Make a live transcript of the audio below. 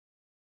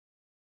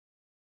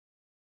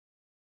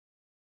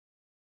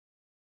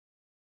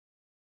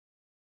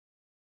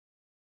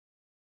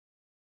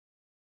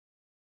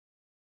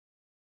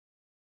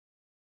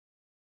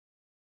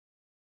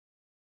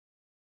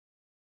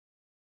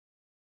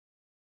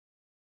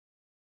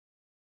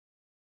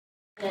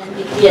And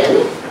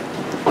begin.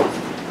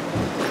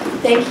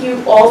 Thank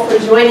you all for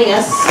joining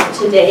us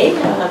today.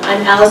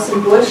 I'm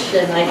Allison Busch,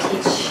 and I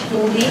teach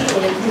Hindi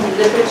and Hindi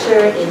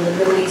literature in the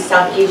Middle East,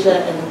 South Asia,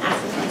 and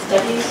African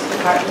Studies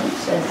department.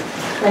 And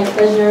it's my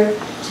pleasure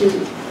to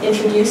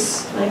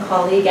introduce my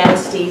colleague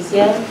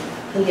Anastasia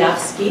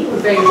Piliavsky. We're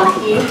very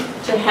lucky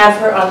to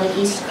have her on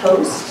the East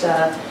Coast,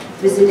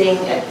 visiting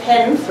at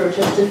Penn for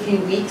just a few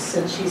weeks,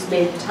 and she's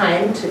made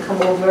time to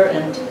come over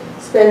and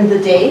spend the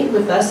day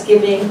with us,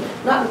 giving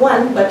not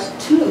one but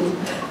two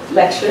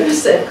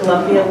lectures at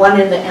Columbia, one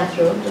in the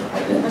anthro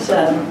department.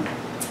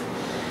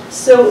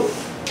 So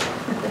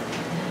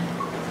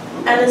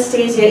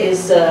Anastasia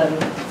is a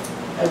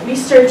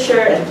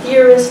researcher and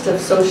theorist of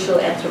social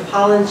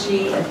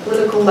anthropology and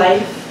political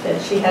life,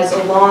 and she has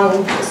a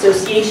long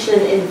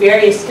association in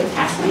various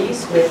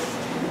capacities with,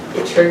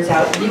 it turns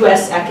out,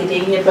 US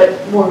academia,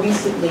 but more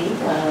recently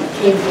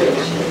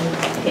Cambridge in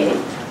the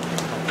UK.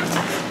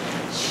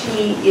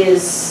 She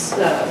is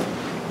the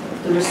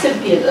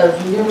recipient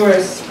of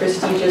numerous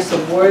prestigious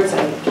awards.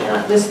 I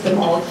cannot list them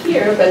all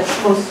here, but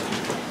most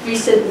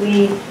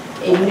recently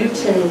a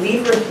Newton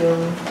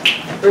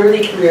Leverhulme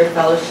Early Career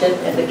Fellowship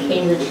at the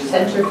Cambridge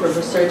Center for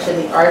Research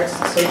in the Arts,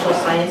 Social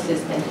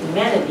Sciences, and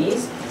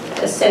Humanities,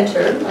 a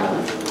center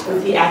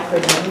with the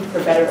acronym,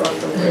 for better or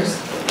for worse,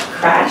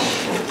 CRASH.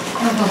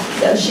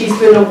 She's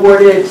been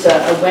awarded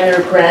a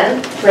Wenner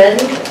Grant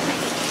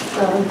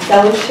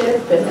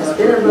Fellowship and has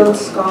been a Rhodes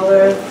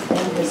Scholar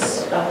and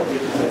has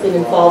been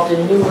involved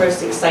in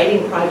numerous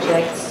exciting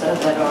projects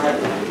that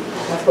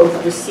are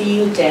both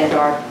received and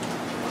are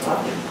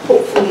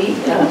hopefully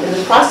in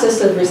the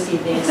process of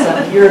receiving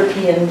some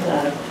European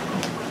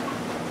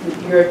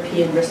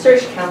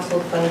Research Council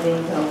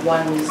funding.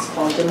 One is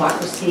called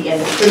Democracy and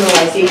the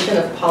Criminalization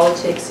of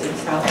Politics in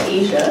South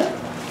Asia.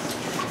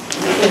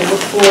 We can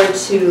look forward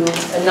to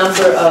a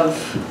number of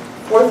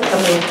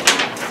forthcoming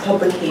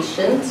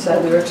publications.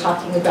 We were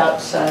talking about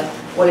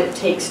what it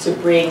takes to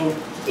bring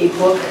a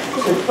book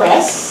to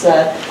press.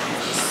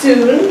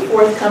 Soon,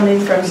 forthcoming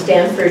from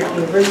Stanford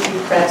University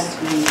Press,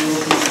 we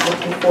will be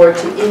looking forward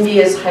to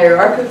India's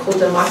hierarchical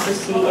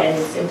democracy and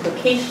its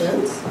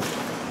implications.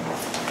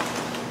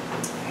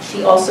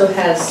 She also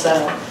has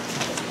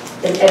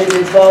an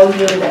edited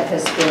volume that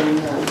has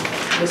been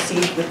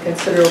received with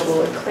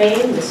considerable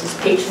acclaim. This is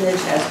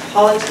Patronage as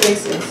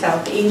Politics in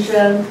South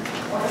Asia.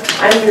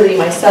 I'm really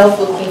myself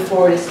looking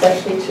forward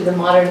especially to the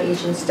Modern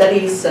Asian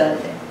Studies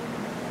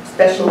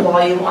special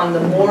volume on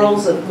the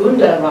morals of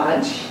Gunda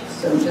Raj.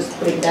 So just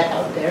putting that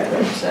out there,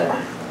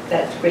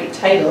 that's a great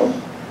title.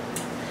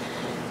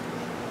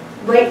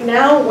 Right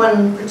now,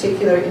 one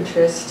particular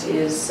interest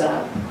is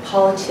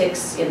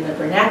politics in the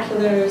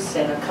vernaculars,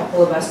 and a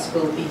couple of us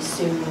will be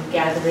soon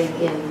gathering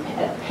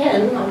at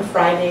Penn on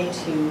Friday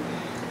to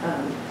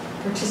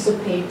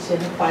participate in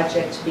a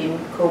project being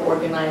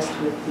co-organized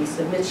with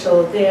Lisa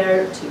Mitchell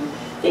there to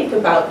think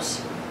about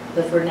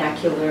the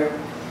vernacular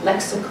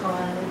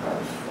lexicon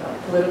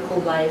of political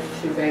life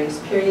through various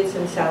periods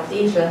in South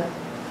Asia.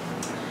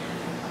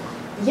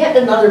 Yet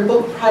another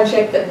book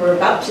project that we're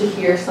about to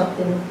hear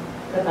something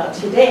about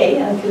today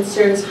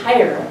concerns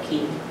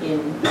hierarchy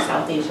in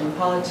South Asian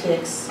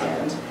politics,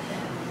 and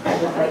I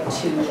would like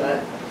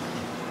to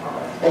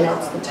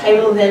announce the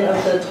title then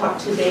of the talk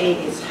today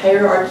is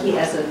Hierarchy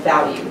as a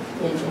Value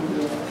in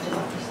Indian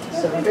Democracy.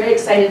 So I'm very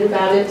excited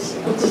about it.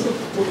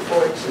 Look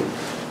forward to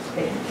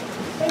it.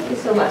 Thank you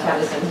so much,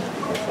 Allison.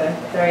 It's a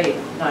very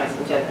nice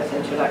and generous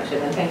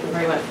introduction, and thank you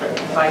very much for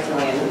inviting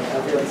me. And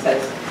everyone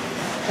says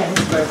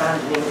thanks for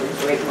abandoning the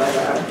great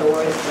weather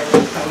outdoors for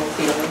coming to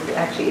see them. It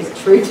actually is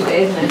true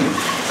today, isn't it?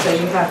 So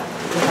you have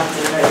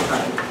been very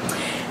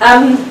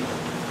kind.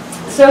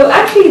 So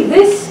actually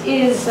this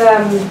is,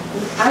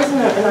 Allison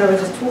and I were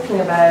just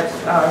talking about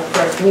our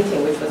first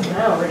meeting, which was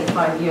now already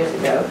 5 years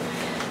ago.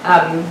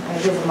 And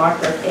it is a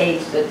marker of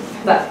age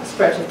that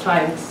stretch of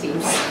time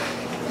seems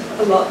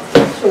a lot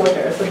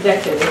shorter,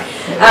 subjectively.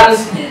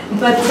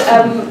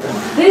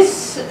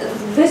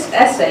 This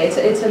essay,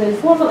 it's an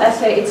informal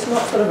essay, it's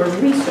not sort of a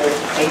research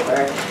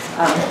paper.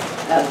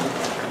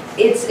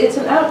 It's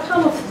an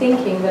outcome of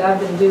thinking that I've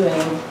been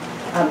doing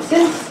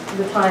since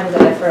the time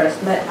that I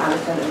first met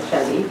Allison and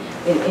Shelley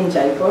in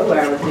Jaipur,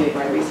 where I was doing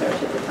my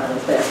research at the time. I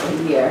was there for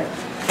a year,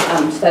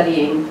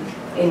 studying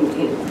in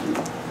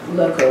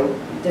local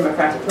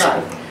democratic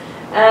life.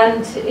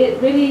 And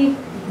it really,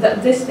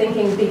 this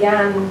thinking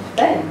began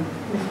then,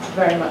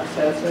 very much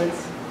so. So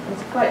it's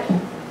quite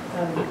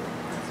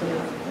sort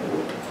of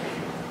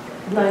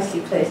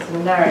nicely placed in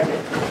the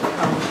narrative to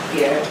come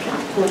here and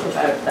talk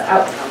about the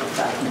outcome of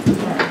that.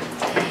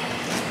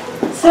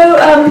 So,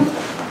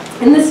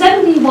 in the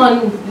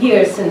 71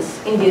 years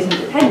since India's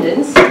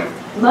independence,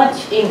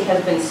 much ink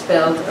has been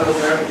spilled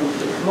over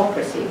Indian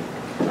democracy,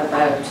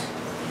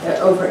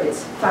 over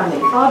its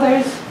founding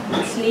fathers,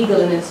 its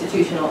legal and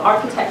institutional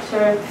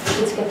architecture,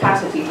 its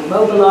capacity to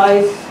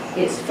mobilize,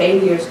 its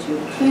failures to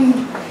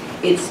include,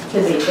 its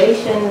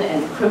pluralization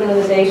and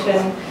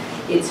criminalization,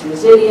 its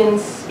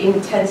resilience,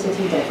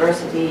 intensity,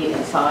 diversity,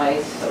 and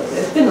size. So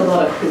there's been a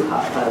lot of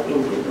hoo-ha about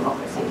Indian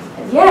democracy.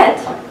 And Yet,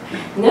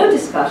 no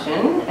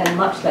discussion, and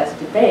much less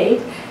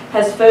debate,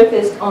 has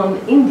focused on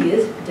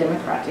India's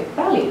democratic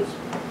values,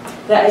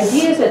 the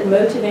ideas that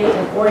motivate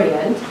and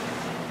orient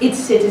its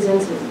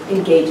citizens'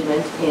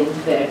 engagement in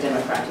their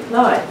democratic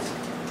lives.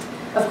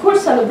 Of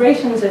course,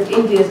 celebrations of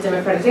India's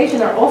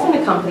democratization are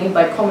often accompanied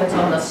by comments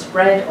on the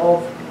spread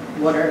of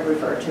what are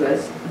referred to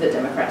as the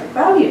democratic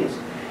values.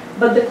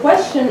 But the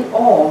question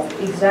of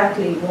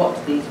exactly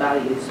what these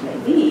values may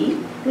be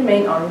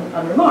remain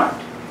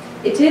unremarked.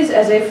 It is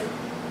as if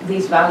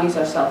these values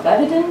are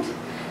self-evident,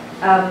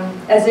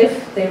 as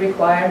if they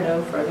require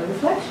no further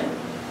reflection.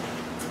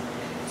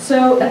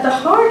 So at the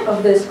heart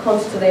of this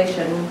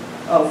constellation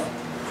of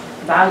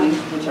values,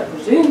 which are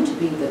presumed to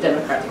be the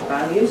democratic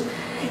values,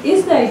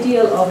 is the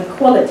ideal of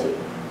equality.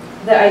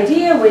 The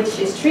idea which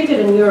is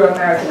treated in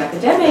Euro-American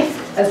academics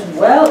as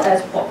well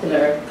as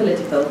popular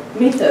political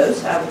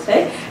mythos, I would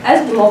say,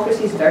 as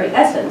democracy's very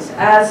essence,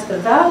 as the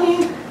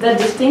value that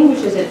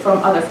distinguishes it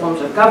from other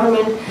forms of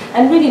government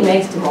and really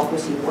makes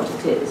democracy what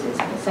it is. It's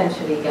an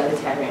essentially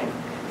egalitarian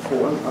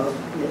form of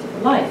political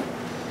life.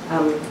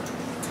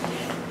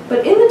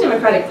 But in the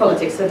democratic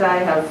politics that I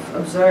have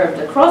observed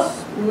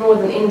across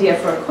northern India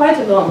for quite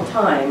a long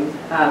time,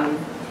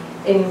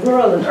 in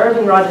rural and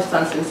urban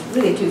Rajasthan since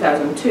really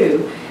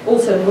 2002,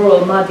 also in rural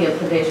Madhya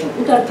Pradesh and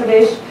Uttar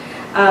Pradesh,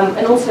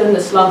 and also in the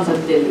slums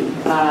of Delhi.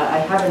 I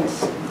haven't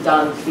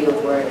done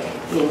field work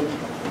in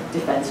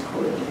defense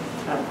coding,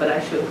 but I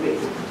should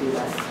really do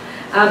that.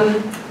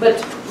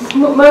 But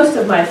most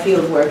of my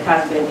field work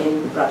has been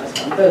in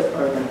Rajasthan, both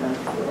urban and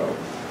rural.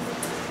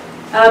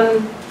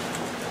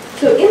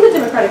 So in the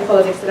democratic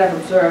politics that I've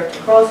observed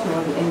across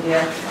northern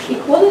India,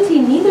 equality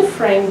neither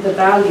framed the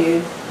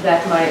value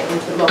that my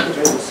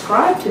interlocutors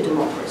ascribed to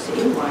democracy,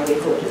 why they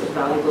thought it was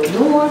valuable,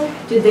 nor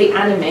did they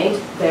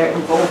animate their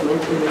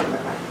involvement in the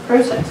democratic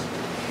process.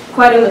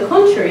 Quite on the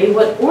contrary,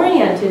 what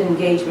oriented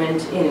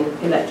engagement in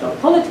electoral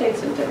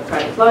politics and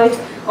democratic life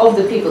of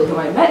the people whom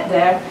I met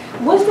there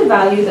was the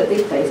value that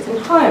they placed in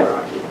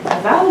hierarchy,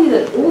 a value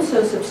that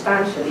also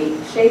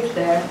substantially shaped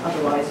their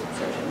otherwise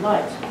social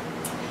lives.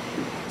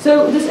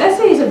 So this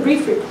essay is a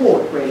brief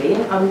report, really,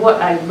 on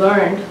what I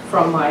learned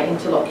from my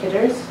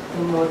interlocutors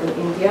in northern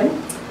India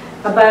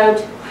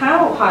about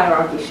how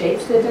hierarchy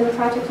shapes their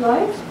democratic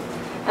lives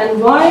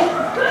and why,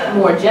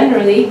 more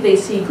generally, they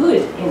see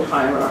good in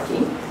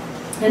hierarchy,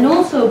 and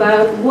also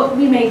about what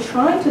we may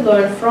try to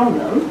learn from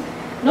them,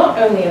 not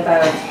only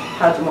about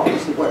how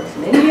democracy works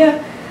in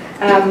India,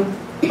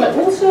 but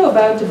also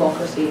about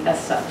democracy as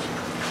such.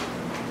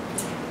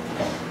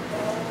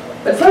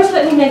 But first,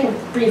 let me make a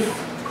brief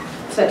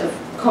set of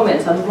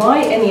comments on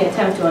why any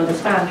attempt to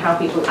understand how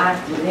people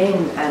act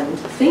within and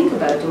think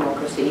about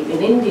democracy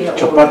in India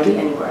or really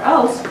anywhere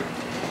else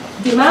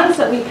demands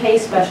that we pay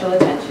special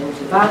attention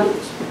to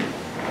values.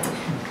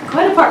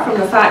 Quite apart from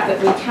the fact that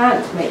we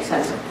can't make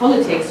sense of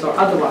politics or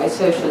otherwise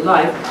social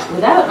life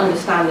without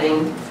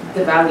understanding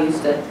the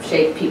values that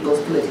shape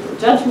people's political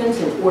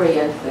judgments and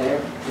orient their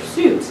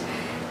pursuits,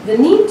 the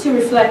need to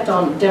reflect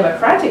on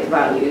democratic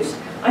values,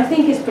 I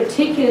think, is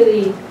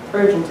particularly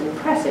urgent and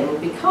pressing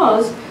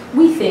because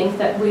we think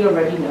that we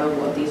already know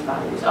what these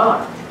values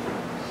are.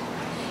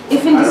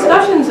 If in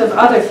discussions of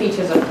other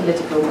features of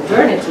political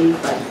modernity,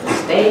 like the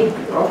state,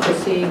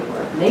 bureaucracy,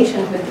 or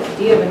nationhood, the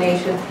idea of a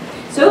nation,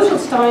 social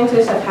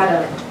scientists have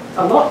had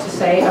a lot to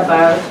say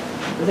about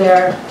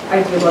their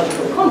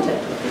ideological content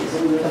of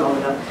these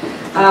phenomena,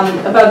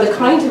 about the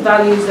kinds of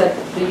values that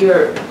the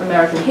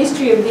Euro-American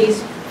history of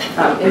these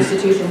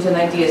institutions and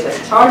ideas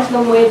has charged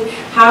them with,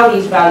 how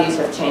these values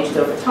have changed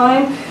over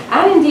time,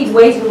 and indeed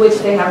ways in which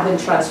they have been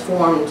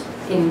transformed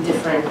in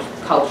different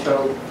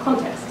cultural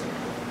contexts.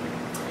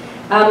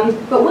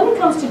 But when it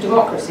comes to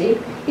democracy,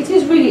 it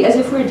is really as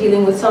if we're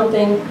dealing with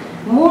something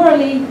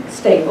morally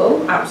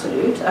stable,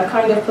 absolute, a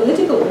kind of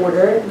political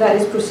order that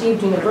is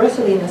perceived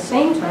universally in the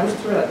same terms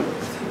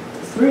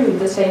through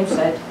the same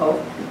set of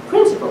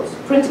principles.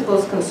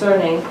 Principles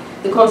concerning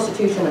the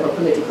constitution of a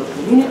political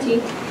community,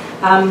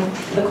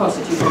 the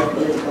constitution of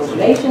political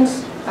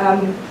relations,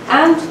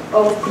 and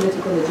of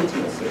political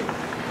legitimacy.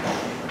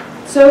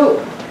 So,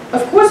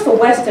 of course, for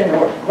Western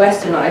or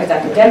Westernized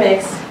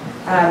academics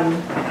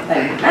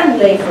and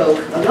lay folk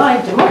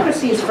alike,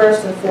 democracy is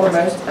first and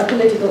foremost a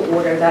political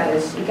order that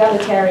is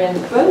egalitarian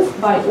both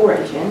by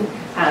origin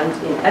and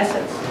in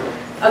essence.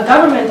 A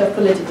government of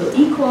political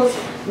equals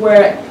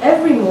where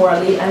every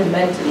morally and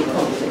mentally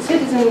competent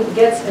citizen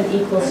gets an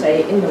equal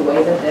say in the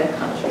way that their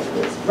country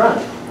is run.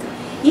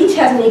 Each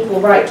has an equal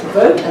right to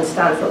vote and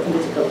stand for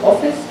political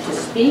office, to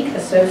speak,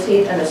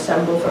 associate, and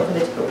assemble for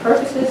political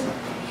purposes.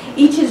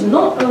 Each is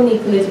not only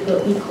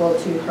political equal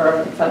to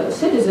her fellow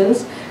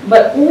citizens,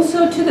 but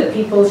also to the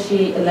people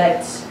she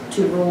elects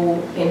to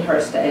rule in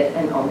her stead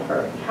and on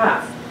her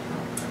behalf.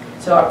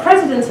 So our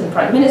presidents and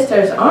prime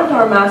ministers aren't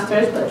our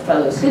masters, but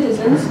fellow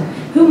citizens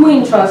whom we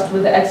entrust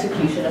with the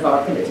execution of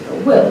our political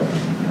will.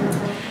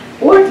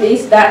 Or at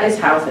least that is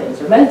how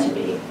things are meant to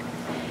be.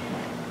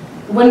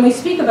 When we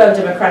speak about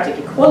democratic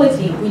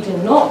equality, we do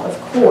not, of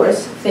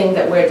course, think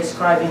that we're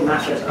describing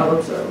matters of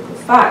observable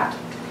fact.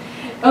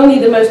 Only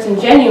the most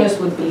ingenuous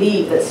would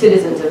believe that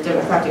citizens of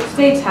democratic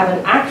states have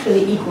an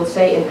actually equal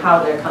say in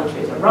how their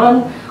countries are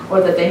run,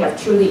 or that they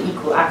have truly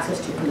equal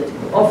access to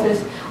political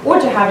office, or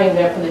to having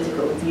their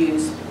political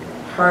views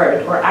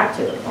heard or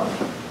acted upon.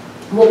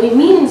 What we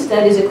mean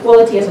instead is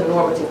equality as a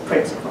normative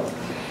principle.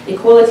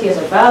 Equality as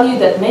a value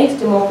that makes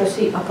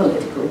democracy a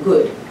political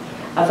good.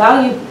 A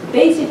value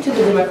basic to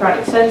the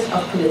democratic sense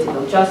of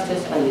political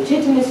justice and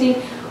legitimacy,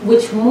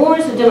 which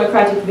moors the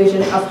democratic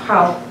vision of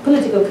how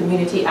political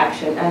community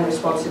action and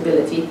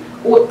responsibility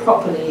ought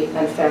properly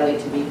and fairly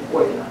to be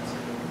organized.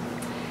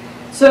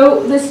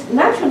 So this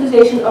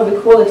naturalization of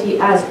equality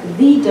as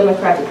the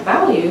democratic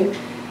value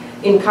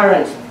in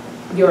current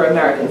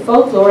Euro-American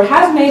folklore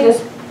has made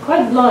us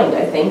quite blind,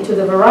 I think, to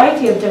the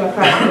variety of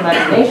democratic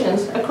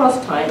imaginations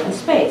across time and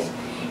space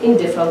in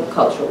different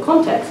cultural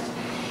contexts.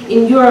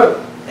 In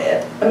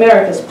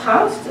Euro-America's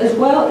past, as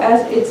well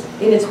as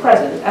in its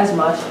present, as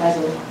much as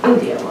in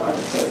India or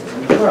other places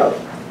in the world.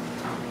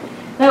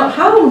 Now,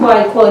 how and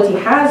why equality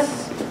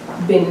has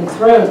been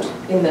enthroned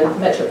in the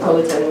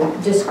metropolitan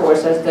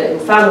discourse as the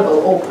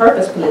infallible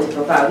all-purpose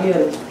political value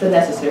and the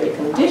necessary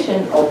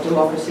condition of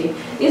democracy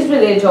is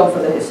really a job for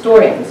the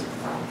historians.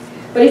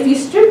 But if you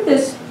strip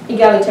this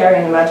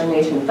egalitarian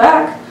imagination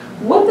back,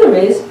 what there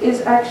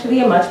is actually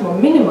a much more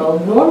minimal,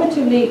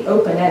 normatively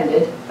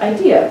open-ended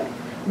idea.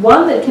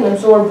 One that can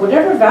absorb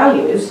whatever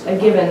values a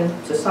given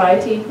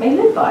society may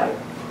live by,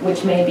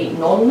 which may be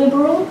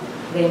non-liberal,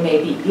 they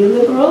may be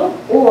illiberal,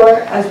 or,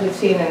 as we've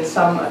seen in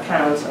some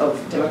accounts of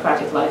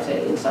democratic life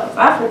in South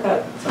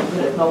Africa, some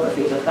good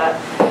ethnographies of that,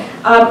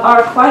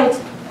 are quite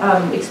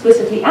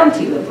explicitly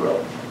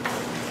anti-liberal.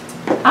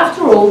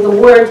 After all, the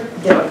word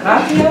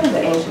demokratia,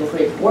 the ancient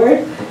Greek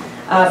word,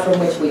 from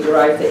which we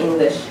derive the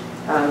English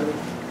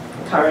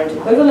current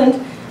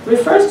equivalent,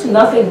 refers to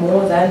nothing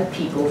more than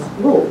people's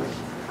rule,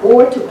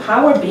 or to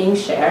power being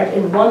shared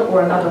in one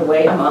or another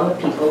way among the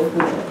people who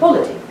do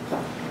polity.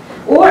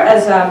 Or,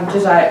 as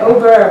Josiah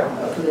Ober,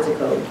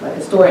 a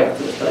historian of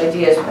political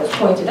ideas, has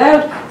pointed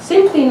out,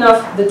 simply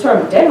enough, the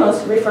term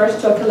demos refers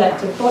to a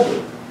collective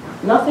body.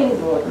 Nothing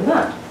more than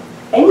that.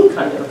 Any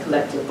kind of a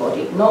collective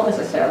body, not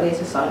necessarily a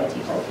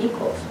society of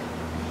equals.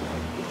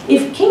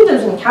 If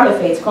kingdoms and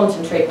caliphates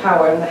concentrate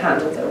power in the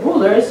hands of their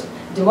rulers,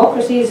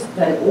 democracies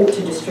then ought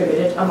to distribute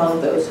it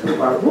among those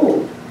who are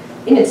ruled.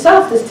 In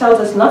itself, this tells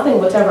us nothing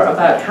whatever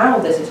about how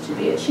this is to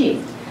be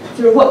achieved,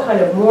 through what kind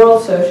of moral,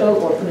 social,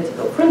 or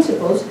political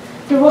principles,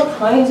 through what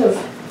kinds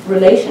of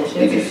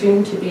relationships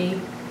assumed to be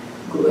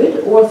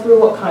good, or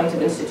through what kinds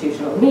of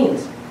institutional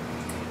means.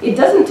 It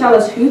doesn't tell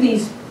us who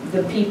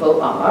the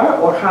people are,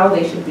 or how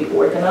they should be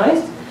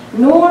organized,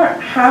 nor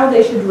how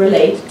they should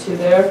relate to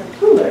their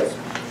rulers,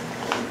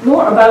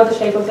 nor about the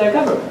shape of their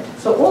government.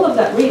 So all of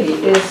that really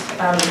is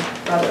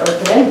rather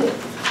open-ended.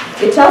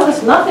 It tells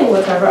us nothing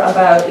whatever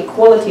about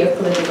equality of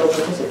political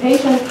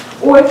participation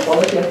or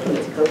equality of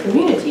political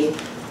community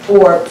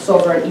or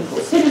sovereign equal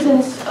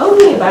citizens,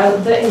 only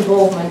about the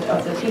involvement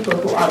of the people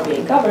who are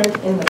being governed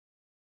in the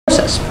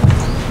process.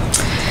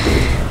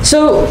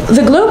 So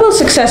the global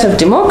success of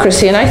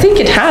democracy, and I think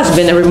it has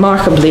been a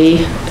remarkably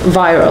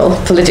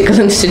viral political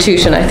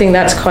institution, I think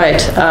that's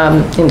quite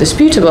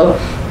indisputable,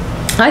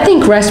 I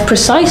think rests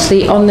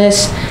precisely on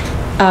this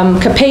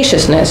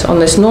capaciousness, on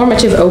this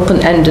normative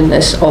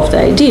open-endedness of the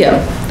idea.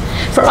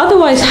 For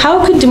otherwise,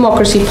 how could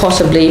democracy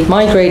possibly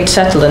migrate,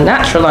 settle, and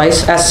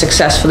naturalize as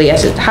successfully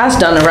as it has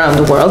done around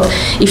the world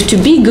if to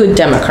be good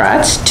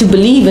democrats, to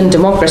believe in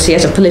democracy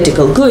as a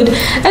political good,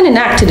 and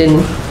enact it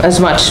in as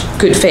much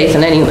good faith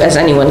as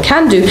anyone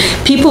can do,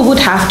 people would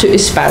have to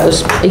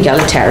espouse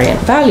egalitarian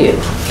value.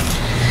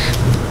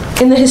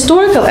 In the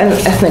historical and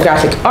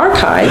ethnographic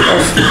archive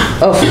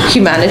of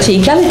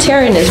humanity,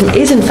 egalitarianism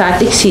is in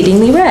fact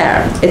exceedingly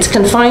rare. It's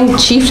confined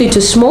chiefly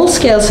to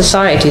small-scale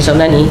societies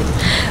on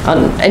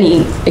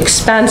any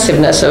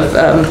expansiveness of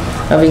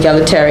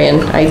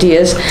egalitarian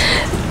ideas.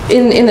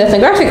 In the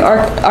ethnographic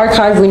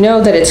archive, we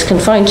know that it's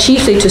confined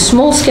chiefly to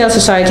small-scale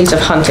societies of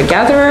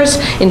hunter-gatherers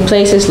in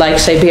places like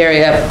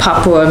Siberia,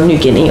 Papua New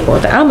Guinea, or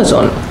the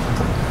Amazon.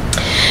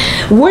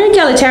 Were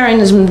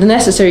egalitarianism the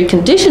necessary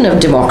condition of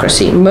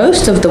democracy,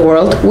 most of the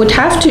world would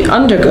have to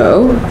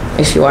undergo,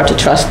 if you are to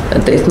trust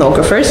the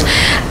ethnographers,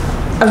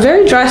 a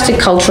very drastic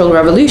cultural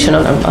revolution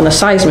on a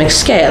seismic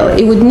scale.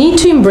 It would need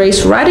to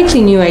embrace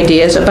radically new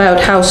ideas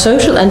about how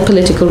social and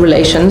political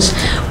relations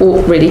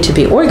ought really to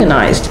be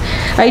organized.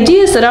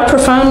 Ideas that are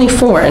profoundly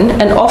foreign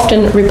and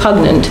often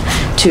repugnant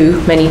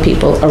to many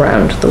people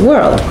around the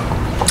world.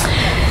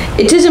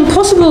 It is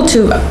impossible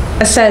to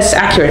assess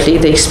accurately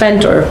the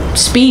extent or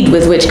speed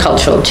with which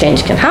cultural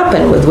change can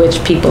happen, with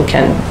which people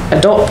can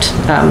adopt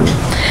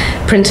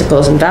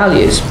principles and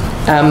values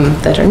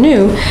that are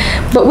new,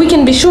 but we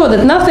can be sure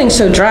that nothing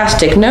so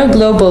drastic, no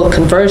global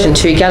conversion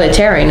to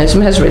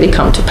egalitarianism has really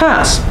come to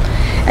pass.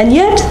 And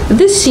yet,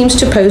 this seems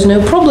to pose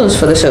no problems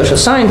for the social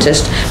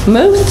scientist,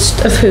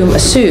 most of whom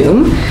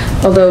assume,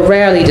 although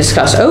rarely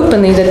discuss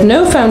openly, that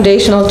no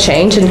foundational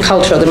change in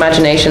cultural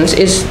imaginations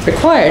is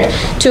required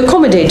to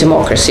accommodate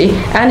democracy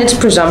and its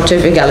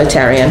presumptive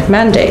egalitarian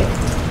mandate.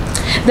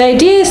 The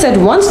idea is that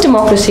once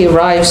democracy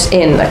arrives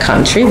in a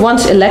country,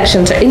 once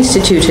elections are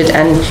instituted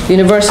and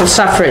universal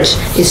suffrage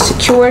is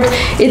secured,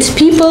 its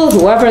people,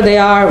 whoever they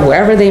are,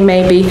 wherever they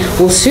may be,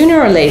 will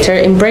sooner or later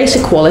embrace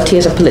equality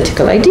as a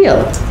political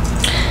ideal.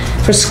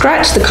 For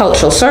scratch the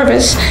cultural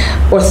service,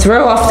 or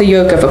throw off the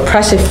yoke of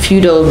oppressive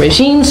feudal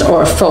regimes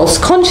or false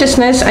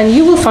consciousness, and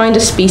you will find a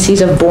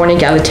species of born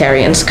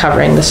egalitarians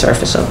covering the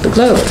surface of the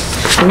globe.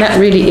 And that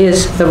really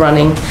is the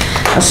running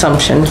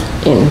assumption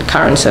in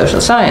current social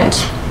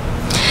science.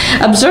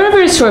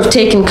 Observers who have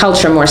taken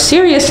culture more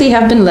seriously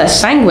have been less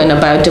sanguine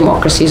about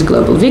democracy's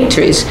global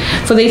victories,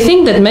 for they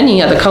think that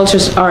many other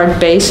cultures are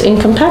at base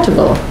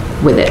incompatible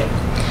with it.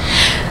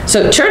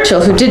 So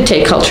Churchill, who did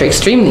take culture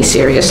extremely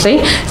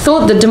seriously,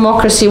 thought that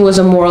democracy was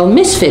a moral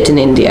misfit in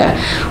India,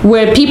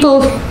 where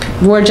people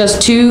were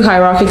just too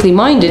hierarchically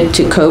minded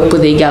to cope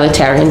with the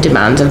egalitarian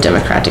demands of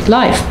democratic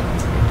life.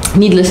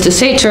 Needless to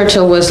say,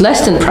 Churchill was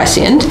less than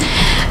prescient,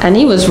 and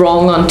he was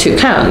wrong on two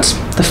counts.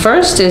 The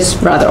first is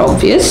rather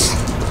obvious.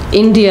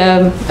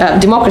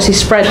 Democracy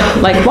spread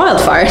like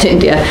wildfire in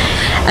India.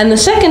 And the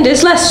second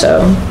is less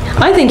so.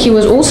 I think he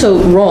was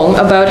also wrong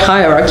about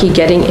hierarchy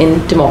getting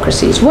in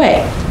democracy's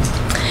way.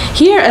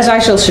 Here, as I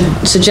shall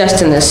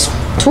suggest in this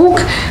talk,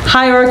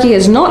 hierarchy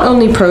has not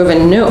only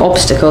proven no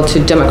obstacle to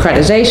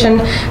democratization,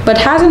 but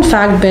has in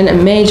fact been a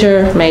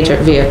major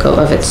vehicle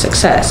of its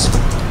success.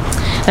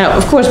 Now,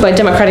 of course, by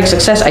democratic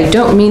success, I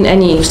don't mean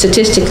any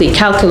statistically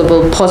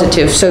calculable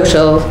positive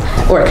social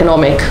or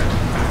economic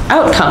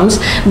outcomes,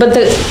 but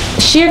the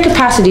sheer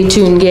capacity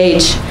to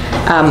engage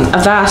a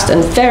vast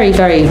and very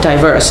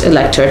diverse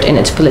electorate in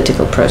its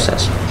political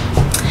process.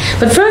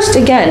 But first,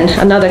 again,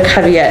 another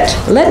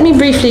caveat. Let me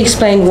briefly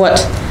explain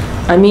what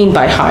I mean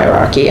by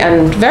hierarchy,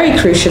 and very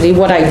crucially,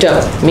 what I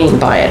don't mean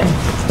by it.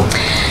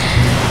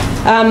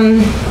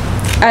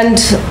 And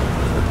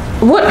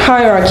what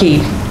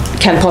hierarchy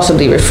can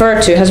possibly refer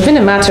to has been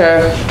a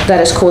matter that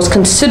has caused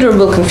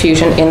considerable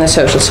confusion in the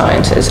social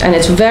sciences, and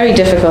it's very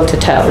difficult to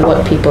tell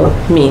what people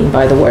mean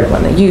by the word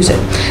when they use it.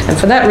 And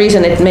for that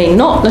reason, it may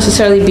not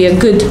necessarily be a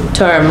good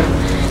term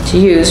to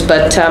use,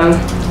 but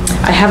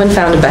I haven't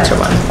found a better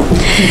one.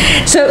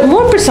 So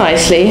more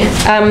precisely,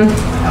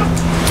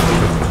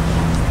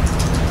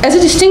 as a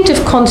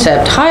distinctive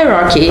concept,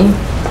 hierarchy,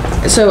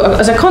 so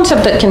as a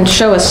concept that can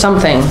show us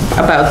something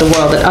about the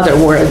world that other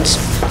words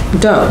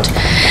don't,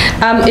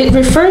 it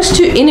refers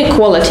to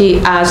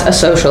inequality as a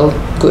social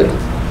good.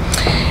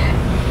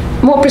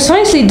 More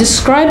precisely,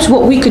 describes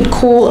what we could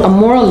call a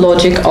moral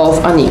logic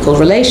of unequal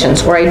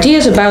relations, or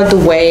ideas about the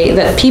way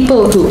that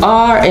people who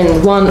are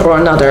in one or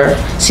another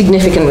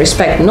significant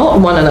respect not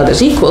one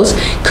another's equals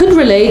could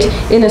relate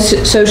in a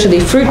socially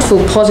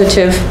fruitful,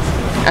 positive,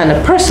 and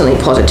a personally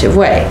positive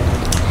way.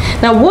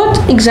 Now,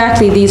 what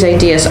exactly these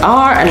ideas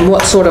are and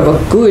what sort of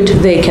a good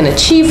they can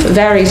achieve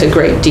varies a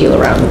great deal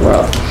around the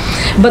world.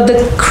 But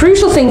the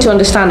crucial thing to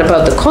understand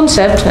about the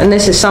concept, and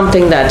this is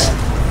something that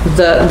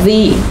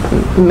the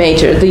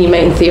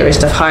main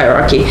theorist of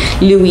hierarchy,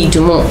 Louis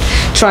Dumont,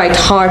 tried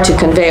hard to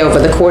convey over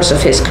the course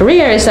of his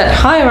career, is that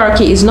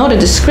hierarchy is not a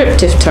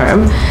descriptive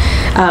term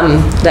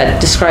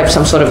that describes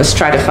some sort of a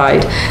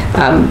stratified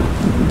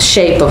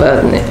shape of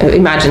an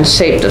imagined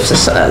shape of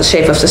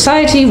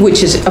society,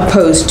 which is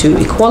opposed to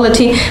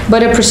equality,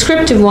 but a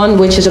prescriptive one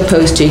which is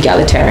opposed to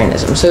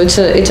egalitarianism. So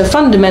it's a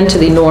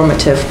fundamentally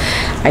normative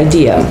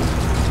idea.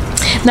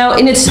 Now,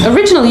 in its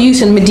original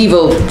use in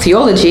medieval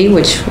theology,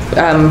 which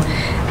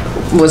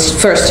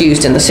was first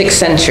used in the 6th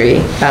century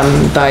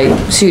by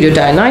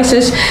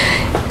Pseudo-Dionysius,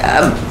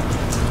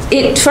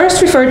 it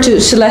first referred to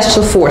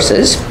celestial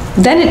forces,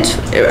 then it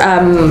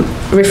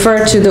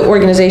referred to the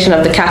organization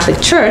of the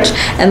Catholic Church,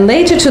 and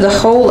later to the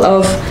whole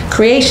of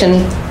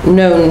creation,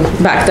 known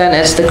back then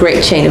as the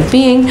Great Chain of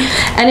Being,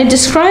 and it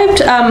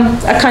described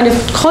a kind of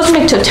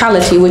cosmic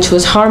totality which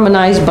was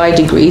harmonized by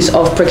degrees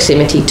of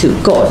proximity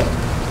to God.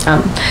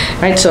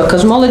 Right, so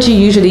cosmology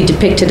usually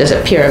depicted as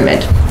a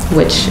pyramid,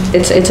 which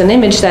it's an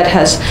image that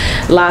has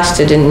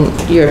lasted in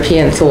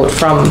European thought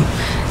from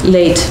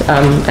late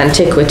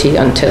antiquity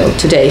until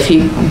today. If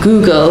you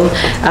Google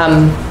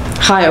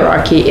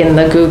hierarchy in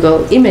the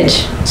Google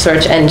image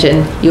search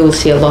engine, you will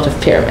see a lot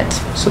of pyramids.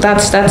 So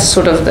that's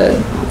sort of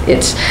the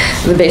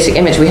basic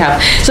image we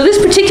have. So this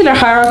particular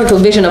hierarchical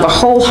vision of a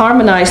whole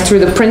harmonized through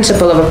the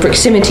principle of a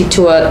proximity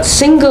to a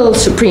single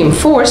supreme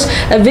force,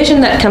 a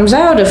vision that comes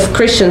out of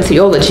Christian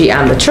theology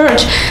and the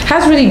church,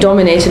 has really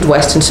dominated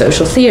Western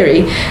social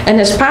theory and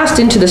has passed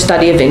into the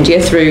study of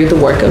India through the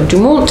work of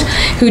Dumont,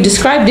 who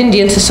described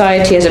Indian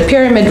society as a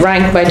pyramid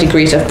ranked by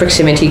degrees of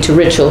proximity to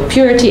ritual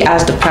purity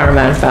as the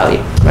paramount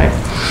value. Right?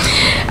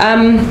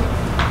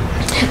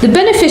 The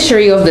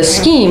beneficiary of the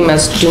scheme,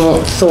 as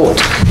Dumont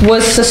thought,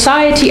 was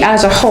society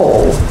as a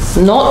whole,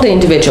 not the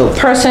individual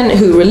person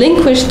who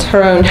relinquished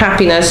her own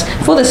happiness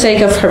for the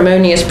sake of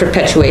harmonious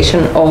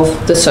perpetuation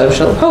of the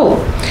social whole.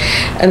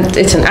 And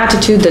it's an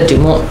attitude that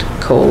Dumont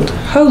called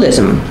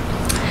holism.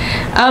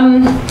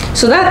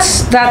 So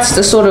that's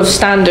the sort of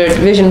standard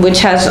vision, which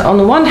has, on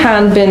the one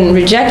hand, been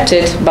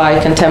rejected by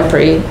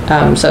contemporary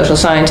social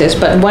scientists,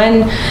 but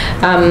when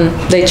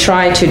they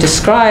try to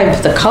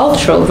describe the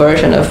cultural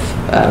version of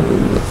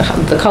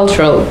the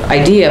cultural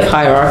idea of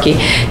hierarchy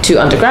to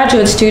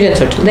undergraduate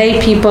students or to lay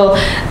people,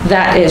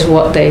 that is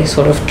what they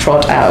sort of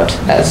trot out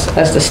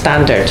as the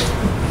standard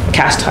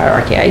caste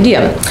hierarchy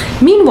idea.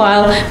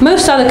 Meanwhile,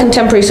 most other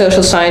contemporary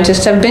social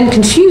scientists have been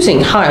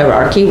confusing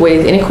hierarchy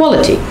with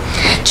inequality,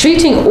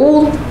 treating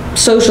all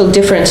social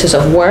differences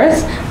of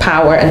worth,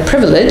 power, and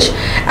privilege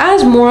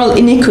as moral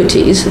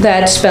iniquities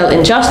that spell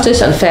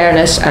injustice,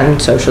 unfairness,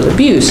 and social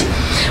abuse,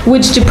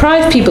 which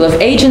deprive people of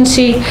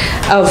agency,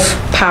 of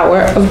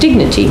power, of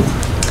dignity.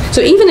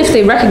 So even if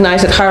they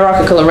recognize that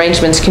hierarchical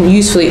arrangements can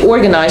usefully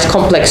organize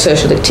complex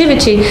social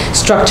activity,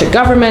 structure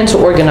governments,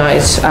 or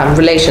organize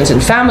relations in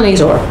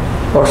families or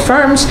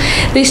firms,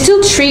 they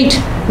still treat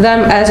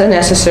them as a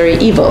necessary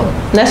evil.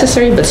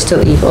 Necessary, but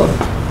still evil.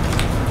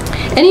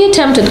 Any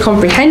attempt at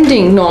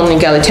comprehending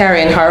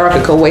non-egalitarian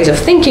hierarchical ways of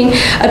thinking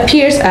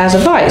appears as a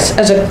vice,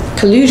 as a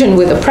collusion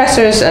with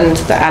oppressors and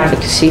the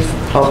advocacy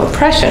of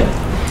oppression.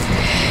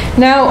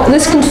 Now,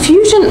 this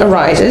confusion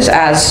arises,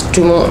 as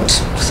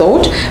Dumont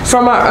thought,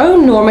 from our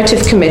own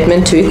normative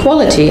commitment to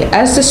equality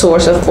as the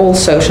source of all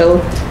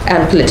social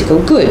and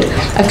political good,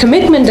 a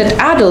commitment that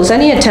addles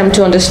any attempt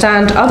to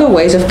understand other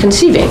ways of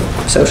conceiving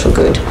social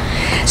good.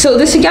 So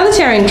this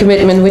egalitarian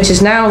commitment, which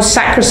is now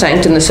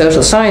sacrosanct in the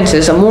social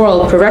sciences, a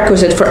moral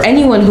prerequisite for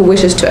anyone who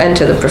wishes to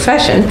enter the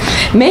profession,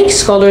 makes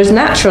scholars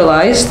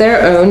naturalize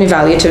their own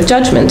evaluative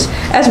judgments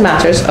as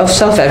matters of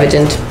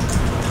self-evident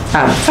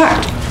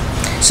fact.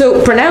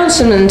 So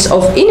pronouncements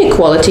of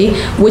inequality,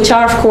 which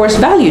are of course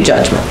value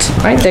judgments,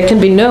 right? There can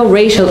be no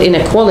racial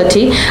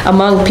inequality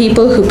among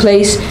people who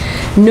place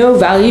no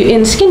value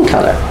in skin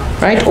color,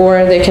 right?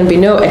 Or there can be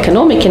no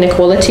economic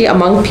inequality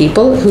among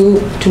people who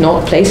do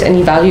not place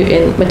any value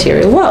in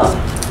material wealth,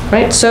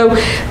 right? So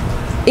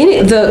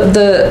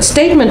the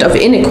statement of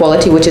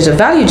inequality, which is a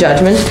value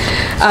judgment,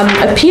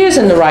 appears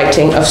in the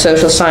writing of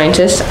social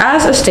scientists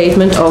as a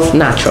statement of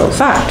natural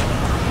fact,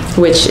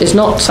 which is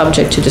not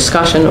subject to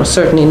discussion or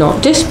certainly not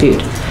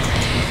dispute.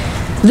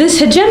 This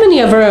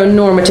hegemony of our own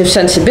normative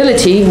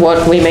sensibility,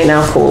 what we may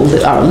now call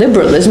our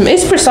liberalism,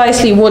 is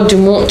precisely what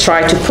Dumont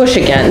tried to push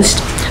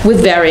against with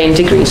varying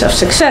degrees of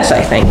success,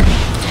 I think.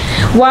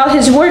 While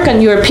his work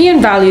on European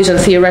values and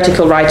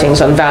theoretical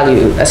writings on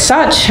value as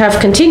such have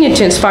continued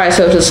to inspire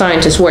social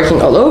scientists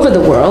working all over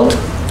the world,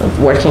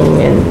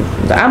 working in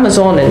the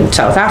Amazon, in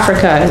South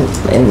Africa,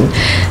 in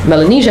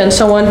Melanesia, and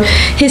so on,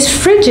 his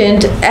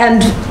frigid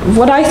and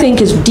what I think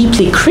is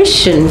deeply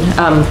Christian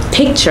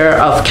picture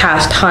of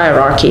caste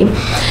hierarchy,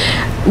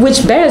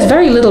 which bears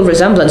very little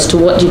resemblance to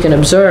what you can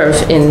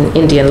observe in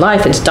Indian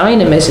life, its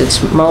dynamism,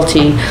 its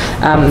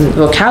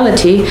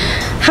multi-vocality,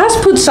 has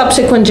put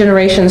subsequent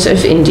generations of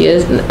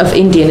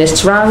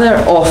Indianists rather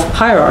off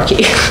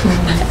hierarchy.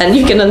 And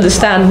you can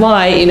understand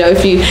why,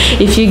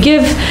 if you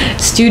give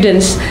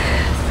students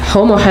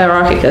Homo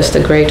Hierarchicus,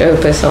 the great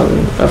opus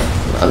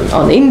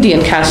on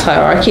Indian caste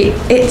hierarchy,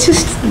 it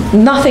just,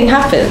 nothing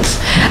happens.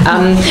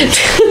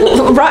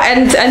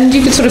 Right, and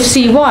you can sort of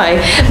see why.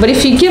 But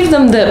if you give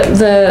them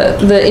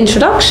the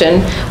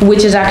introduction,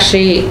 which is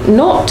actually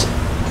not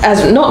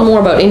more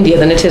about India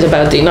than it is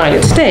about the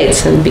United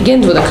States, and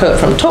begins with a quote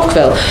from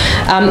Tocqueville,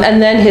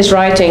 and then his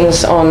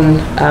writings on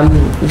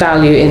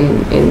value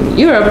in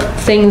Europe,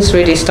 things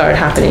really start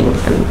happening,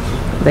 and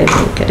they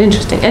get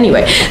interesting.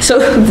 Anyway, so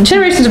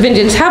generations of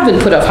Indians have been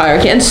put off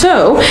hierarchy, and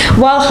so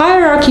while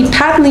hierarchy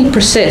patently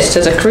persists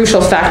as a crucial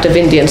fact of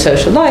Indian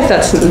social life,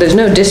 there's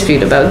no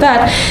dispute about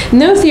that,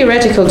 no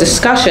theoretical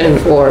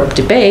discussion or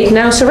debate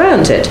now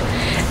surrounds it,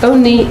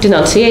 only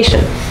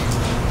denunciation.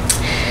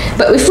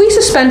 But if we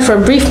suspend for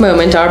a brief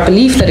moment our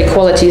belief that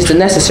equality is the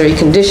necessary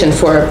condition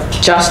for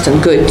just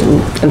and good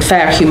and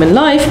fair human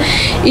life,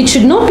 it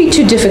should not be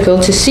too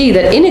difficult to see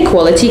that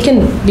inequality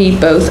can be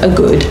both a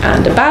good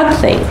and a bad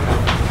thing.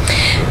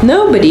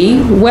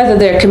 Nobody, whether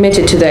they're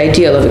committed to the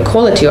ideal of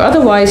equality or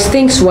otherwise,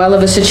 thinks well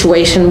of a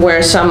situation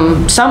where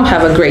some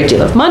have a great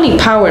deal of money,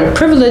 power, and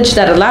privilege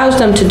that allows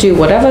them to do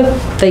whatever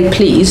they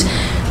please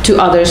to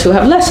others who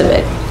have less of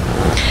it.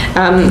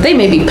 They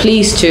may be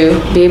pleased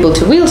to be able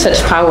to wield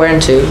such power and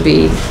to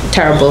be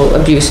terrible,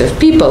 abusive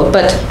people,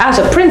 but as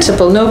a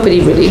principle,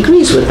 nobody really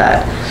agrees with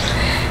that.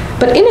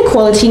 But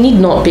inequality need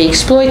not be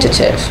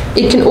exploitative.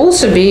 It can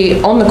also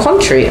be, on the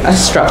contrary, a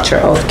structure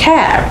of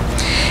care.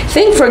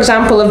 Think, for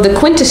example, of the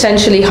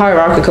quintessentially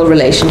hierarchical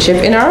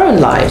relationship in our own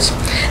lives,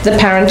 the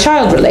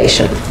parent-child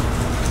relation.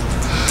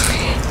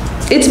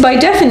 It's by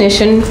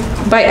definition,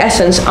 by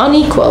essence,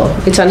 unequal.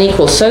 It's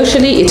unequal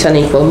socially, it's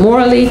unequal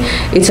morally,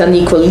 it's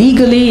unequal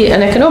legally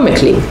and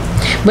economically.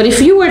 But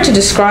if you were to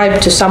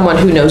describe to someone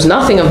who knows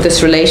nothing of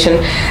this relation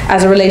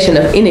as a relation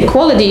of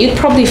inequality, you'd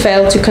probably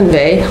fail to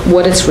convey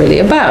what it's really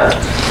about,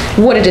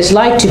 what it is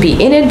like to be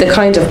in it, the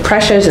kinds of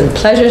pressures and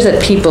pleasures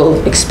that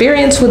people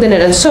experience within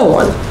it, and so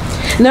on.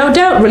 No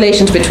doubt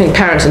relations between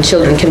parents and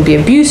children can be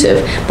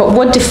abusive, but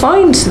what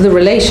defines the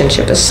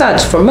relationship as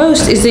such for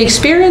most is the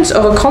experience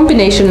of a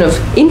combination of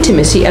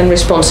intimacy and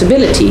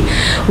responsibility,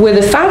 where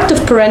the fact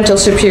of parental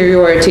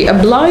superiority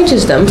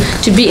obliges them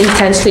to be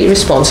intensely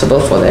responsible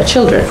for their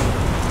children.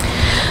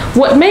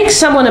 What makes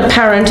someone a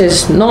parent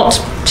is not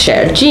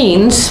shared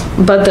genes,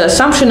 but the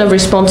assumption of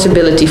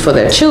responsibility for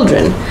their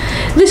children.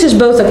 This is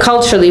both a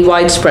culturally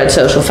widespread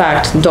social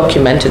fact,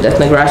 documented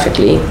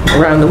ethnographically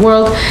around the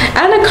world,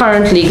 and a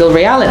current legal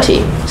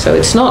reality. So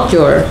it's not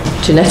your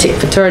genetic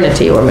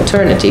paternity or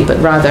maternity, but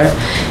rather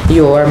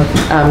your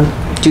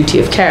duty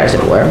of care, as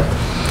it were,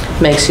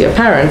 makes you a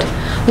parent.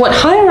 What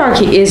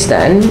hierarchy is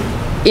then,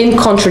 in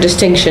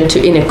contradistinction to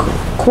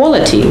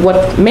inequality,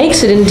 what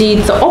makes it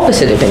indeed the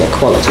opposite of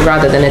inequality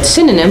rather than its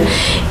synonym,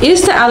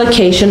 is the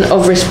allocation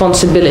of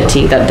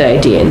responsibility that the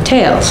idea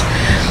entails.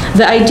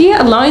 The idea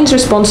aligns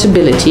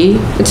responsibility,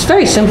 it's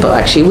very simple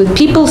actually, with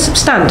people's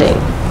standing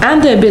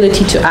and the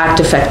ability to act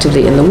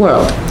effectively in the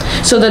world,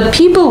 so that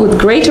people with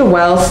greater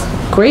wealth,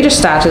 greater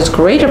status,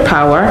 greater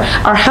power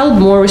are held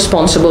more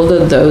responsible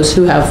than those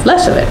who have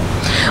less of it.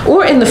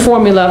 Or in the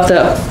formula of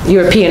the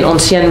European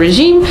Ancien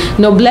regime,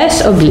 noblesse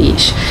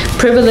oblige,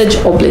 privilege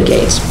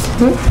obligates.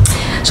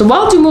 So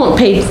while Dumont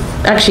paid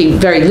actually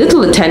very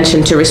little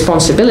attention to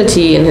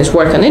responsibility in his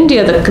work on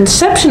India, the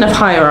conception of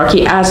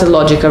hierarchy as a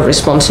logic of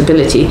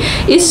responsibility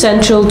is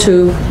central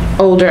to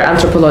older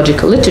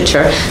anthropological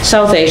literature,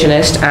 South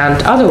Asianist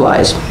and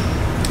otherwise.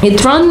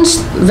 It runs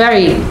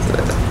very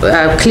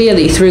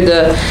clearly through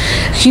the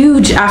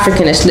huge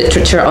Africanist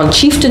literature on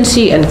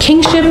chieftaincy and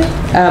kingship,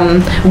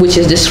 which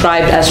is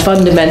described as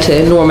fundamentally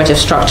a normative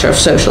structure of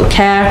social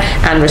care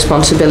and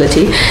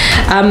responsibility.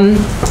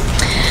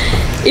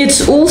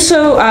 It's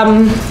also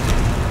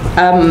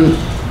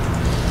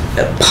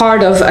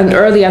part of an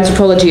early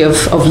anthropology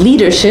of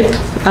leadership,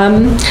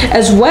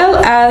 as well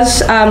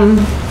as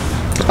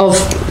of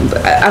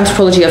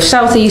anthropology of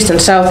Southeast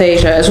and South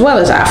Asia, as well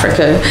as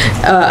Africa,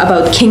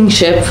 about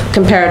kingship,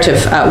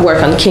 comparative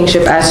work on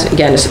kingship as,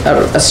 again,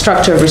 a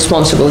structure of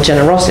responsible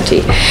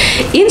generosity.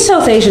 In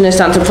South Asianist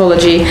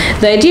anthropology,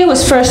 the idea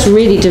was first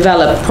really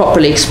developed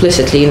properly,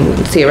 explicitly in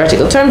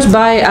theoretical terms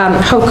by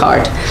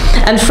Hocard,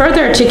 and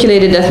further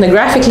articulated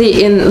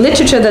ethnographically in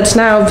literature that's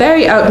now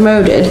very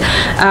outmoded,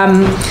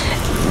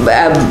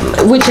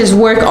 which is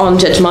work on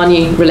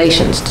Jejmani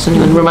relations. Does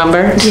anyone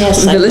remember?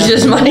 Yes. Village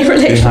Jejmani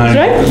relations,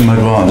 right?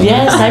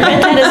 Yes, I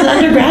read that as an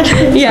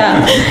undergraduate.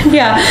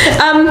 Yeah.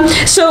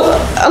 So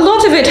a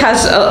lot of it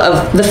has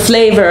the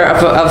flavor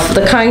of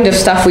the kind of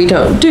stuff we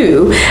don't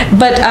do,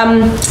 but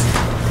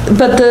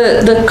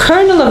the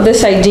kernel of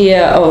this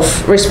idea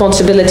of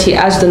responsibility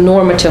as the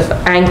normative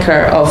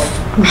anchor of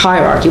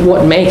hierarchy,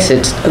 what makes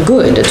it a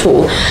good at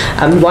all,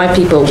 why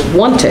people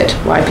want it,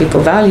 why people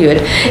value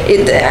it,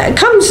 it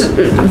comes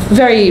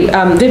very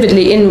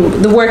vividly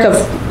in the work of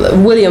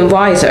William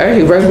Weiser,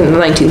 who wrote in the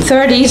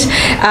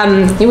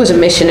 1930s. He was a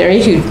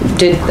missionary who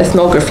did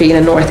ethnography in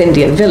a North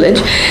Indian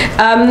village,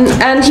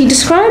 and he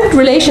described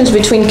relations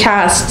between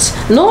castes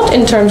not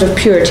in terms of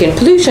purity and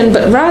pollution,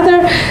 but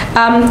rather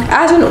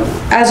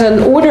as an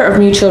order of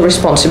mutual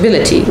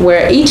responsibility,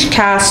 where each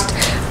caste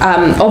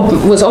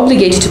was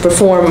obligated to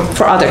perform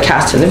for other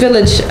castes in the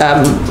village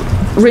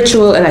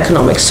ritual and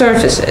economic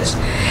services.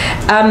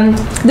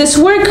 This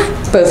work,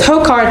 both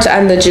Hocard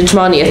and the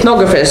Jejmani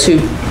ethnographers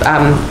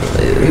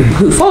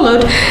who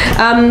followed,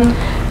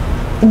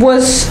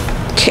 was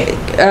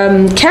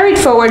carried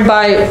forward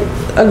by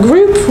a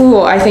group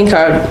who I think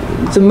are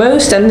the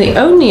most and the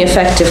only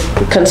effective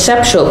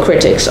conceptual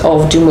critics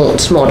of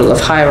Dumont's model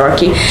of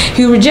hierarchy,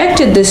 who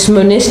rejected this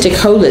monistic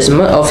holism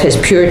of his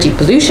purity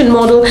pollution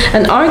model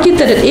and argued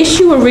that at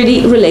issue were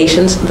really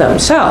relations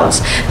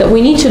themselves, that we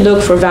need to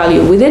look for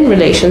value within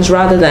relations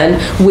rather than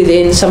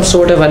within some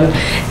sort of an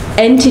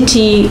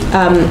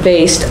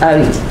entity-based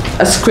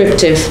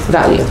ascriptive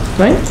value,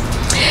 right?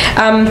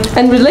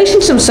 And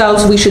relations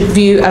themselves we should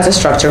view as a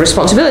structure of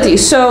responsibility.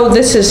 So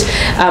this is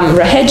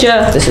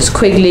Raheja, this is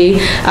Quigley,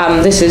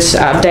 this is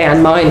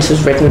Diane Mines,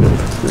 who's written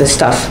this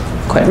stuff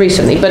quite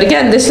recently. But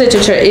again, this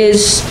literature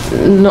is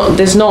not,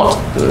 there's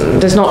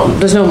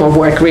no more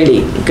work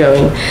really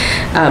going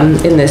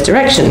in this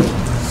direction.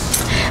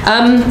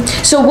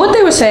 So what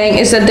they were saying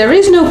is that there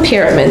is no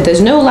pyramid,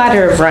 there's no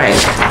ladder of rank,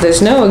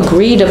 there's no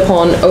agreed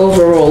upon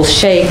overall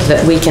shape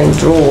that we can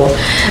draw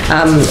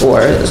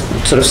or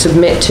sort of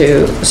submit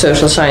to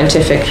social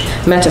scientific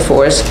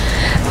metaphors,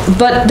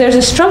 but there's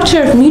a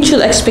structure of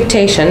mutual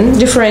expectation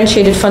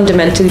differentiated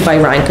fundamentally by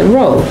rank and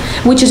role,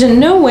 which is in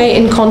no way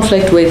in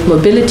conflict with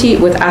mobility,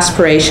 with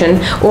aspiration,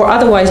 or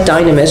otherwise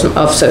dynamism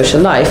of social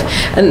life.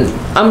 And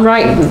I'm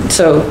right,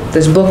 so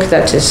this book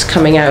that is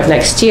coming out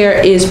next year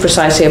is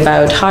precisely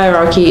about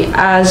hierarchy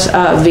as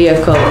a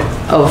vehicle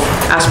of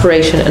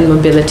aspiration and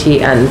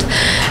mobility and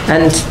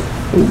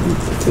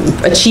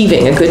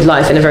achieving a good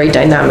life in a very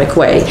dynamic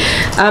way.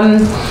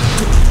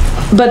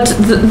 But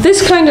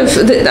this kind of,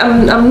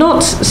 I'm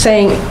not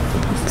saying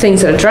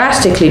things that are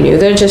drastically new,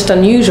 they're just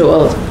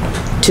unusual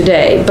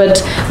today.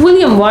 But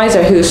William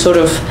Weiser, who's sort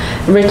of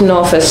written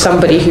off as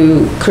somebody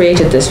who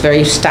created this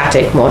very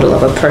static model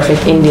of a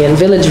perfect Indian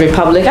village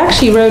republic,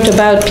 actually wrote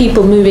about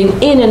people moving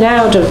in and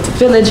out of the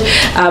village,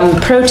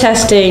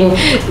 protesting,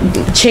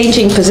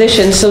 changing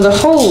positions. So the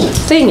whole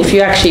thing, if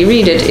you actually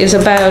read it, is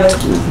about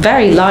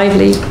very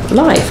lively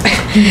life.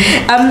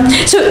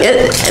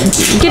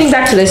 Getting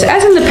back to this,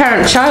 as in the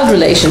parent-child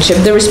relationship,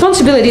 the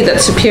responsibility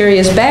that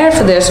superiors bear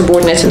for their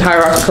subordinates in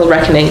hierarchical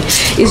reckoning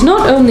is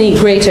not only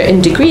greater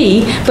in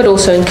degree, but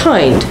also in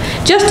kind.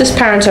 Just as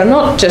parents are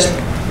not just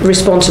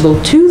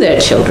responsible to their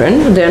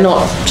children, they're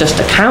not just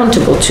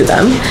accountable to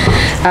them,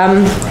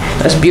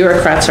 as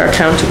bureaucrats are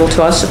accountable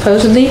to us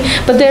supposedly,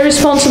 but they're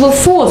responsible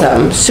for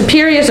them.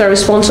 Superiors are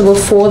responsible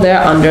for their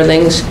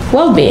underlings'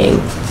 well-being,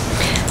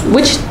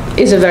 which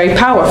is a very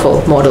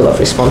powerful model of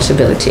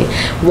responsibility,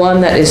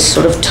 one that is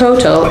sort of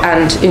total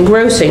and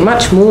engrossing,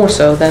 much more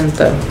so than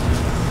the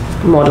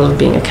model of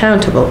being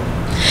accountable.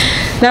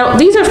 Now,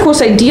 these are, of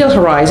course, ideal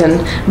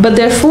horizon, but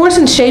their force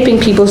in shaping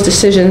people's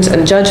decisions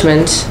and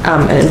judgment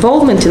and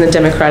involvement in the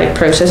democratic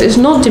process is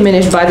not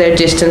diminished by their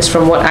distance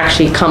from what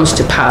actually comes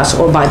to pass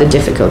or by the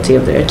difficulty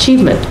of their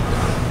achievement.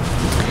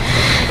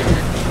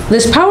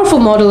 This powerful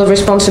model of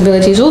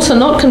responsibility is also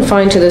not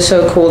confined to the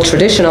so-called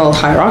traditional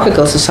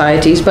hierarchical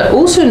societies, but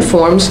also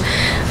informs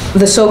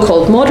the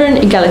so-called modern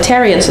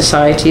egalitarian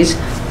societies'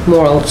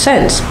 moral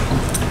sense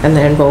and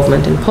their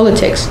involvement in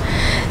politics.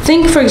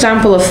 Think, for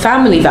example, of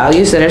family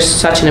values that are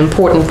such an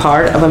important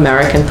part of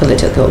American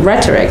political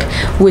rhetoric,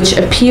 which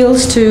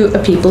appeals to a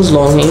people's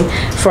longing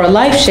for a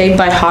life shaped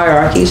by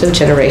hierarchies of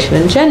generation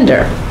and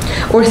gender.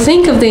 Or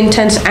think of the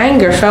intense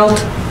anger felt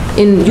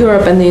in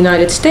Europe and the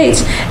United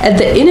States at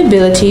the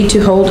inability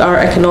to hold our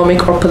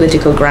economic or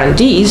political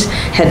grandees,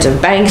 heads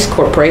of banks,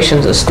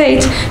 corporations, or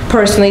states,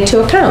 personally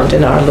to account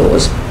in our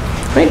laws.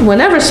 Right?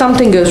 Whenever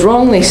something goes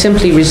wrong, they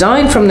simply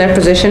resign from their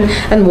position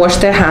and wash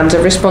their hands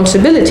of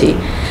responsibility.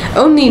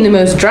 Only in the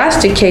most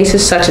drastic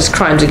cases, such as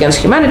crimes against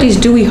humanity,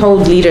 do we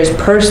hold leaders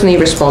personally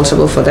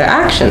responsible for their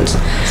actions.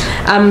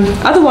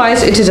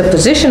 Otherwise, it is a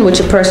position which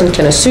a person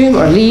can assume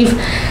or leave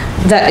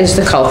that is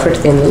the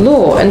culprit in the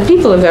law. And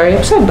people are very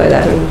upset by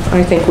that, and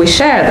I think we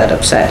share that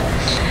upset.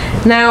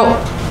 Now,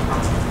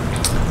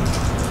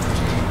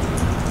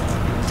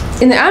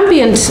 in the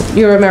ambient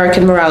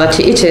Euro-American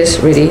morality, it is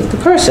really the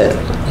person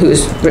who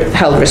is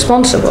held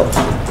responsible.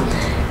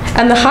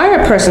 And the higher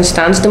a person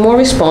stands, the more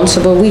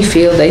responsible we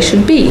feel they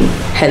should be,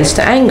 hence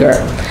the anger.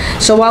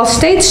 So while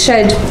states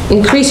shed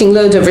increasing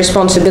loads of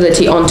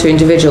responsibility onto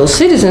individual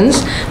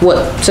citizens,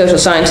 what social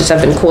scientists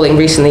have been calling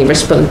recently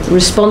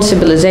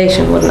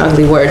responsibilization, what an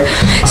ugly word,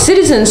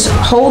 citizens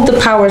hold the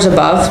powers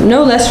above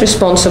no less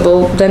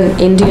responsible than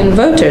Indian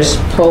voters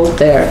hold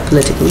their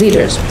political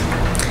leaders.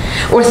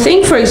 Or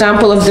think, for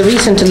example, of the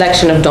recent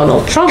election of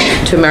Donald Trump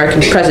to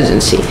American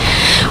presidency.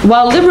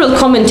 While liberal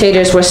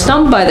commentators were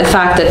stunned by the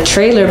fact that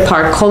trailer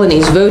park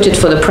colonies voted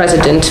for the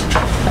president,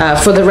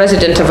 for the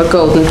resident of a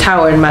golden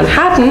tower in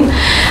Manhattan,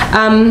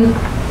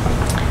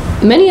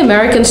 many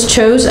Americans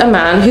chose a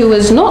man who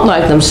was not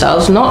like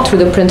themselves, not through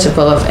the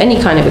principle of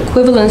any kind of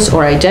equivalence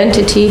or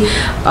identity,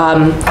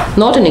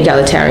 not an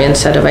egalitarian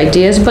set of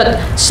ideas, but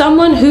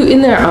someone who,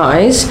 in their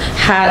eyes,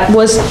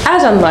 was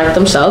as unlike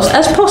themselves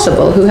as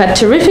possible, who had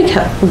terrific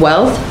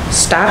wealth,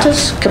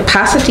 status,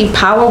 capacity,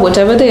 power,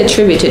 whatever they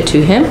attributed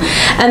to him,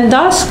 and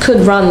thus could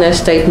run their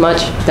state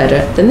much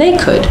better than they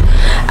could.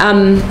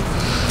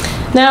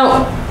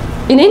 Now,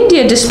 in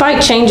India,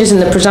 despite changes in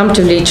the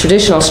presumptively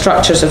traditional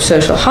structures of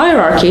social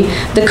hierarchy,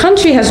 the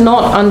country has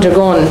not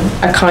undergone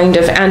a kind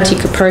of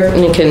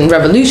anti-Copernican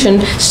revolution,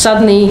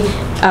 suddenly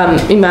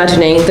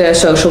imagining the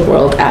social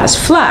world as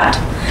flat.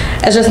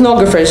 As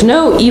ethnographers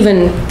know,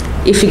 even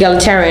if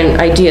egalitarian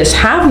ideas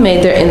have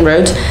made their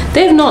inroads,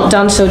 they have not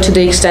done so to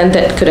the extent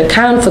that could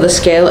account for the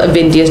scale of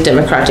India's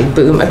democratic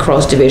boom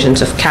across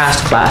divisions of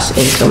caste, class,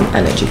 income,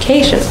 and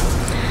education.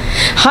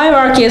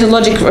 Hierarchy as a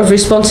logic of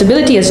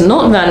responsibility has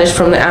not vanished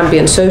from the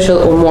ambient social,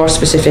 or more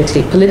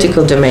specifically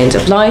political, domains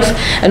of life,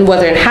 and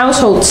whether in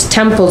households,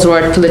 temples, or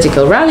at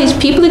political rallies,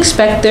 people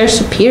expect their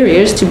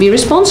superiors to be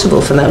responsible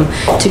for them,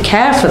 to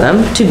care for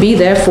them, to be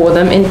there for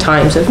them in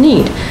times of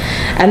need.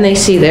 And they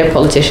see their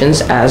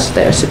politicians as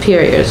their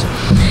superiors.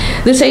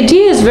 This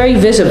idea is very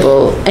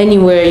visible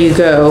anywhere you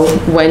go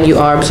when you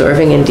are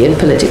observing Indian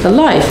political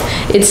life.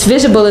 It's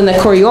visible in the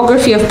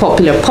choreography of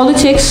popular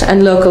politics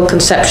and local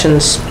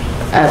conceptions,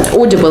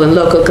 audible in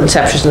local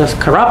conceptions of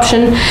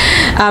corruption,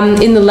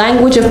 in the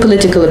language of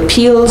political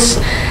appeals,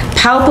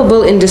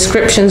 palpable in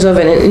descriptions of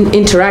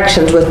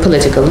interactions with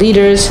political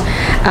leaders,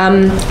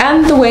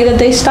 and the way that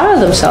they style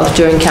themselves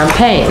during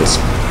campaigns.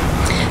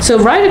 So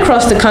right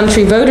across the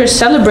country, voters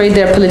celebrate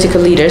their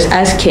political leaders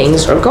as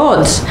kings or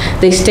gods.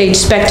 They stage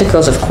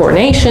spectacles of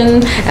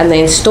coronation, and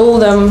they install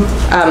them,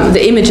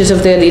 the images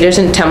of their leaders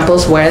in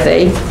temples where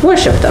they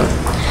worship them.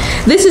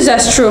 This is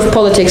as true of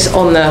politics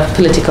on the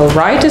political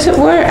right, as it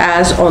were,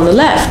 as on the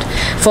left.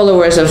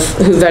 Followers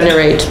who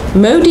venerate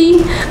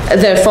Modi,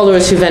 their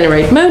followers who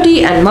venerate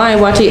Modi and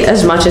Mayawati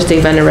as much as they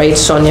venerate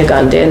Sonia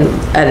Gandhi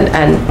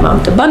and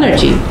Mamata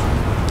Banerjee.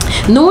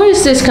 Nor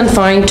is this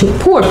confined to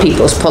poor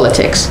people's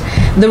politics.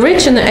 The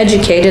rich and the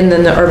educated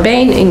and the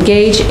urbane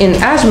engage in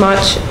it as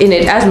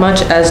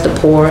much as the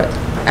poor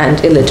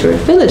and illiterate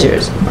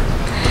villagers.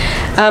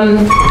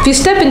 If you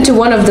step into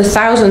one of the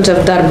thousands of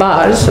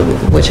darbars,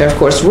 which are of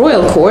course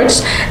royal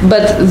courts,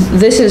 but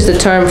this is the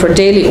term for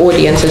daily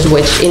audiences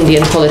which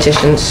Indian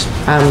politicians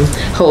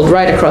hold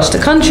right across the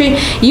country,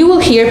 you will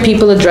hear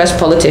people address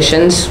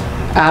politicians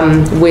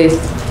with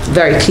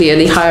very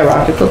clearly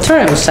hierarchical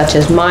terms, such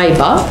as Mai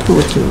Bap,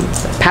 which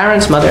means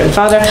parents, mother and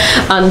father,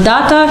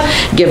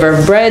 Andata, giver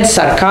of bread,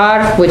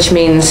 Sarkar, which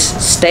means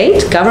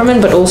state,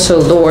 government, but also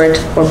lord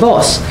or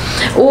boss,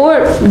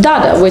 or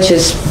Dada, which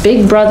is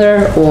big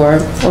brother or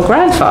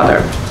grandfather,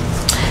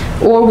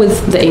 or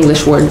with the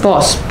English word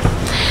boss.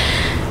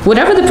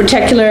 Whatever the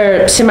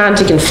particular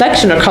semantic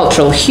inflection or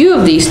cultural hue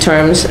of these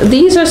terms,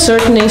 these are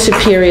certainly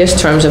superior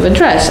terms of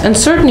address, and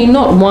certainly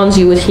not ones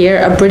you would hear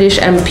a British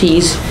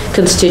MP's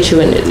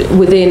constituent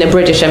within a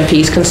British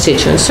MP's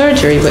constituent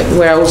surgery,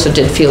 where I also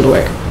did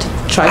fieldwork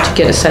to try to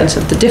get a sense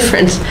of the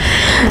difference.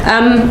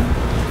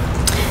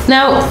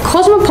 Now,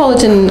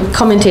 cosmopolitan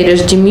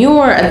commentators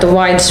demur at the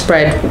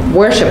widespread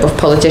worship of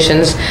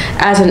politicians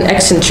as an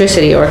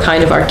eccentricity or a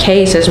kind of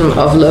archaicism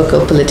of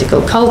local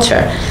political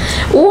culture,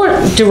 or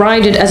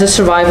deride it as a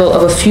survival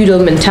of a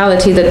feudal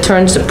mentality that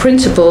turns the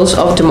principles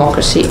of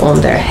democracy on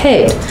their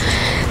head.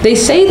 They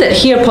say that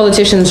here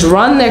politicians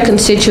run their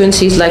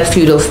constituencies like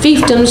feudal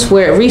fiefdoms,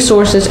 where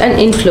resources and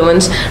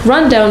influence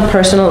run down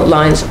personal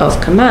lines of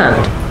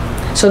command.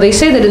 So they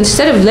say that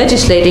instead of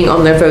legislating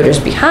on their voters'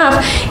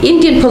 behalf,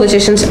 Indian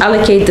politicians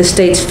allocate the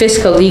state's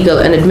fiscal, legal,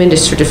 and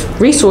administrative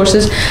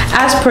resources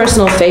as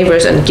personal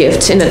favors and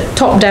gifts in a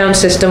top-down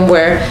system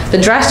where the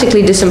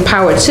drastically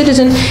disempowered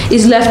citizen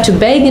is left to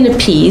beg and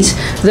appease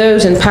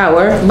those in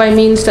power by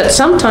means that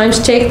sometimes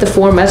take the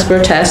form as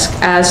grotesque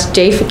as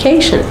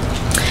deification.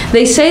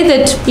 They say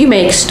that you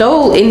may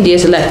extol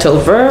India's electoral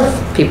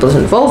verve, people's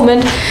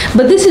involvement,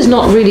 but this is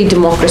not really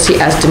democracy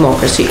as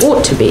democracy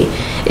ought to be.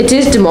 It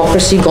is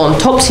democracy gone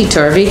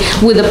topsy-turvy,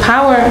 with the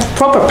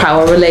proper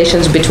power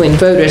relations between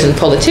voters and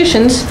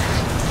politicians,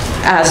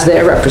 as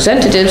their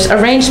representatives,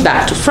 arranged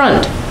back to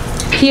front.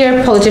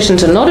 Here,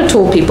 politicians are not at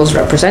all people's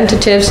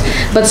representatives,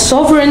 but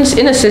sovereigns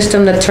in a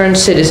system that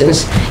turns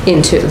citizens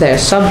into their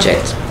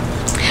subjects.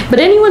 But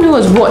anyone who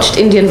has watched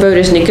Indian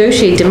voters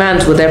negotiate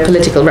demands with their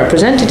political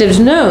representatives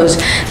knows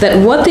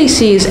that what they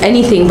see is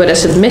anything but a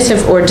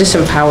submissive or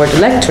disempowered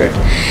electorate.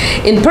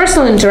 In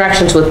personal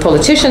interactions with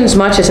politicians,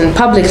 much as in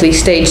publicly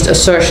staged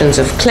assertions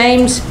of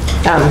claims,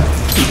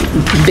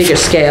 bigger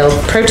scale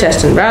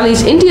protests and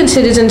rallies, Indian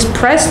citizens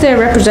press their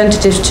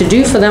representatives to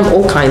do for them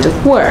all kinds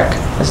of work,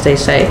 as they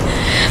say.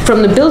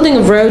 From the building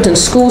of roads and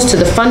schools to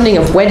the funding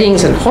of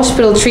weddings and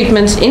hospital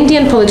treatments,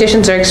 Indian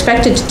politicians are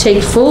expected to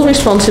take full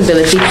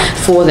responsibility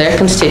for their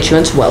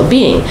constituents'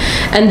 well-being,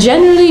 and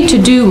generally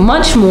to do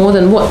much more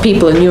than what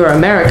people in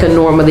Euro-America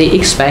normally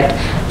expect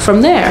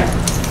from their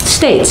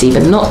states,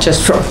 even, not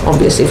just from,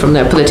 obviously, from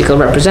their political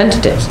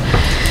representatives.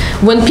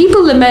 When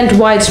people lament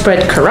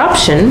widespread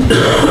corruption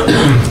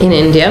in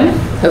India,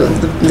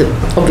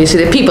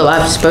 obviously the people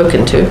I've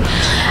spoken to,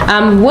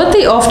 what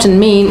they often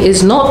mean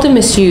is not the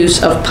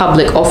misuse of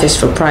public office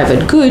for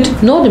private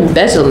good, not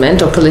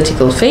embezzlement or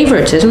political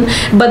favoritism,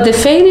 but the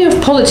failure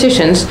of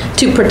politicians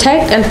to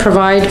protect and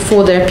provide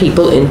for their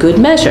people in good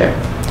measure.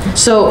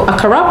 So a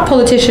corrupt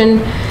politician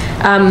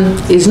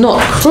is not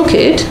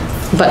crooked,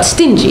 but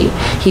stingy.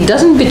 He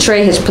doesn't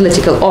betray his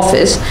political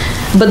office,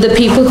 but the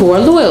people who are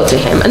loyal to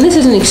him. And this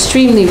is an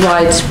extremely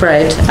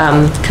widespread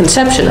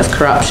conception of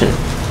corruption.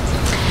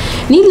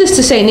 Needless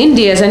to say, in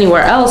India, as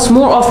anywhere else,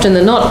 more often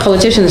than not,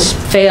 politicians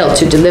fail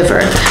to deliver,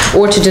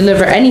 or to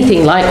deliver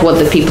anything like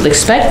what the people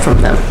expect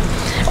from them.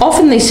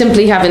 Often they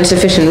simply have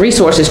insufficient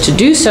resources to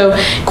do so,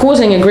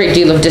 causing a great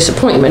deal of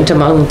disappointment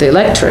among the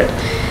electorate.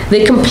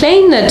 They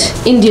complain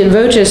that Indian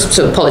voters,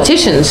 so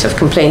politicians have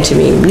complained to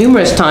me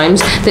numerous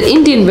times, that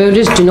Indian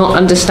voters do not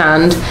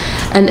understand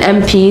an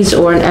MP's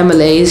or an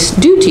MLA's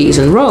duties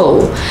and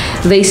role.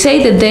 They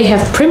say that they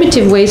have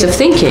primitive ways of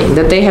thinking,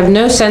 that they have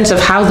no sense of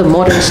how the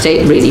modern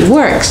state really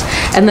works,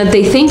 and that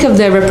they think of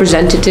their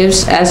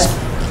representatives as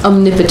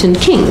omnipotent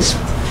kings.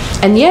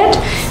 And yet,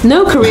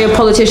 no career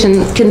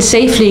politician can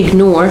safely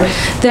ignore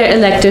their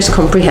electors'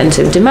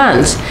 comprehensive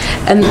demands.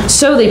 And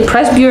so they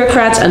press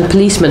bureaucrats and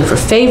policemen for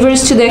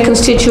favors to their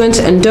constituents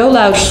and dole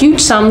out huge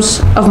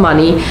sums of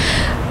money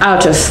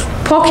out of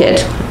pocket.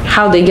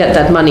 How they get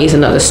that money is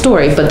another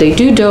story, but they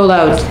do dole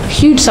out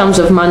huge sums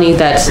of money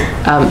that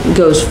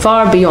goes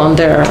far beyond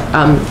their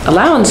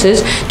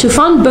allowances to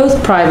fund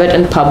both private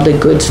and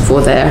public goods for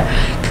their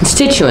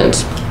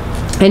constituents.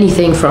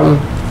 Anything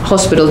from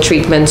hospital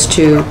treatments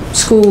to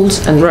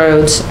schools and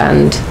roads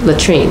and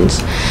latrines.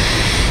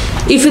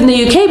 If in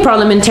the UK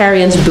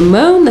parliamentarians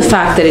bemoan the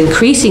fact that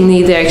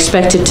increasingly they're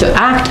expected to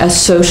act as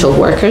social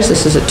workers,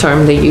 this is a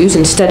term they use,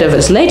 instead of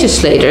as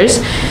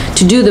legislators,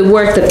 to do the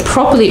work that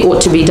properly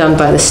ought to be done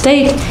by the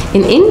state,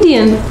 in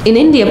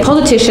India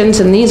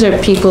politicians, and these are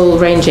people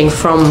ranging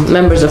from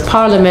members of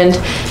parliament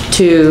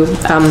to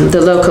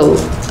the local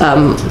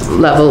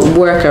level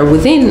worker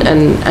within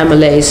an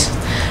MLA's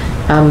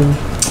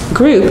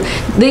group,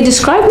 they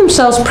describe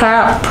themselves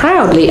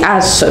proudly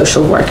as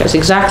social workers,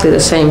 exactly the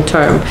same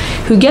term,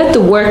 who get the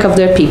work of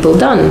their people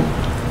done.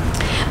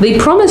 They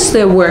promise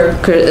their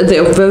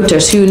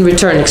voters, who in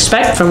return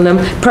expect from them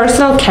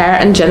personal care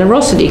and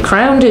generosity,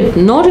 grounded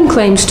not in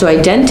claims to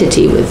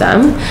identity with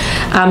them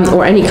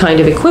or any kind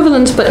of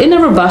equivalence, but in a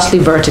robustly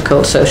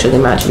vertical social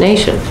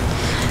imagination.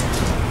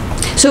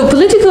 So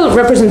political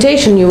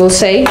representation, you will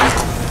say,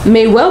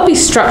 may well be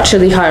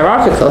structurally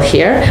hierarchical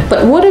here,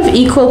 but what of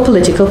equal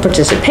political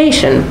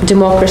participation,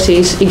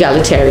 democracy's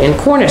egalitarian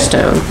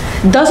cornerstone?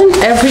 Doesn't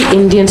every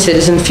Indian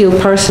citizen feel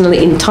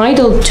personally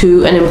entitled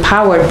to and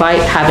empowered by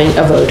having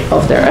a vote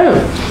of their own?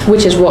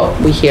 Which is what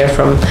we hear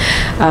from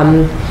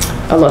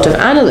a lot of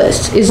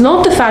analysts. Is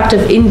not the fact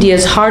of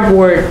India's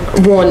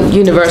hard-won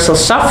universal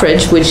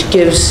suffrage, which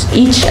gives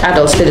each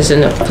adult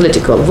citizen a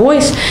political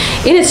voice,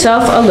 in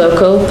itself a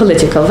local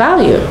political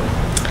value?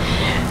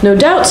 No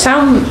doubt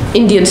some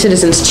Indian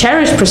citizens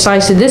cherish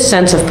precisely this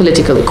sense of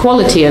political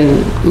equality,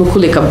 and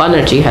Mukulika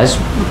Banerjee has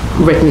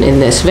written in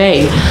this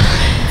vein.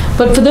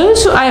 But for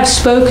those who I've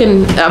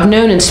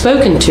known and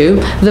spoken to,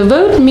 the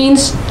vote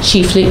means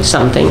chiefly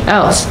something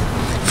else.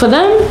 For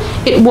them,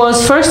 it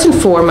was first and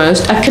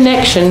foremost a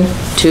connection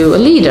to a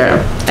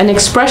leader, an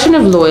expression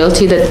of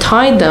loyalty that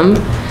tied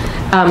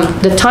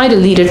a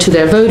leader to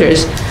their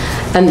voters,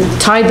 and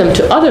tied them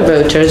to other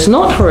voters,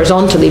 not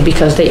horizontally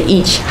because they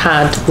each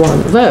had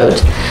one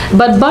vote,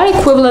 but by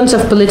equivalence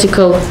of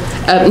political,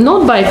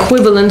 not by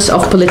equivalence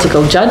of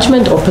political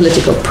judgment or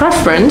political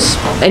preference,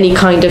 any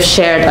kind of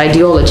shared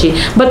ideology,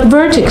 but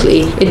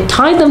vertically, it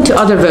tied them to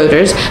other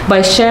voters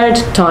by shared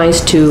ties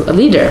to a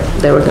leader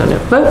they were going to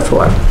vote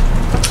for.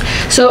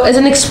 So as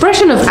an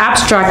expression of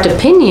abstract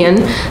opinion,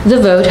 the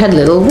vote had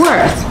little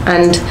worth.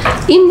 And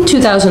in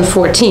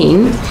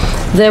 2014,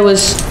 there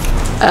was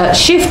a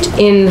shift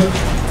in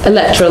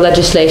electoral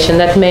legislation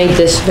that made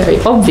this very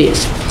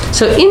obvious.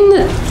 So in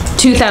the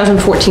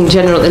 2014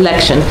 general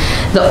election,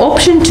 the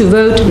option to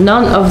vote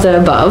none of the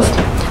above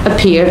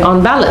appeared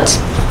on ballots.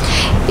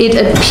 It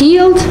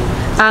appealed,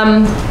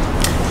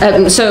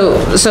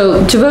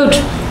 so to vote,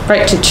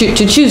 right,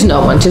 to choose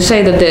no one, to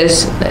say that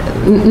there's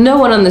no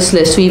one on this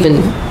list who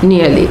even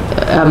nearly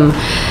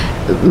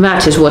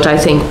matches what I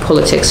think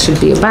politics should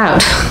be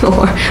about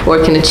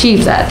or can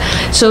achieve that.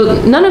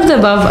 So none of the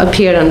above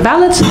appeared on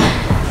ballots,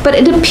 but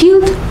it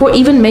appealed or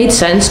even made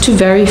sense to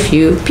very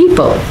few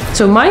people.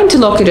 So my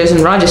interlocutors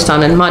in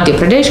Rajasthan and Madhya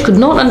Pradesh could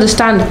not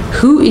understand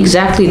who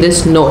exactly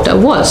this Nota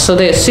was, so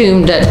they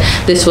assumed that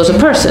this was a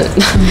person,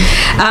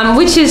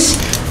 which is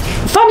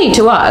funny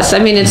to us. I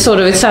mean, it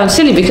sounds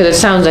silly because it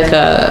sounds like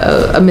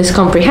a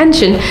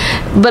miscomprehension,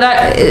 but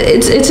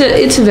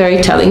it's a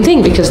very telling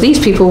thing, because these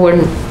people were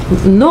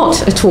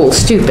not at all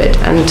stupid,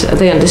 and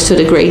they understood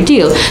a great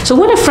deal. So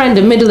when a friend,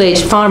 a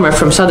middle-aged farmer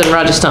from southern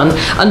Rajasthan,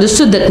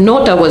 understood that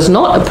Nota was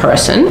not a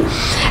person,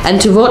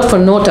 and to vote for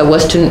Nota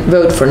was to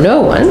vote for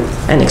no one,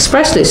 and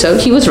expressly so,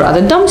 he was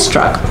rather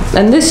dumbstruck.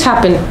 And this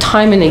happened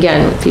time and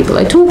again with people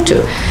I talked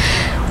to.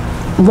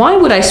 Why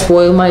would I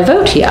spoil my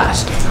vote, he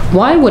asked.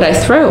 Why would I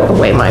throw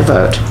away my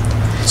vote?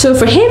 So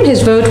for him,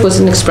 his vote was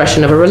an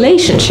expression of a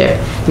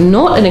relationship,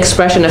 not an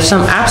expression of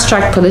some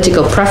abstract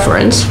political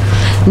preference,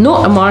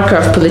 not a marker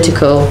of of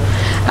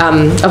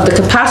the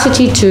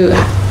capacity to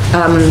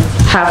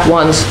have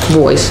one's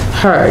voice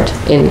heard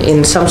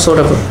in some sort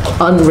of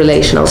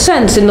unrelational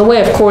sense, in the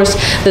way, of course,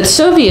 that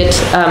Soviets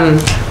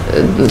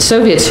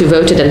who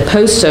voted and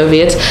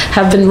post-Soviets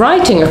have been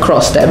writing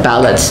across their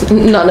ballots,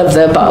 none of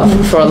the above,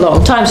 for a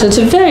long time. So it's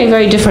a very,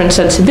 very different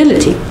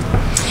sensibility.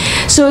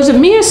 So as a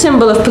mere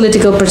symbol of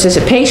political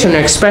participation or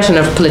expression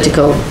of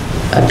political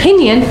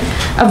opinion,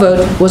 a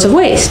vote was a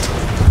waste.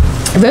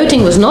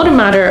 Voting was not a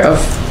matter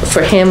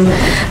for him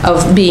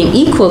of being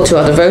equal to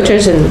other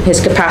voters in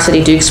his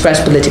capacity to express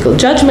political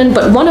judgment,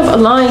 but one of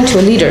allying to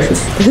a leader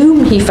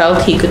whom he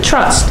felt he could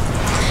trust.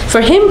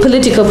 For him,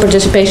 political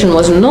participation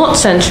was not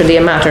centrally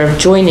a matter of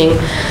joining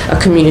a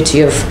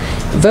community of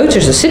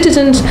voters or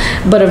citizens,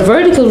 but a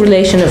vertical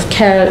relation of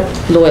care,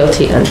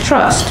 loyalty, and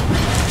trust.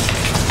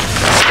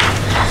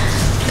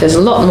 There's a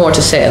lot more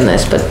to say on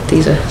this, but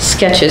these are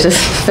sketches of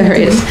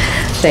various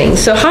things.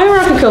 So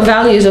hierarchical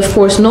value is, of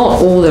course,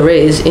 not all there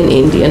is in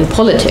Indian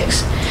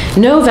politics.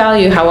 No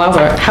value,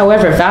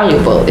 however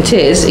valuable it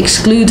is,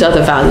 excludes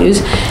other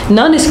values.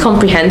 None is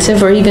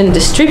comprehensive or even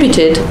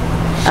distributed,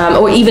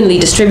 or evenly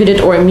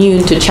distributed or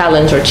immune to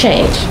challenge or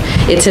change.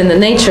 It's in the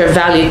nature of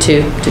value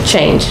to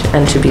change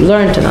and to be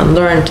learned and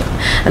unlearned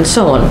and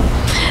so on.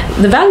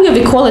 The value of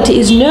equality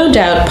is no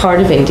doubt part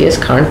of India's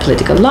current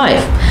political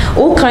life.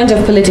 all kinds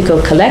of political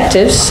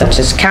collectives, such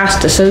as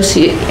caste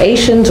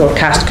associations or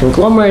caste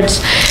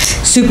conglomerates,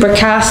 super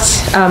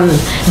castes,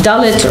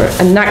 Dalit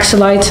and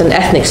Naxalites and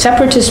ethnic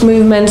separatist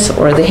movements,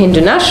 or the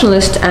Hindu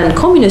nationalist and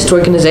communist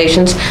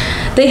organizations,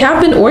 they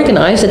have been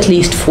organized, at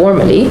least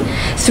formally,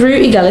 through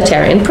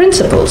egalitarian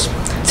principles,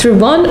 through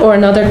one or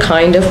another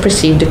kind of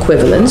perceived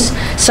equivalence,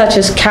 such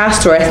as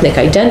caste or ethnic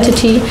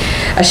identity,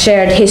 a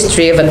shared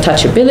history of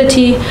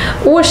untouchability,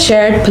 or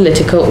shared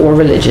political or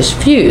religious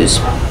views.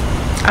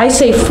 I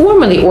say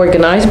formally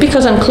organized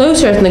because on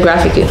closer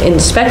ethnographic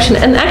inspection,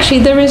 and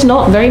actually there is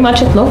not very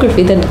much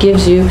ethnography that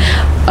gives you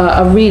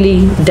a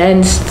really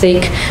dense,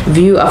 thick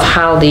view of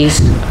how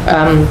these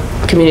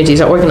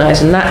communities are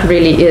organized, and that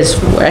really is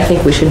where I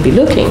think we should be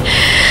looking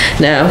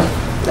now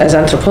as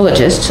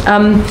anthropologists.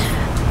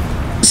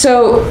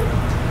 So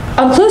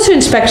on closer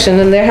inspection,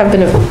 and there have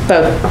been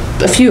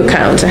about a few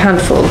accounts, a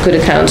handful of good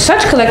accounts,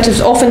 such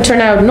collectives often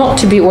turn out not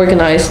to be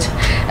organized,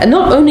 and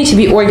not only to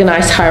be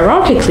organized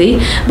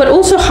hierarchically, but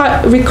also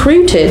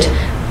recruited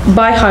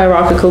by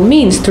hierarchical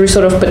means through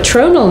sort of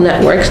patronal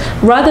networks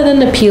rather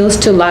than appeals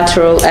to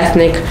lateral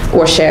ethnic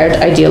or shared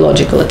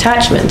ideological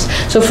attachments.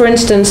 So for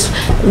instance,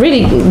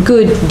 really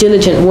good,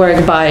 diligent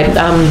work by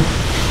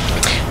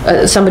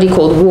somebody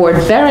called Ward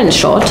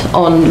Berenschot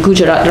on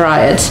Gujarat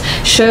riots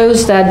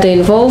shows that the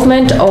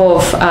involvement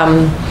of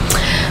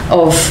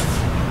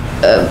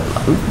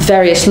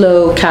various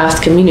low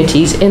caste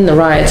communities in the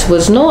riots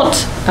was not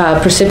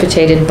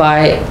precipitated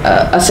by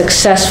a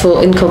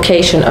successful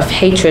inculcation of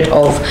hatred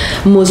of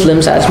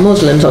Muslims as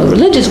Muslims on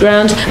religious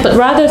grounds, but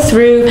rather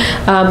through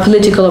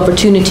political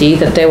opportunity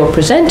that they were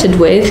presented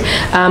with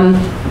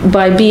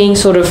by being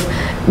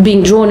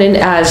drawn in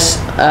as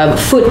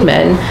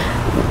footmen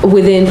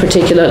within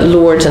particular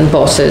lords and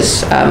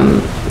bosses'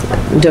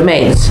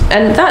 domains.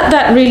 And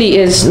that really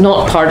is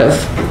not part of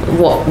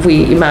what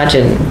we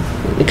imagine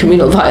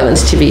communal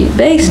violence to be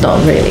based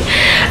on, really.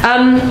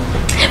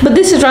 But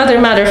this is rather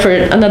a matter for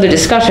another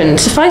discussion.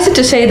 Suffice it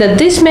to say that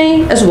this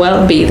may as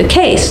well be the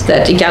case,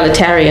 that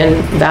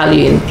egalitarian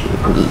value in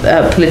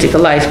political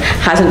life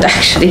hasn't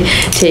actually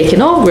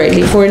taken off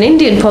greatly. For in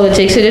Indian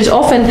politics, it is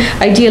often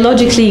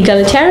ideologically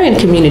egalitarian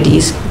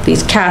communities,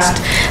 these caste,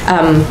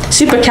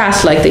 super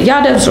castes like the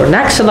Yadavs or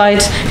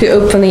Naxalites, who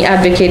openly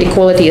advocate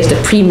equality as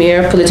the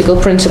premier political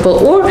principle,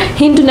 or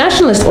Hindu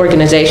nationalist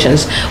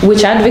organizations,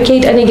 which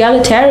advocate an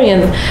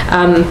egalitarian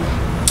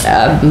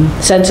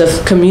sense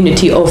of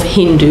community of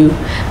Hindu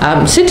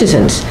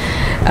citizens,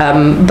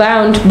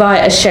 bound by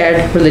a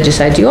shared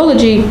religious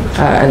ideology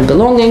and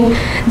belonging,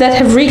 that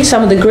have wreaked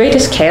some of the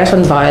greatest chaos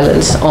and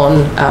violence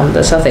on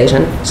the South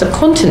Asian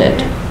subcontinent.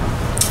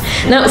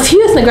 Now,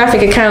 few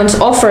ethnographic accounts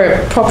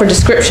offer proper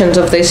descriptions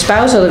of the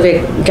espousal of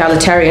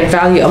egalitarian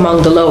value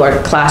among the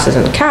lower classes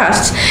and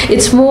castes.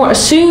 It's more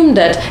assumed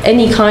that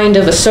any kind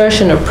of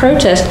assertion or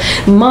protest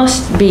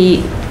must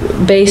be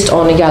based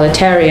on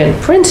egalitarian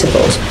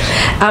principles.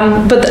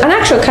 But an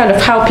actual account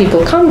of how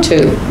people come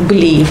to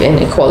believe in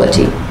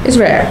equality is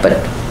rare.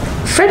 But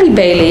Freddie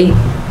Bailey,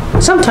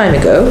 some time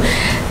ago,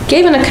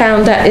 gave an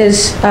account that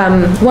is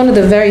one of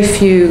the very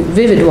few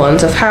vivid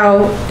ones of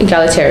how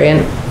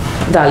egalitarian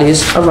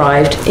values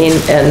arrived in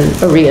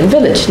an Aryan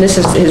village. And this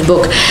is his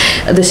book,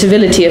 The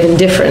Civility of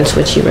Indifference,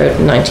 which he wrote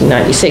in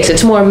 1996.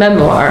 It's more a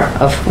memoir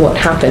of what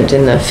happened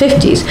in the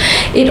 50s.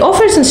 It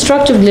offers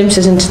instructive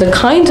glimpses into the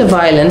kinds of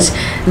violence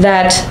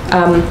that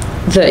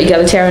the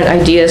egalitarian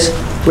ideas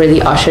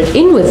really ushered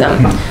in with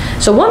them.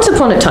 So once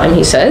upon a time,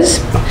 he says,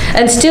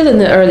 and still in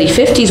the early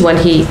 50s when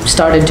he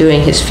started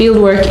doing his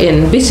fieldwork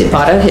in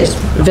Bisipara, his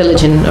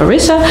village in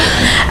Orissa,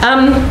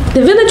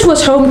 the village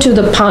was home to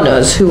the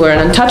Panos, who were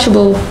an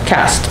untouchable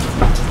caste.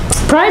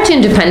 Prior to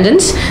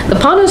independence, the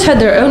Panos had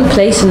their own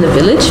place in the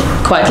village,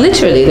 quite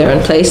literally their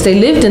own place. They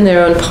lived in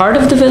their own part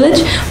of the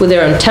village with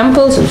their own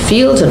temples and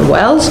fields and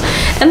wells,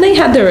 and they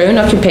had their own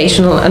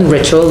occupational and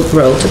ritual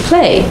role to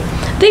play.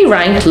 They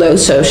ranked low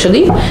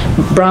socially.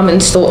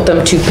 Brahmins thought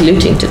them too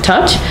polluting to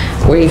touch,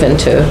 or even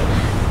to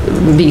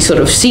be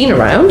sort of seen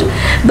around,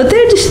 but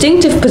their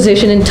distinctive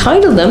position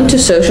entitled them to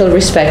social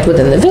respect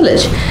within the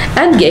village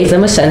and gave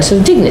them a sense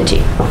of dignity.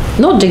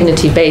 Not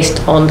dignity based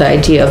on the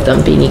idea of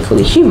them being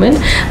equally human,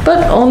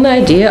 but on the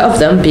idea of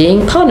them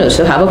being Panos,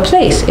 who have a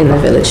place in the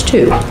village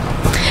too.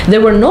 They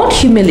were not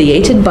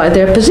humiliated by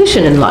their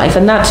position in life,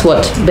 and that's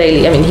what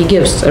Bailey, he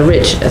gives a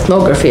rich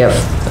ethnography of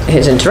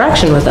his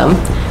interaction with them.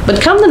 But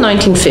come the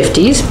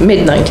 1950s,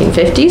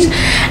 mid-1950s,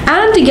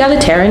 and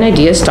egalitarian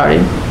ideas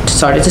started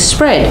to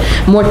spread.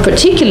 More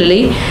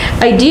particularly,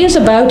 ideas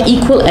about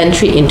equal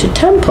entry into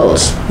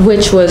temples,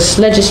 which was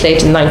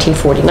legislated in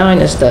 1949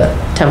 as the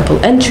Temple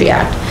Entry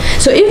Act.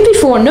 So if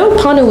before no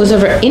Pano was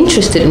ever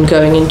interested in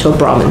going into a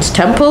Brahmin's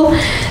temple,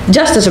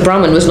 just as a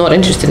Brahmin was not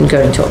interested in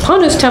going to a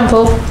Pano's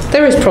temple,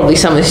 there is probably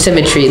some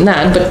symmetry in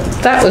that, but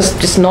that was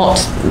just not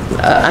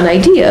an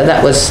idea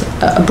that was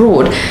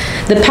abroad.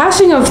 The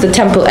passing of the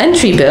Temple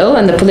Entry Bill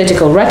and the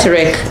political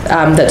rhetoric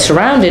that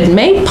surrounded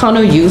made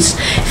Pano youths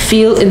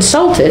feel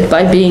insulted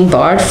by being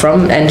barred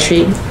from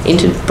entry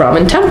into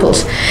Brahmin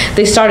temples.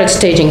 They started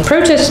staging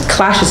protests,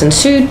 clashes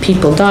ensued,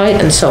 people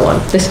died, and so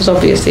on. This is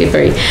obviously a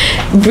very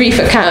brief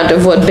account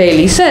of what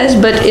Bailey says,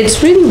 but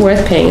it's really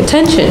worth paying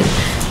attention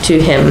to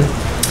him.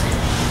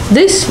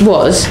 This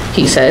was,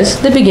 he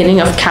says, the beginning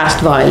of caste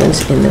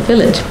violence in the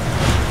village.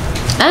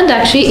 And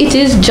actually, it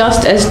is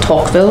just as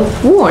Tocqueville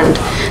warned.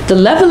 The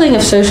leveling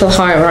of social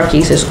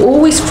hierarchies is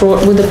always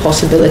fraught with the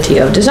possibility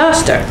of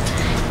disaster.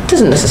 It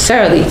doesn't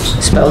necessarily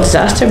spell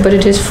disaster, but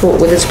it is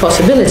fraught with its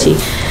possibility.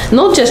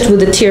 Not just with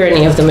the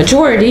tyranny of the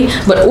majority,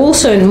 but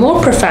also, and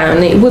more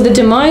profoundly, with the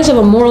demise of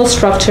a moral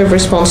structure of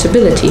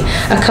responsibility,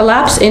 a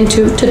collapse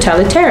into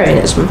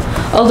totalitarianism.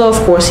 Although,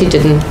 of course, he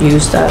didn't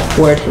use that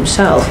word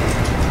himself.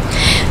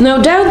 No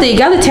doubt the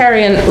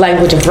egalitarian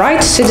language of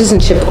rights,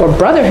 citizenship, or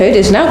brotherhood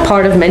is now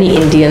part of many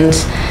Indian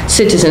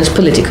citizens'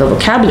 political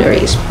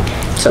vocabularies.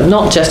 So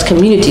not just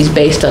communities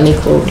based on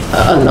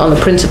the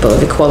principle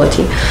of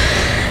equality.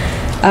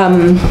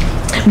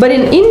 But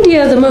in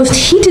India, the most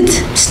heated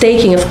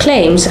staking of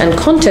claims and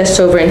contests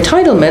over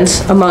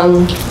entitlements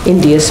among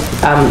India's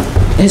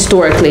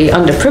historically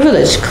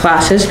underprivileged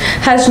classes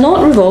has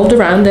not revolved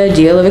around the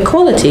ideal of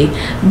equality,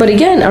 but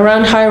again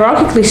around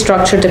hierarchically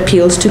structured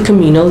appeals to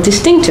communal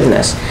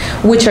distinctiveness,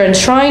 which are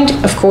enshrined,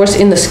 of course,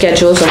 in the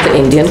schedules of the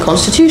Indian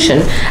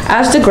constitution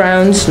as the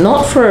grounds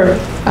not for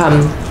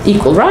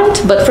equal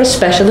right, but for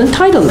special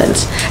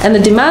entitlements, and the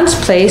demands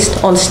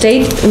placed on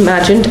state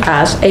imagined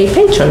as a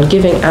patron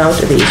giving out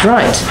these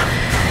rights.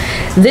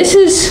 This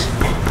is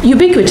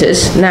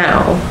ubiquitous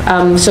now.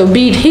 So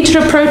be it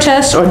Hijra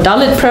protests or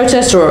Dalit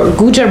protests or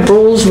Gujar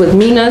brawls with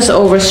Minas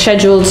over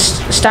scheduled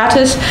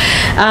status,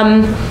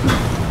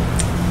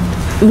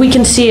 we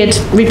can see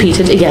it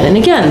repeated again and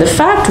again. The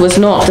fact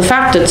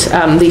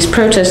that these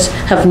protests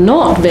have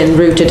not been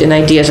rooted in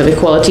ideas of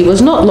equality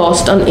was not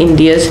lost on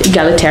India's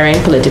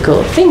egalitarian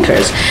political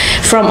thinkers.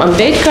 From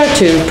Ambedkar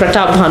to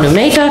Pratap Bhanu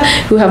Mehta,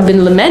 who have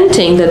been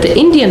lamenting that the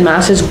Indian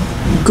masses,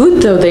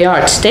 good though they are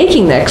at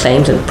staking their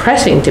claims and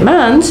pressing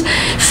demands,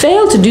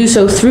 fail to do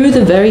so through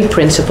the very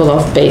principle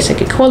of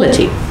basic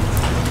equality.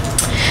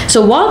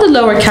 So while the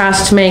lower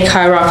castes make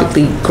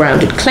hierarchically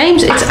grounded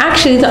claims, it's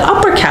actually the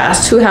upper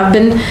castes who have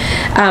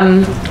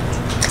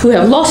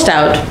lost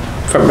out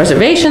from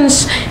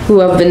reservations, who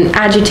have been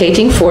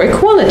agitating for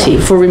equality,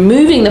 for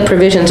removing the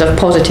provisions of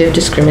positive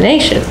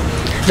discrimination.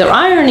 The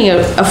irony,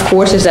 of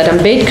course, is that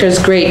Ambedkar's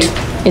great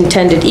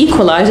intended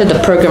equalizer, the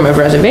program of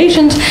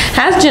reservations,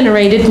 has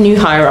generated new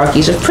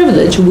hierarchies of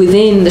privilege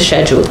within the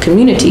scheduled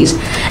communities,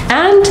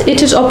 and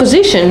it is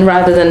opposition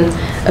rather than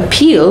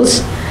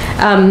appeals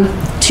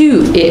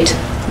to it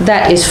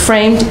that is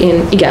framed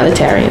in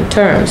egalitarian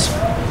terms.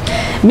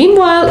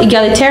 Meanwhile,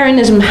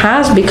 egalitarianism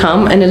has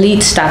become an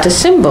elite status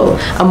symbol,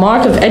 a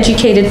mark of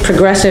educated,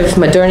 progressive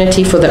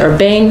modernity for the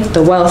urbane,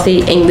 the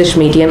wealthy, English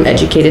medium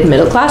educated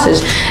middle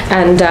classes.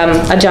 And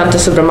Ajanta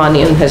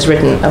Subramanian has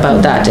written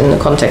about that in the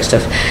context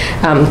of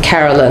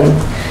Carolan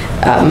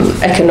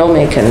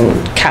economic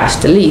and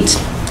caste elites.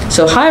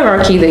 So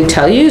hierarchy, they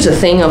tell you, is a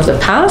thing of the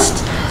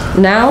past.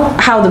 Now,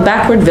 how the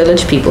backward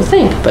village people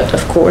think. But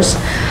of course,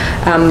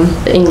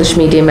 the English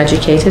medium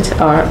educated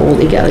are all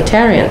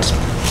egalitarians.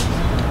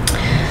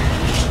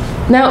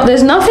 Now,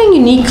 there's nothing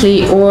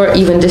uniquely or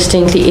even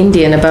distinctly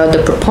Indian about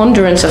the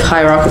preponderance of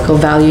hierarchical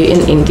value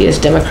in India's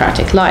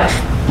democratic life.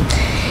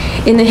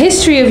 In the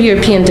history of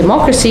European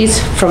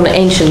democracies, from the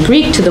ancient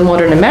Greek to the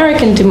modern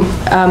American,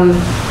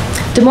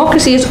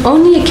 democracy has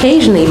only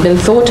occasionally been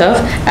thought of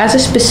as a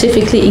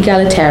specifically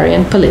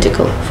egalitarian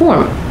political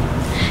form.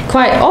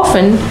 Quite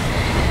often,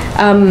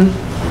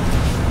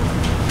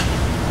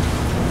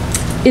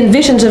 in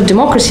visions of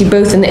democracy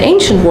both in the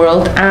ancient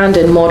world and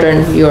in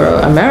modern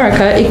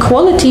Euro-America,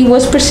 equality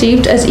was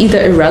perceived as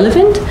either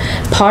irrelevant,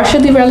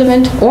 partially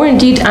relevant, or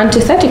indeed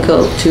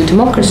antithetical to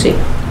democracy.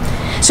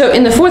 So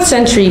in the 4th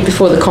century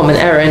before the Common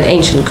Era in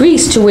ancient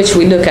Greece, to which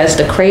we look as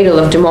the cradle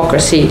of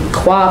democracy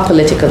qua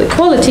political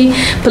equality,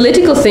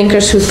 political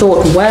thinkers who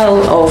thought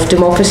well of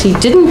democracy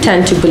didn't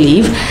tend to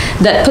believe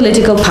that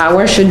political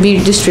power should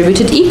be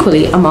distributed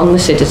equally among the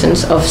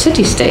citizens of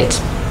city-states.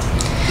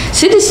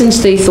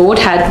 Citizens, they thought,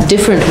 had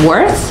different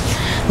worth,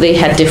 they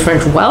had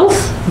different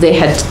wealth, they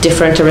had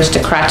different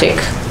aristocratic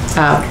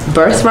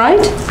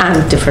birthright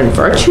and different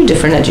virtue,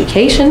 different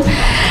education.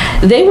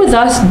 They were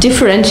thus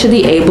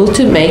differentially able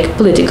to make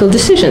political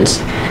decisions,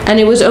 and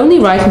it was only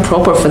right and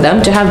proper for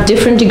them to have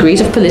different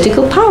degrees of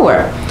political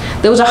power.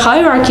 There was a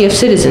hierarchy of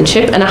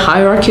citizenship and a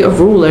hierarchy of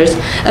rulers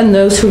and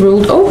those who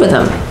ruled over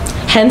them.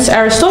 Hence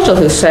Aristotle,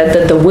 who said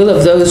that the will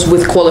of those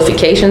with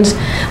qualifications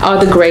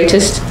are the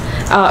greatest,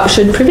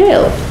 should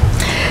prevail.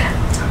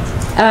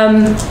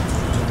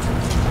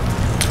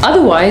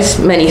 Otherwise,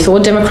 many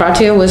thought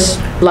democratia was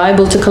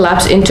liable to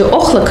collapse into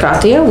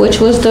ochlocratia,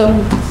 which was the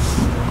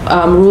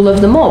rule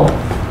of the mob.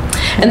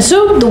 And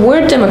so the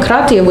word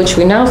democratia, which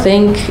we now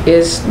think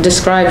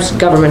describes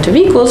government of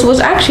equals, was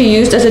actually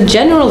used as a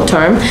general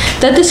term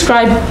that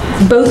described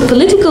both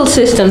political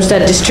systems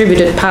that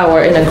distributed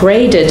power in a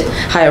graded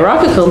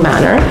hierarchical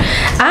manner,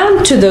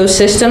 and to those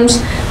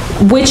systems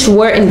which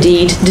were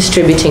indeed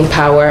distributing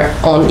power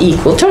on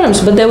equal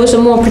terms. But there was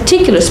a more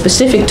particular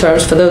specific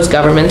terms for those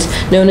governments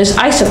known as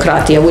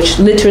isokratia, which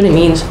literally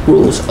means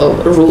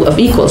rule of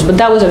equals. But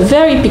that was a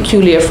very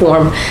peculiar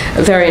form,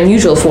 a very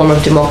unusual form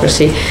of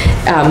democracy,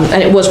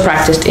 and it was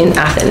practiced in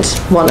Athens,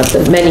 one of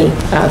the many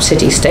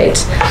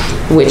city-states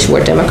which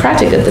were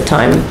democratic at the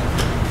time.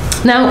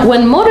 Now,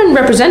 when modern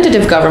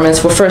representative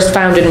governments were first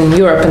founded in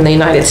Europe and the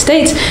United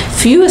States,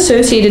 few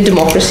associated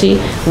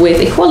democracy with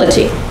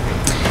equality.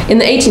 In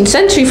the 18th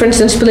century, for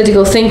instance,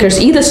 political thinkers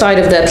either side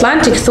of the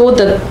Atlantic thought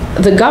that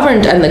the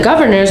governed and the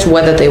governors,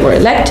 whether they were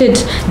elected,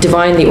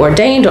 divinely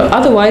ordained, or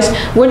otherwise,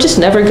 were just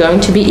never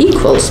going to be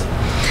equals.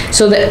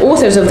 So the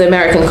authors of the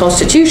American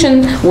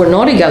Constitution were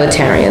not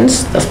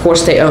egalitarians. Of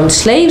course, they owned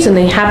slaves and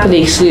they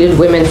happily excluded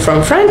women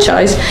from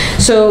franchise,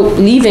 so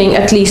leaving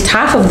at least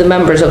half of the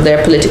members of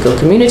their political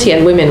community,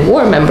 and women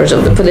were members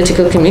of the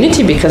political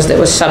community because they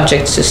were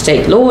subject to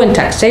state law and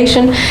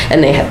taxation,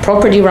 and they had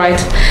property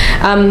rights.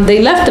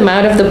 They left them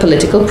out of the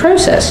political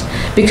process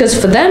because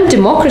for them,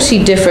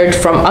 democracy differed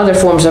from other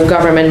forms of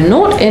government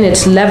not in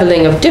its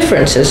leveling of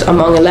differences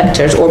among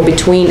electors or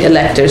between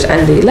electors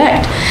and the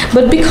elect,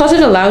 but because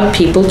it allowed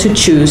people to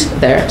choose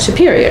their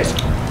superiors.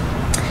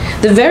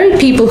 The very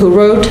people who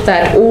wrote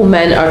that all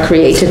men are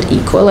created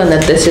equal and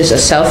that this is a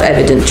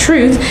self-evident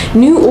truth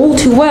knew all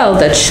too well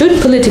that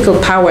should political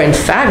power in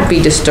fact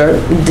be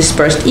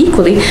dispersed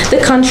equally,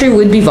 the country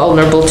would be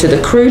vulnerable to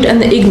the crude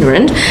and the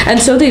ignorant, and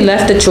so they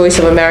left the choice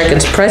of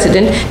America's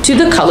president to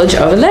the college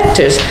of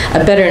electors,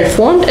 a better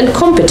informed and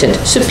competent,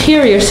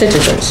 superior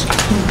citizens.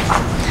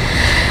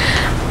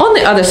 On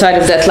the other side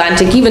of the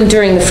Atlantic, even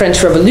during the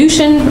French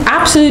Revolution,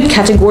 absolute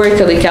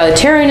categorical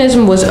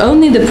egalitarianism was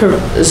only the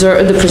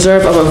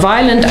preserve of a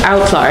violent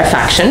outlier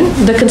faction,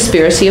 the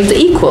conspiracy of the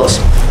equals.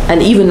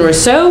 And even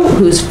Rousseau,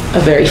 who's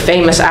a very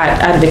famous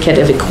advocate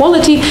of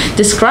equality,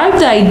 described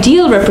the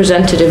ideal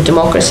representative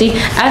democracy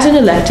as an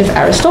elective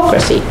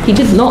aristocracy. He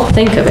did not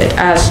think of it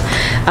as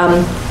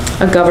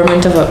a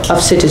government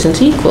of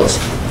citizens equals.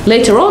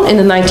 Later on, in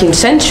the 19th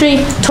century,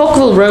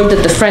 Tocqueville wrote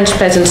that the French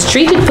peasants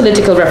treated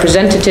political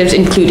representatives,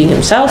 including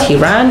himself, he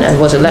ran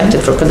and was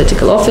elected for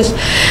political office,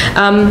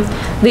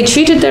 they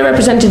treated their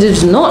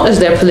representatives not as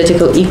their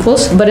political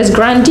equals, but as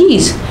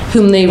grandees,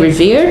 whom they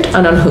revered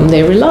and on whom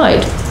they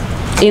relied,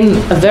 in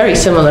a very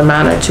similar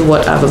manner to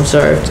what I've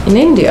observed in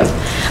India.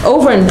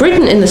 Over in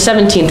Britain in the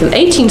 17th and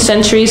 18th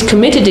centuries,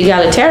 committed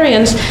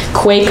egalitarians,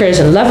 Quakers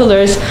and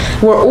levelers,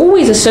 were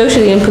always a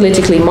socially and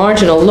politically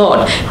marginal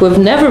lot who have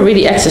never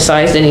really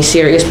exercised any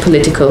serious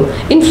political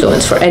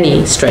influence for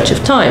any stretch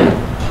of time.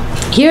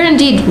 Here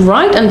indeed,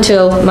 right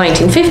until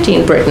 1950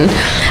 in Britain,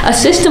 a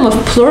system of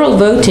plural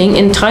voting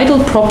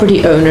entitled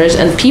property owners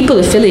and people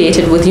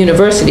affiliated with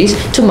universities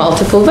to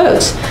multiple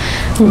votes.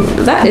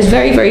 That is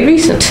very, very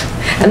recent.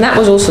 And that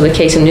was also the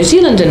case in New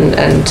Zealand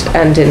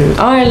and in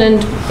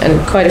Ireland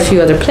and quite a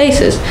few other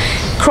places.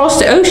 Cross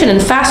the ocean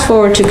and fast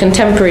forward to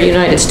contemporary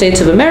United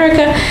States of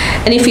America,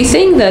 and if you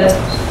think that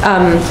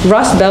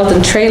Rust Belt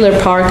and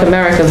Trailer Park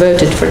America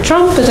voted for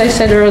Trump, as I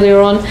said earlier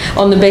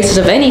on the basis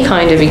of any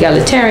kind of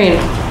egalitarian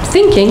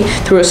thinking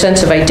through a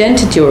sense of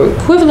identity or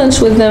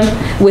equivalence with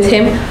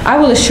him, I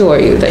will assure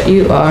you that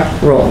you are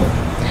wrong.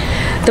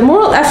 The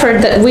moral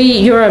effort that we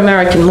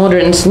Euro-American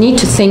moderns need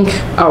to think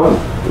our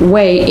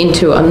way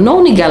into a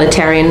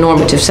non-egalitarian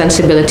normative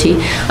sensibility,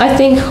 I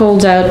think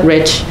holds out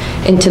rich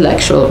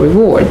intellectual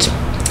rewards.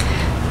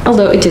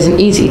 Although it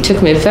isn't easy. It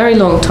took me a very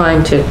long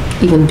time to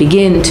even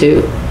begin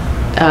to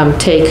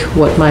take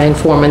what my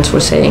informants were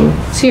saying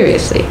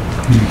seriously.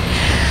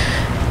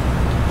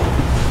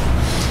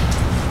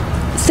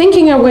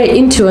 Thinking our way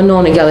into a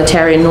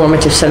non-egalitarian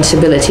normative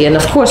sensibility, and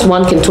of course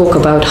one can talk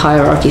about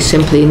hierarchy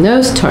simply in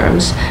those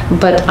terms,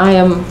 but I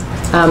am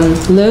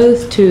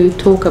loath to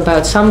talk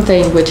about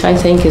something which I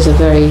think is a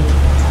very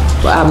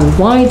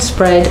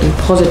widespread and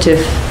positive,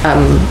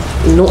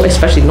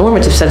 especially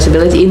normative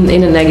sensibility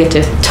in a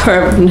negative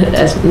term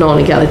as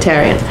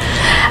non-egalitarian.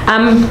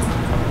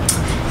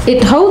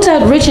 It holds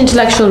out rich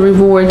intellectual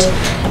rewards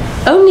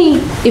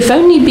if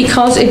only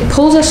because it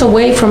pulls us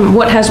away from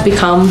what has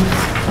become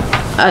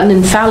an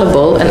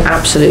infallible and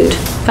absolute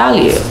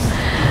value.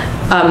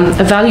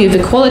 A value of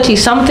equality,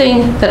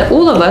 something that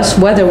all of us,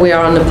 whether we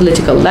are on the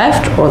political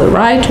left or the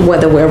right,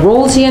 whether we're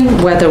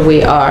Rawlsian, whether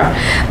we are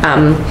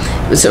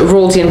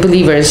Rawlsian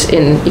believers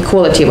in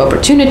equality of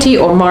opportunity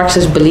or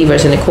Marxist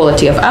believers in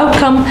equality of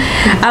outcome,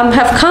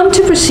 have come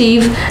to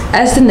perceive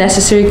as the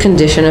necessary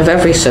condition of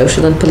every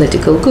social and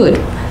political good.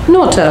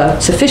 Not a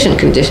sufficient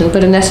condition,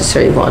 but a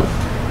necessary one.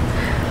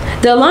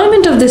 The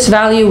alignment of this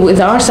value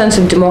with our sense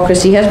of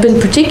democracy has been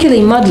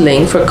particularly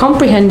muddling for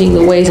comprehending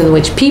the ways in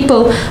which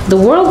people the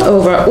world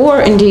over,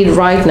 or indeed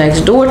right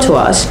next door to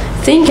us,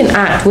 think and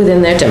act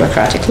within their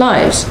democratic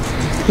lives.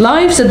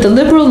 Lives that the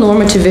liberal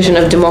normative vision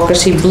of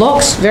democracy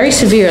blocks very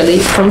severely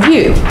from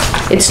view.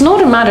 It's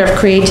not a matter of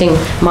creating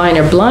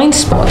minor blind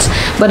spots,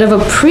 but of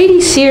a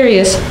pretty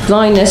serious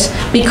blindness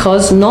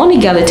because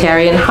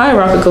non-egalitarian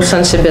hierarchical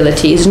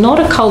sensibility is not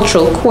a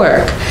cultural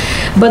quirk,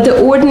 but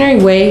the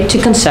ordinary way to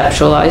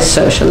conceptualize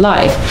social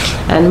life.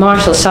 And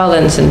Marshall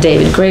Sullins and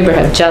David Graeber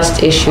have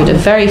just issued a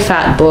very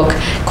fat book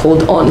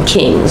called On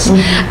Kings,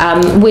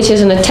 which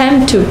is an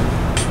attempt to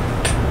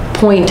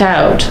point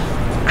out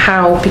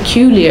how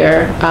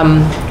peculiar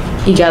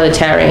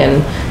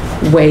egalitarian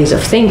ways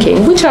of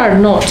thinking, which are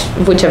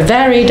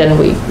varied, and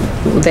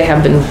they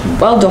have been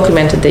well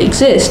documented, they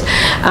exist,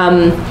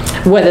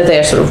 whether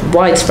they're sort of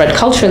widespread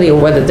culturally or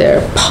whether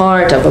they're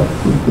part of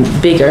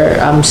a bigger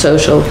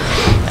social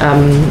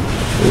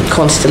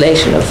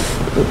constellation of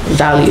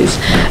values,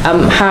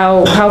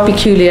 how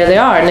peculiar they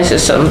are. And this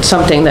is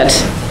something that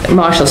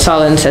Marshall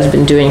Sullins has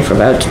been doing for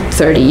about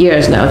 30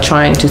 years now,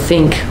 trying to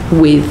think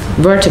with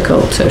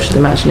vertical social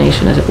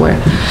imagination, as it were.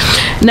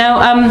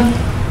 Now,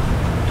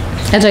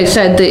 as I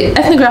said, the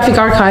ethnographic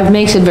archive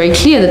makes it very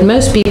clear that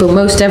most people,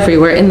 most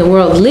everywhere in the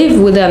world, live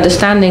with the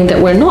understanding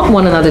that we're not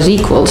one another's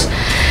equals.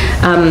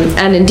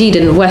 And indeed,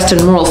 in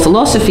Western moral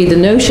philosophy, the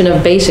notion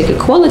of basic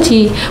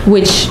equality,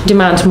 which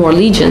demands more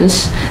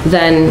allegiance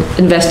than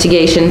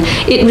investigation,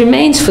 it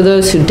remains, for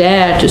those who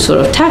dare to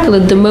sort of tackle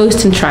it, the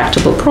most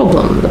intractable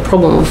problem. The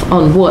problem of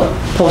on what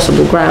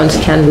possible grounds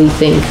can we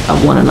think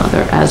of one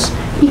another as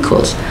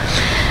equals.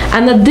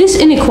 And that this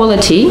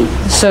inequality,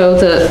 so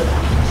the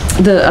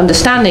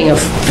understanding of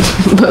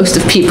most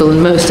of people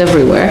and most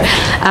everywhere,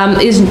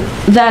 is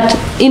that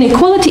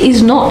inequality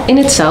is not in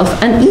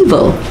itself an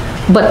evil,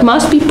 but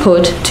must be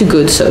put to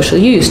good social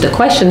use. The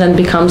question then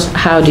becomes,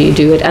 how do you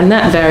do it? And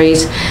that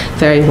varies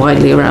very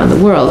widely around the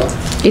world.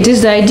 It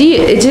is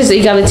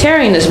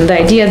egalitarianism, the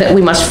idea that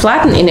we must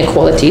flatten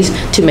inequalities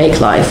to make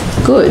life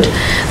good.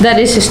 That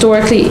is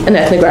historically and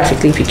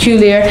ethnographically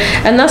peculiar,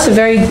 and thus a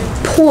very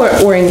poor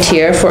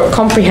orienteer for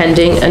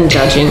comprehending and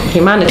judging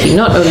humanity,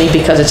 not only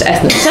because it's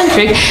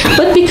ethnocentric,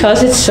 but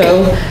because it's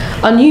so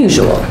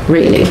unusual,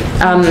 really.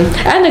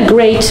 And a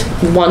great,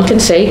 one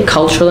can say,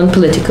 cultural and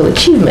political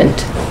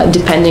achievement,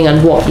 depending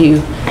on what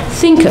you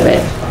think of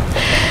it.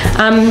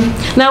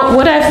 Now,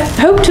 what I've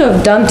hoped to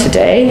have done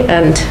today,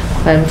 and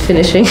I'm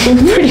finishing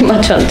pretty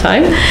much on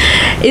time,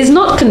 is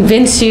not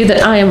convince you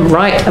that I am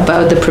right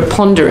about the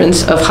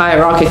preponderance of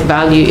hierarchic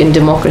value in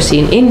democracy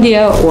in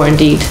India, or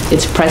indeed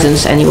its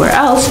presence anywhere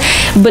else,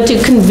 but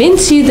to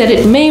convince you that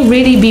it may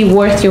really be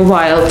worth your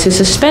while to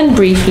suspend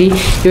briefly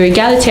your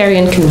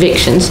egalitarian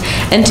convictions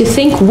and to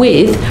think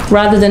with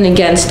rather than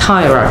against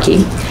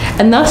hierarchy,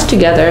 and thus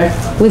together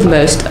with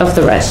most of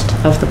the rest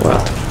of the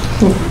world.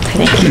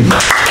 Thank you.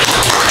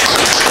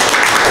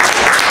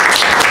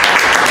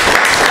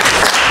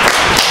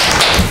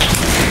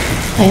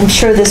 I am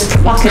sure this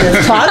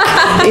provocative talk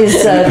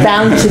is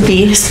bound to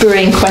be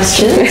spurring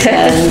questions,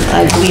 and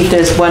I believe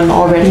there's one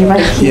already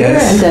right here,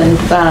 yes. And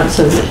then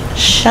so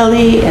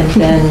Shelley, and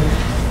then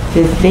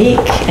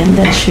Vivek, and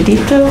then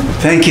Shrudipto.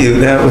 Thank you.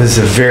 That was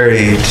a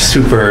very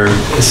super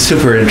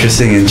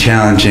interesting and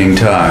challenging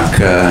talk.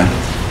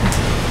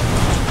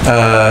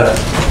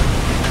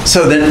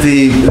 So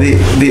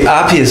the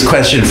obvious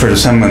question for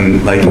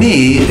someone like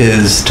me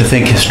is to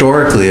think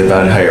historically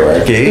about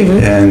hierarchy,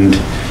 and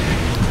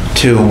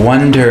to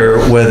wonder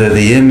whether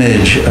the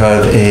image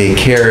of a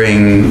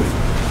caring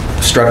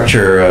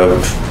structure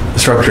of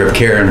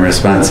care and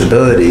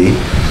responsibility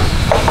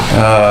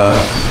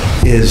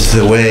is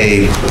the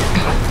way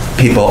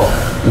people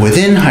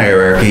within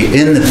hierarchy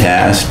in the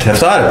past have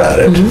thought about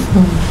it.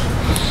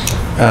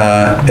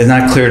 It's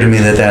not clear to me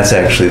that that's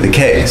actually the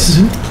case,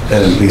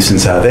 at least in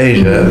South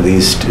Asia, at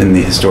least in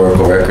the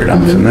historical record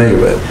I'm familiar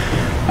with.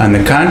 On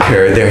the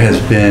contrary, there has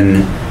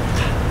been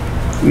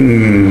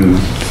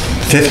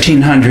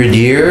 1,500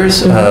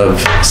 years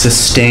of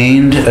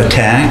sustained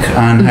attack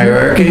on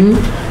hierarchy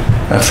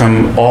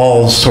from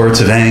all sorts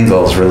of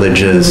angles,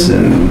 religious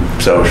and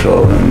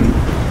social and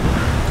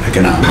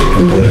economic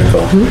and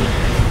political.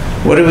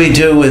 What do we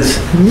do with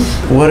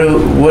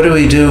what do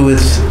we do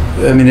with?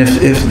 I mean,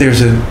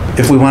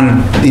 if we want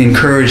to be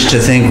encouraged to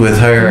think with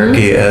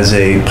hierarchy as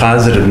a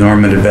positive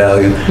normative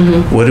value,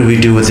 what do we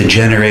do with the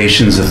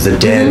generations of the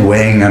dead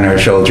weighing on our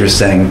shoulders,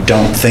 saying,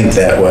 "Don't think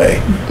that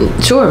way"?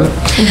 Sure.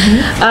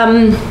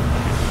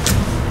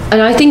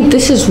 And I think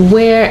this is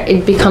where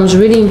it becomes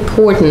really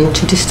important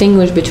to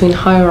distinguish between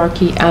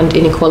hierarchy and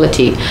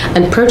inequality.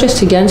 And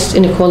protest against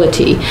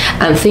inequality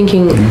and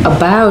thinking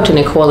about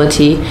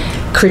inequality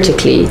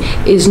critically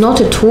is not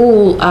at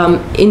all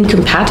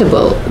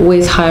incompatible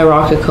with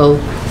hierarchical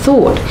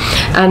thought.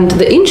 And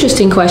the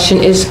interesting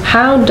question is,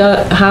 how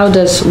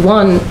does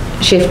one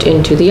shift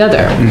into the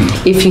other?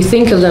 If you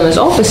think of them as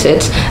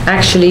opposites,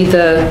 actually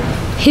the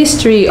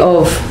history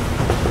of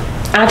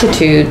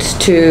attitudes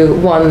to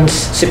one's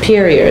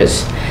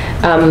superiors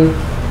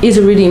is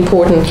a really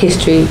important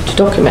history to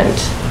document.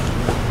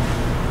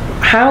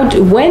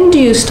 When do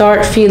you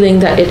start feeling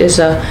that it is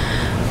a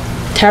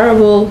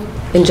terrible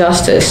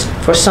injustice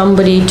for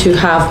somebody to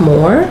have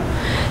more,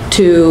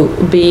 to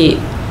be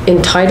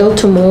entitled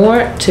to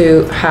more,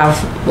 to have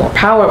more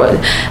power?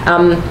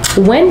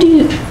 When do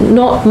you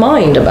not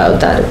mind about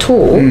that at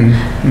all?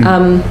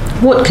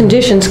 What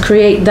conditions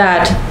create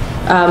that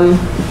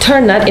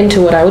turn that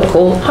into what I would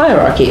call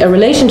hierarchy, a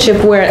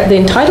relationship where the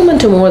entitlement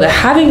to more, the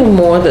having of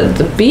more,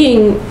 the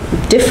being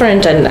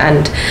different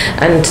and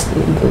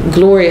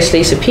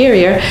gloriously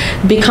superior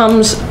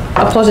becomes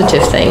a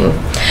positive thing.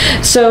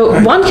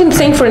 So one can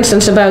think, for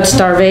instance, about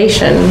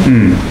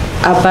starvation,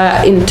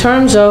 about in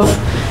terms of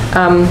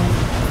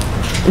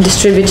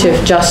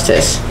distributive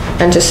justice,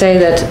 and to say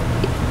that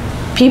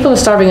people are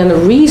starving, and the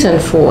reason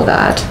for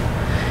that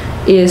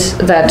is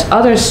that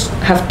others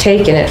have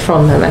taken it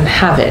from them and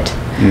have it.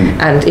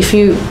 And if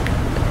you,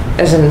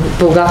 as in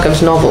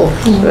Bulgakov's novel,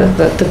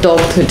 the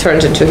dog who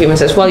turns into a human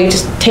says, well, you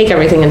just take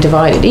everything and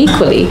divide it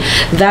equally.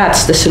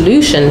 That's the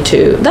solution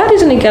to, that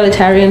is an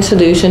egalitarian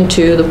solution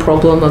to the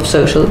problem of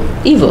social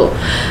evil.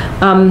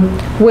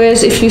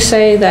 Whereas if you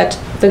say that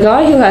the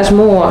guy who has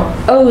more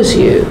owes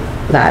you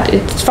that,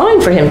 it's fine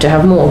for him to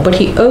have more, but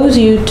he owes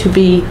you to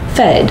be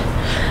fed.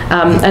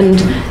 And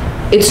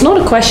it's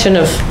not a question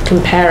of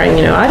comparing,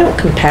 I don't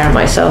compare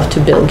myself to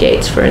Bill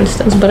Gates, for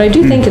instance, but I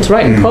do think it's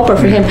right and proper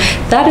for him.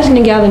 That is an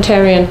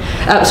egalitarian,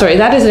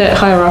 that is a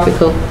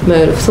hierarchical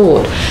mode of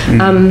thought.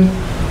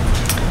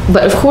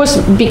 But of course,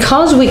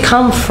 because we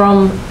come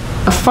from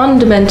a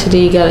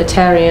fundamentally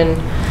egalitarian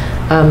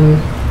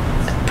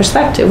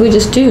perspective, we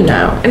just do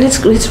now. And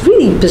it's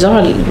really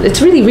bizarre,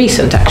 it's really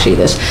recent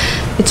actually,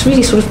 it's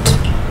really sort of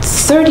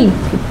 30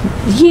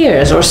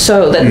 years or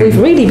so that we've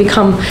really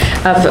come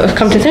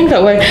to think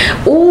that way.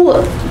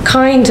 All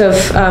kinds of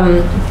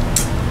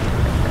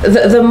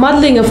the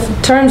muddling of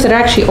terms that are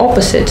actually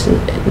opposite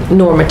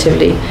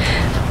normatively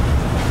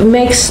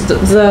makes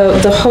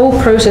the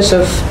whole process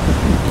of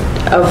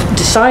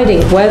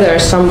deciding whether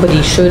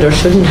somebody should or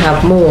shouldn't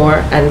have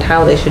more and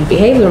how they should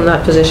behave from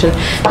that position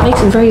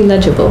makes it very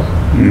legible.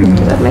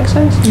 Does that make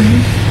sense?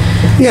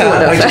 Yeah,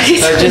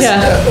 sort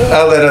of.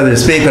 I'll let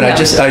others speak, but I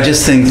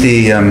just think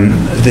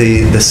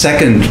the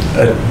second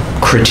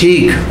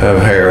critique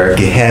of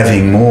hierarchy,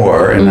 having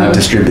more and not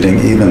distributing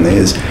evenly,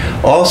 is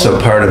also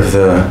part of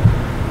the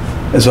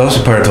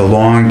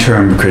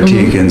long-term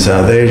critique in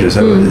South Asia.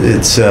 So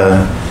it's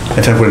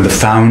in fact one of the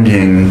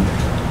founding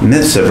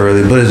myths of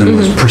early Buddhism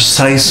was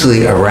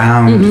precisely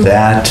around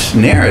that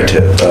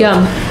narrative of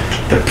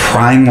the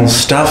primal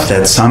stuff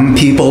that some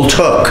people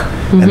took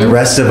and the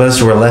rest of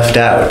us were left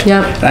out.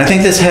 And I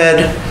think this had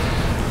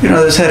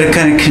a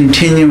kind of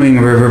continuing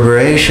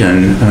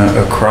reverberation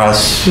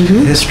across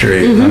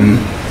history,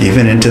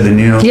 even into the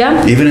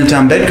even into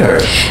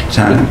Ambedkar's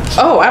time.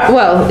 Oh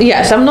well,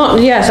 yes. I'm not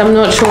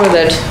sure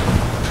that.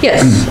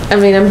 Yes, I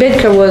mean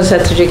Ambedkar was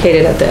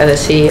educated at the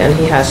LSE, and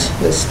he has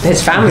his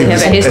family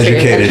have a history.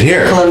 Educated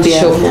here. Columbia.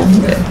 Sure.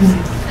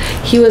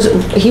 He was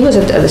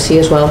at the LSE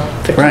as well.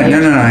 Right.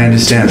 No, I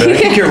understand. But I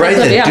think you're right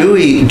that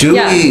Dewey's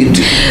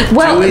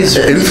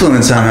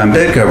influence on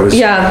Ambedkar was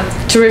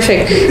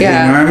terrific.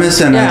 Enormous,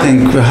 and I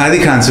think highly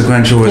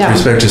consequential with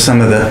respect to some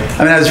of the. I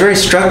mean, I was very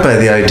struck by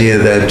the idea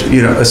that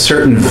a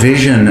certain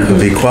vision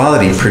of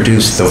equality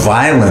produced the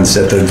violence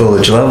at the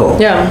village level.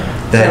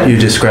 That you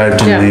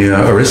described in the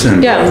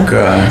Allison book.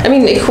 I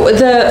mean,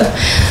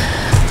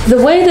 the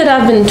way that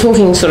I've been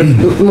talking sort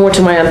of more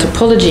to my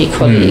anthropology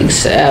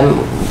colleagues,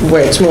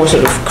 where it's more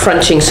sort of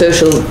crunching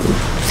social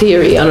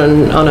theory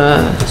on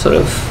a sort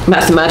of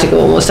mathematical,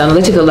 almost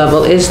analytical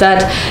level, is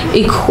that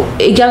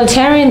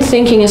egalitarian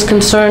thinking is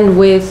concerned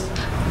with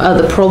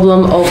the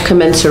problem of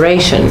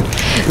commensuration,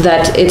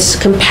 that it's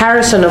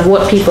comparison of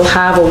what people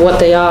have or what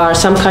they are,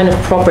 some kind of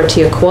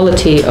property or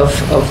quality of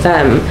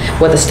them,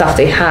 whether stuff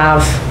they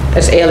have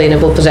as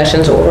alienable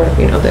possessions or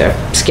their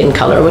skin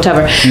color or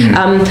whatever.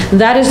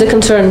 That is the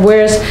concern,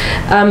 whereas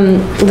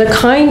the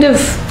kind of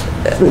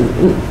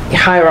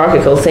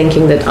hierarchical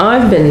thinking that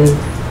I've been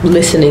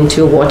listening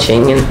to,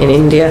 watching in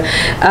India,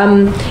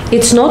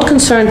 it's not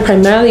concerned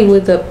primarily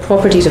with the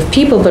properties of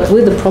people, but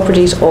with the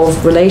properties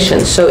of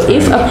relations. So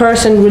if a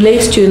person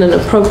relates to you in an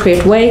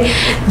appropriate way,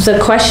 the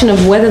question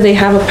of whether they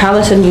have a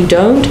palace and you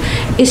don't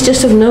is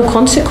just of no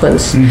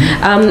consequence.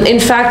 In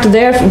fact,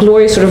 their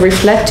glory is sort of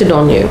reflected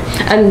on you,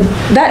 and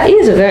that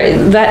is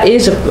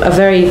a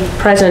very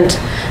present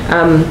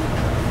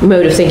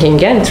mode of thinking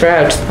again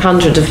throughout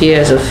hundreds of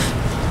years of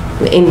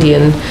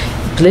Indian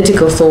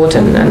political thought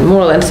and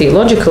moral and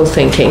theological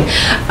thinking.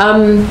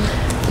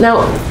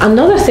 Now,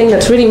 another thing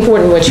that's really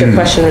important, which your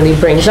question really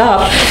brings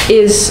up,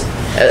 is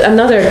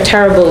another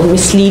terrible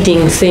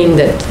misleading thing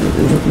that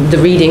the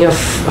reading of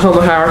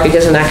Homo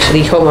Hierarchicus and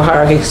actually Homo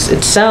Hierarchicus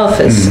itself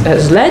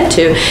has led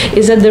to,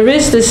 is that there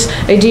is this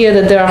idea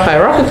that there are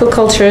hierarchical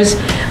cultures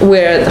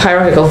where the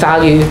hierarchical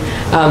value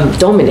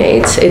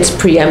dominates, it's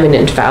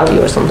preeminent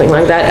value or something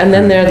like that, and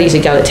then there are these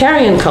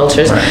egalitarian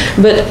cultures.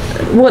 But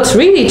what's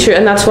really true,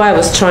 and that's why I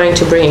was trying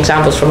to bring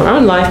examples from our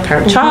own life,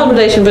 parent-child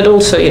relation, but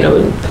also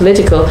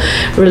political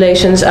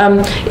relations,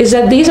 is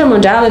that these are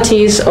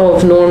modalities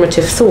of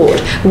normative thought,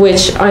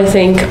 which I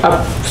think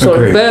are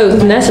sort of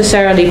both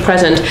necessarily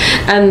present.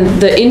 And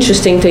the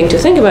interesting thing to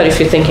think about, if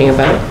you're thinking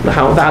about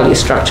how value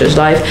structures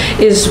life,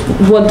 is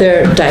what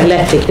their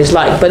dialectic is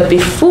like. But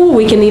before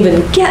we can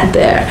even get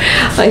there,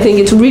 I think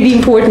it's really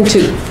important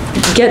to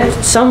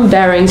get some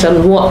bearings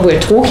on what we're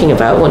talking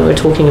about when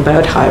we're talking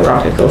about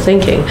hierarchical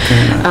thinking.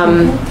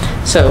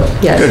 So,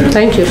 yes, Good.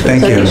 thank you.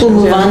 Thank you. We'll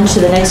move on to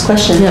the next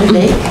question. Yeah.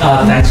 Vivek?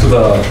 Thanks for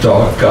the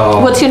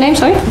talk. What's your name,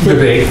 sorry?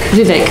 Vivek.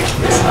 Vivek.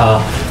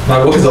 Yes. My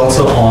work is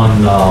also on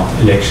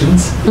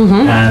elections.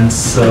 And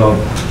so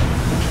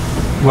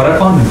what I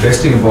found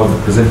interesting about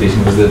the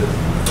presentation was that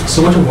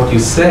so much of what you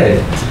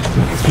said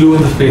flew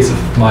in the face of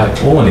my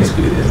own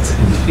experience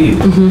in the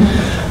field.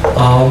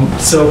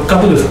 So a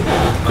couple of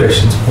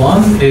questions.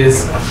 One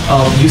is,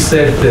 you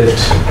said that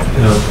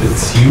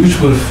it's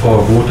usual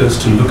for voters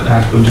to look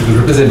at political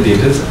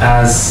representatives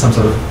as some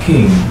sort of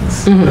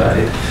kings,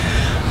 right?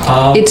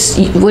 It's,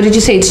 what did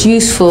you say? It's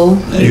useful.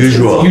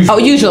 Usual. Oh,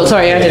 usual.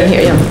 Sorry, I didn't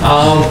hear you.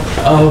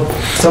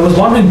 So I was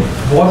wondering,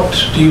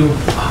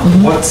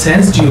 what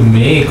sense do you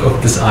make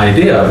of this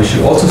idea, which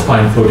you also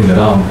find floating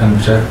around, and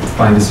which I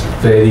find is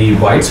very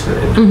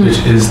widespread, which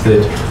is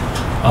that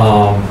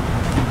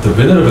the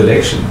winner of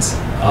elections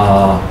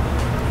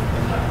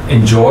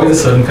enjoys a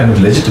certain kind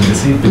of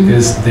legitimacy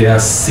because they are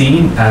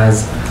seen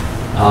as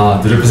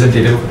the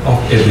representative of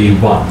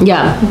everyone.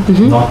 Yeah.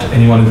 Not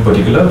anyone in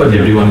particular, but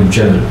everyone in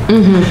general.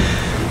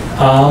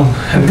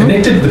 And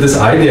connected with this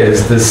idea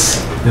is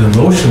this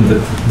notion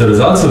that the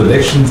results of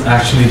elections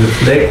actually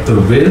reflect the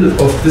will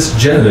of this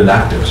general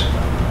actor.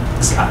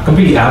 This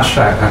completely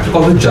abstract actor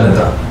called the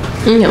Janata.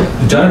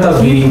 The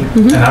Janata being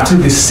an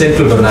absolutely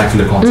central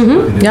vernacular concept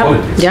in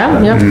politics.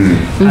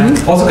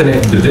 And also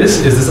connected to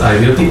this is this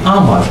idea of the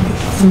Aam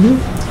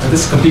Aadmi.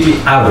 This completely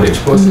average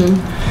person.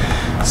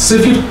 So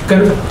if you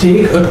kind of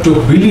take a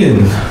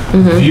Tocquevillian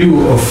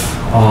view of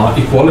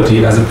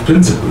equality as a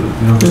principle,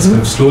 this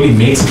kind of slowly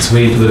makes its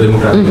way to the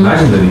democratic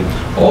imaginary.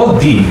 All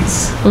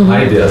these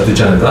ideas, the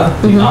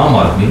Janata, the Aam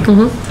Aadmi,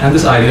 and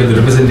this idea of the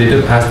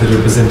representative as the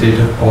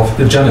representative of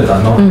the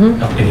Janata, not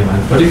of anyone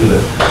in particular,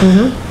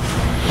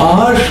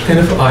 are kind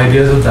of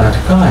ideas of that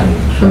kind,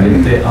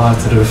 right? They are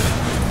sort of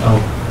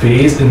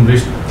ways in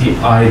which the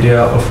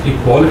idea of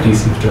equality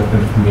seems to have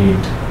kind of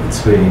made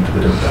its way into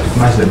the democratic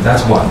imaginary.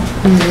 That's one.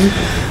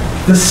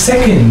 The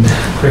second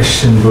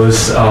question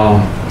was,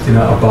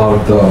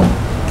 about the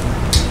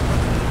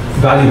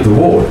value of the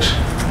vote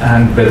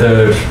and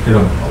whether,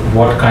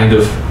 what kind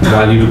of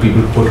value do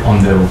people put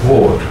on their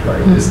vote,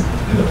 right?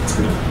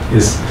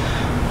 Is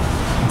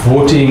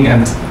voting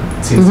and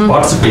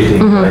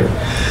participating, right?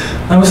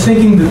 I was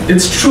thinking that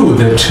it's true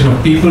that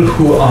people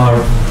who are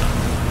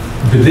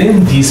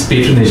within these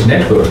patronage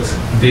networks,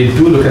 they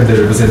do look at their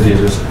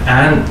representatives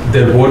and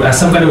their vote as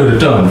some kind of a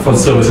return for the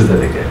services that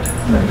they get.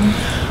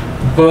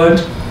 Right?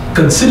 But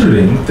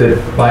considering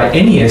that by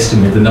any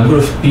estimate, the number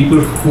of people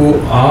who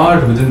are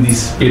within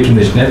these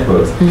patronage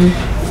networks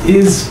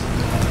is,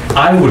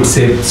 I would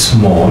say,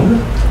 small.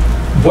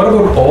 What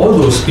about all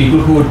those people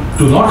who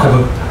do not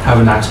have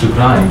an axe to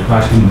grind, who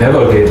actually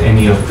never get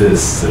any of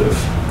this sort of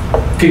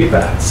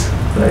kickbacks,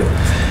 right?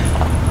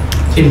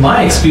 In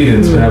my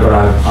experience, whenever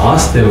I've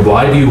asked them,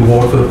 why do you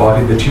vote for the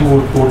party that you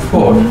would vote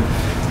for?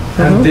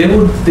 And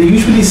they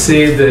usually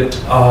say that,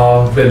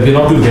 well, we're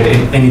not going to get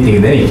anything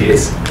in any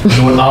case.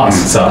 No one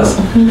asks us.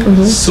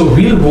 So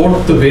we'll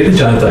vote the way the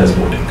Janata is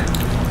voting.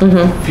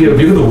 We're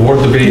going to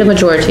vote the way... The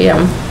majority,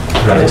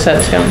 Right. Makes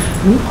sense,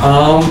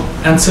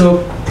 And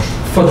so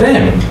for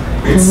them,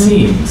 it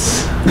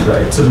seems,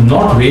 right, so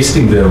not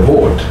wasting their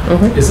vote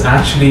is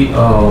actually,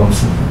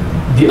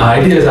 the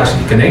idea is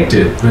actually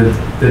connected with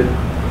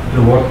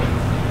what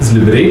is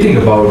liberating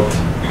about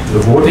the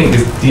voting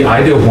is the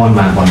idea of one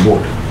man, one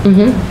vote.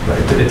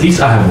 Right? That at least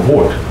I have a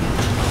vote.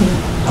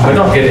 I might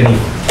not get any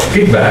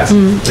kickbacks,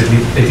 but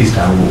at least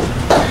I have a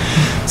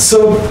vote.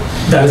 So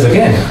that is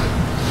again.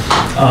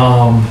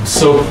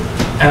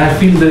 And I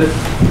feel that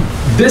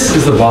this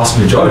is the vast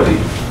majority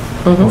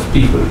of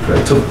people,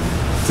 right? So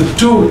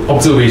two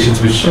observations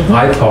which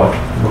I thought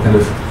were kind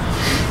of,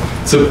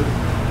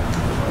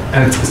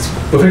 and it's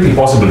perfectly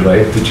possible,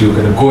 right, that you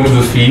kind of go into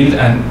the field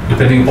and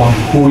depending upon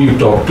who you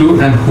talk to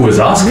and who is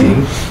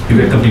asking, you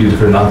get completely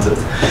different answers.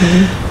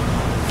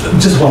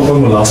 Just one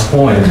more last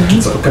point,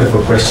 it's kind of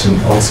a question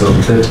also,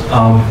 that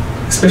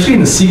especially in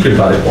the secret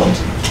ballot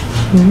policy,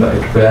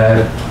 right,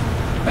 where,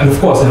 and of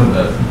course,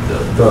 the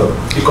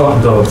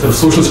sort of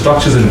social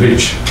structures in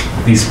which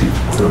these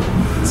people,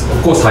 is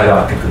of course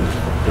hierarchical,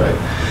 right?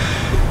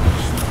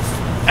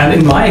 And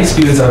in my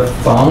experience, I've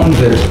found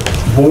that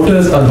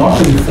voters are not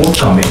really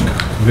forthcoming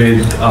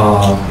with,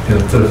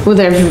 sort of, well,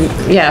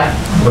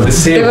 but they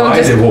say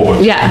why they vote,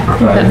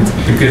 right?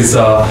 Because,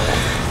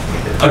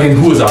 again,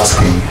 who is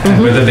asking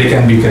and whether they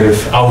can be kind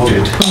of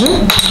outed,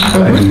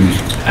 right?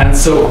 And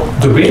so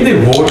the way they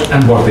vote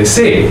and what they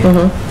say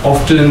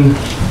often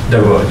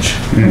diverge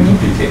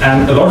completely.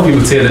 And a lot of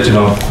people say that,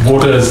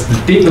 voters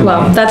take the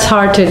money. Well, that's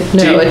hard to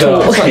know at all.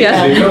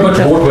 But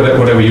vote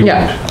whatever you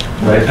want.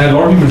 Right, and a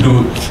lot of people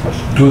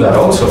do that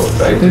also,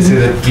 right? They say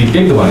that we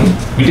take the money,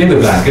 we take the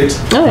blankets,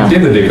 we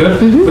take the liquor,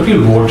 but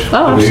we'll vote.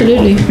 Oh,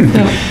 absolutely.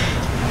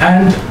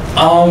 And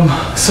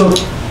so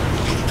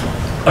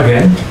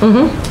again,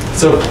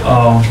 so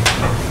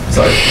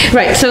Sorry.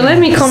 Right, so let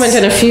me comment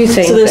on a few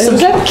things. So there's some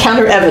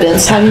counter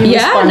evidence. How do you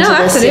respond to this?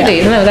 Absolutely.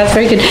 Yeah. No, that's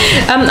very good.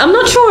 I'm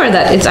not sure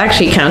that it's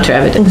actually counter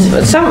evidence,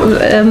 but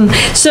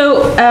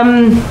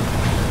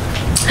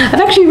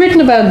I've actually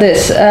written about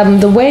this,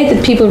 the way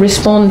that people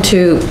respond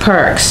to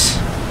perks,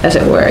 as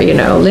it were,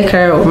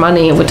 liquor or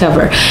money or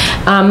whatever.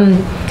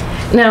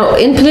 Now,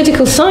 in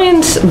political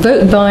science,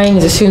 vote buying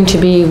is assumed to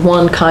be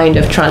one kind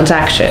of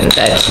transaction.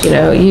 That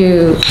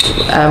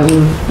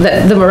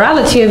that the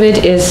morality of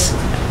it is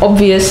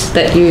obvious,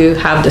 that you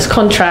have this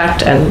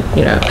contract, and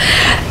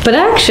but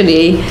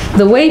actually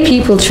the way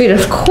people treat it,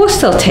 of course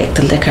they'll take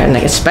the liquor and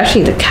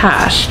especially the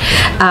cash,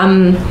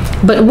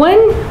 but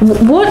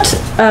what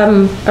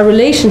a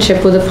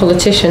relationship with a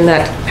politician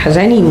that has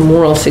any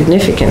moral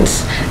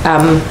significance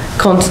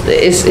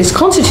is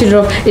constituted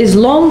of is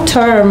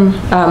long-term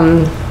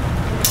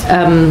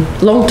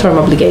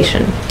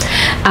obligation,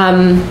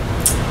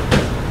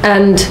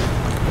 and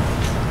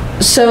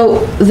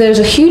so there's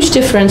a huge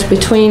difference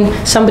between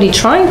somebody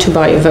trying to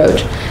buy a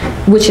vote,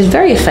 which is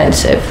very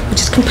offensive,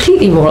 which is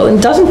completely immoral and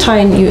doesn't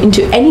tie you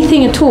into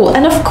anything at all.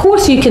 And of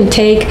course you can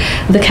take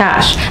the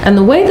cash. And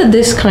the way that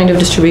this kind of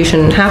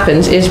distribution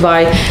happens is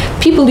by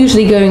people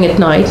usually going at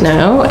night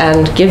now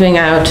and giving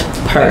out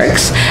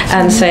perks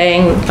and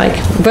saying, like,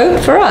 vote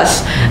for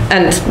us.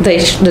 And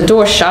the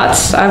door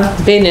shuts.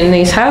 I've been in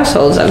these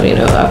households,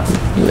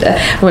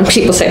 when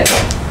people say,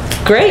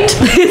 great,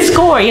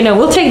 score,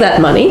 we'll take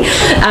that money,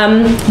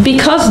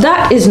 because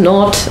that is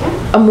not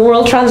a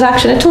moral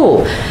transaction at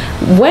all.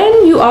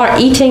 When you are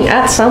eating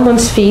at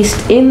someone's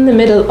feast in the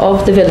middle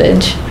of the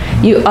village,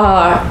 you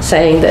are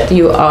saying that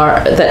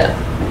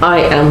I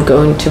am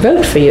going to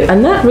vote for you,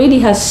 and that really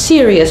has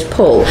serious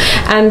pull.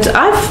 And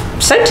I've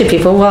said to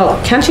people, well,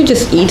 can't you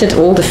just eat at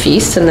all the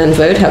feasts and then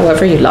vote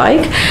however you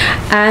like?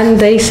 And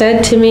they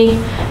said to me,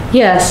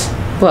 yes.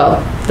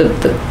 Well,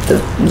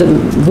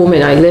 the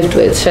woman I lived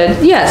with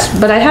said, yes,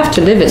 but I have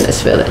to live in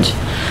this village.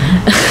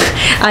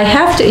 I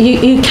have to,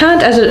 you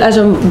can't, as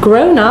a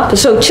grown-up,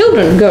 so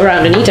children go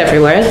around and eat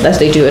everywhere, as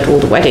they do at all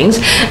the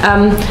weddings,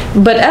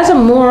 but as a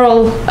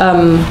moral,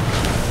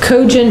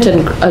 cogent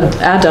and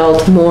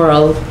adult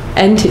moral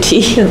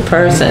entity, a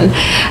person,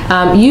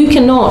 you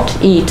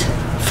cannot eat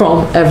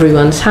from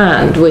everyone's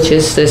hand, which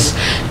is this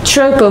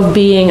trope of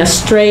being a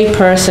stray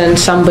person,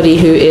 somebody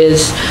who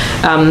is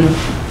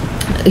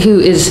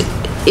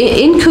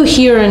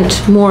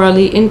incoherent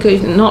morally,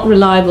 not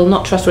reliable,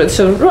 not trustworthy,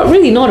 so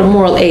really not a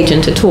moral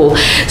agent at all.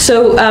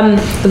 So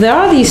there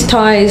are these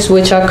ties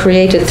which are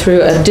created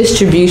through a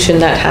distribution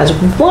that has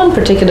one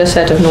particular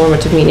set of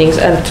normative meanings,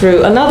 and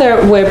through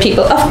another where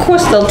people, of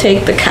course, they'll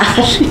take the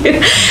cash,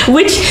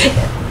 which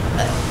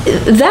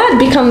that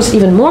becomes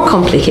even more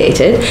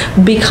complicated,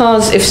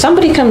 because if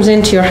somebody comes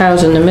into your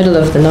house in the middle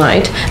of the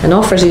night and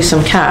offers you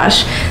some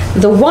cash,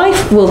 the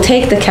wife will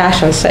take the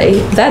cash and say,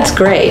 that's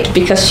great,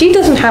 because she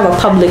doesn't have a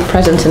public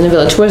presence in the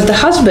village, whereas the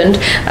husband,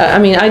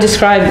 I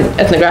described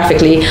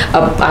ethnographically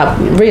a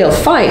real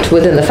fight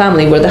within the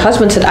family where the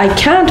husband said, I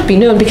can't be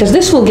known because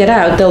this will get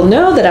out, they'll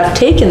know that I've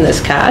taken this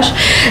cash,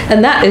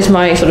 and that is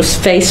my sort of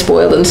face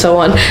spoiled and so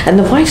on. And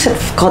the wife said,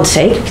 for God's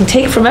sake, you can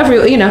take from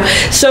everyone,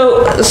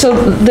 so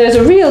there's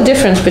a real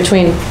difference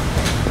between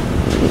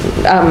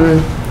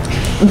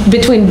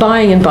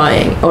buying and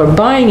buying, or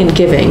buying and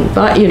giving,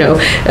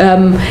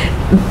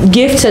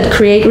 gifts that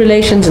create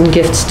relations and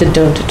gifts that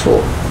don't at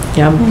all.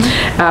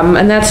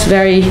 And that's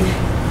very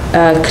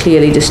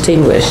clearly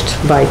distinguished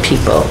by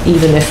people,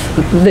 even if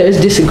there's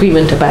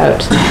disagreement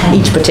about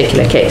each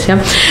particular case.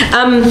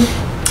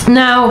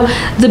 Now,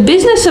 the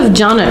business of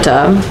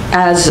janata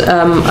as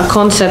a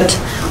concept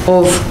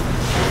of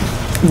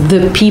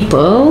the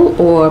people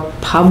or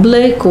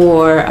public,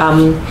 or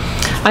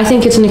I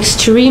think it's an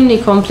extremely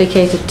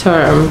complicated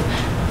term,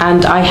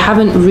 and I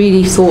haven't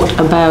really thought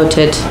about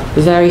it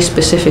very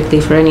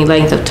specifically for any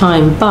length of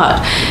time,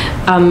 but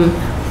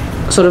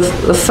sort of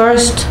the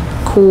first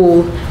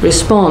cool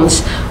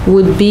response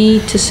would be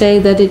to say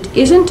that it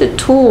isn't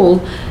at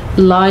all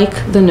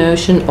like the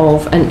notion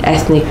of an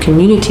ethnic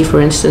community,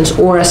 for instance,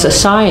 or a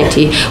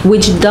society,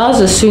 which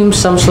does assume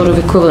some sort of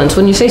equivalence.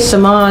 When you say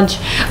samaj,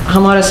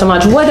 hamara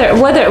samaj,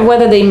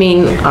 whether they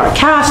mean our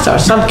caste, our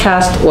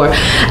subcaste, or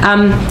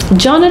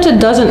janata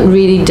doesn't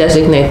really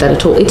designate that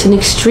at all. It's an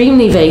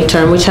extremely vague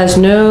term which has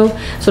no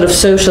sort of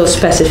social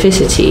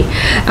specificity.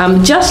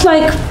 Just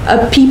like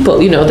a people,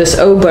 this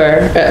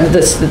ober,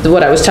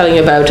 what I was telling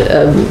you about,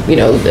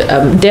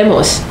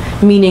 demos,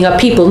 meaning a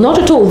people, not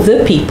at all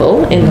the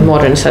people in the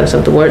modern sense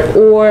of the word,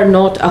 or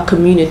not a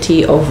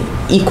community of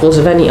equals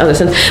of any other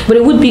sense, but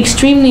it would be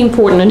extremely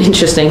important and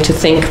interesting to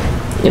think,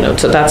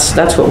 so that's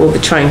what we'll be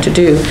trying to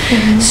do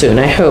soon,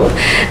 I hope.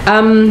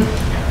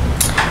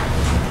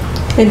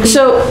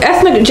 So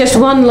just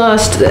one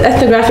last,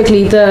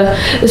 ethnographically,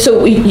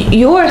 so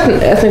your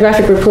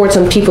ethnographic reports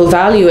on people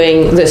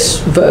valuing this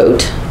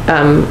vote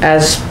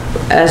as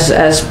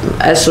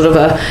sort of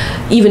a,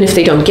 even if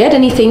they don't get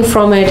anything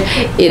from it,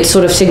 it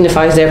sort of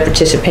signifies their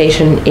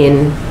participation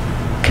in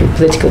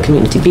political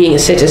community, being a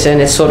citizen.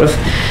 It's sort of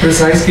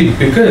precisely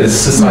because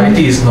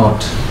society is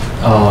not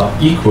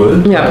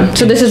equal. Yeah,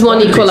 so this is one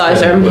Politics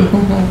equalizer. are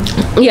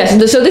equal.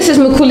 Yes, so this is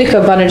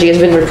Mukulika Banerjee has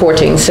been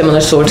reporting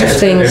similar sorts of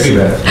things.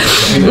 Everywhere.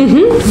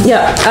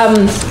 Yeah.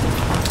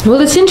 Well,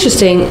 it's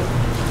interesting.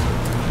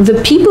 The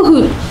people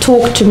who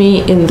talked to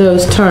me in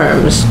those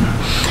terms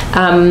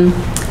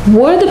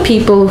were the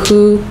people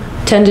who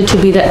tended to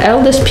be the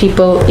eldest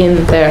people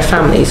in their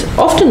families,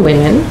 often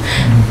women,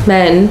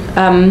 men,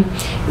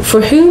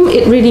 for whom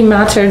it really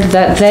mattered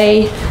that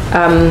they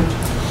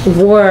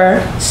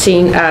were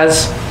seen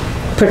as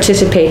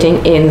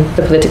participating in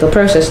the political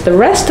process. The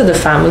rest of the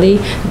family,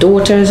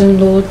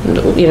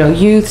 daughters-in-law,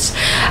 youths,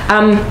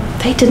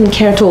 they didn't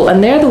care at all,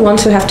 and they're the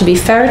ones who have to be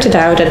ferreted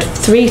out at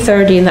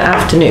 3:30 in the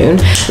afternoon.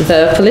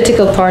 The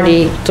political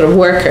party sort of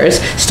workers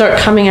start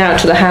coming out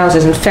to the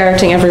houses and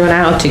ferreting everyone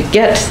out to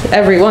get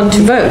everyone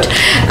to vote,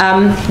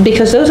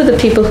 because those are the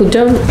people who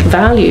don't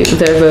value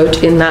their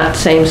vote in that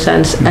same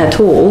sense at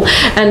all,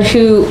 and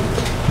who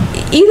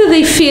either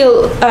they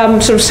feel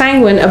sort of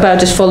sanguine about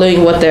just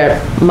following what their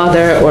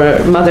mother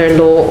or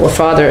mother-in-law or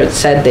father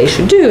said they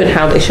should do and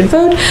how they should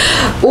vote,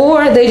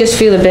 or they just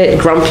feel a bit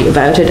grumpy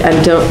about it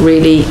and don't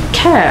really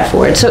care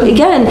for it. So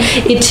again,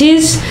 it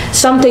is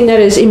something that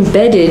is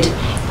embedded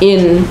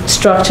in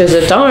structures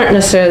that aren't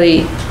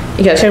necessarily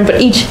egalitarian, but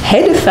each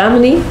head of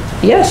family,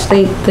 yes,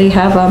 they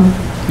have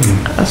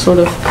a sort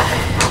of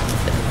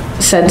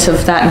sense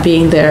of that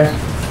being their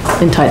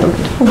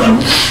entitlement.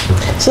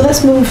 So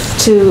let's move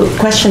to a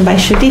question by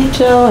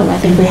Shudipto, and I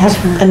think we have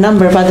a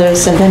number of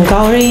others, and then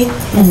Gauri,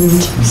 and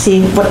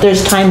see what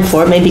there's time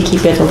for. Maybe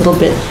keep it a little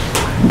bit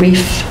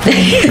brief.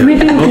 Maybe we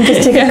can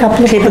just take a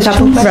couple of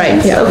questions.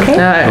 Right, yeah. Okay.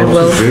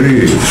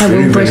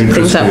 Very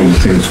interesting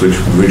things which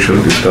we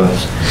shall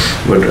discuss.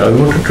 But I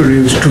wanted to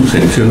raise two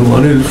things.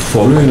 One is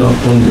following up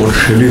on what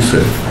Shelley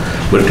said,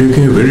 but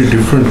taking a very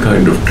different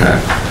kind of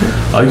tack.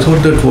 I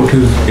thought that what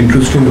is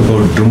interesting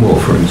about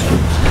Dumont, for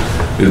instance,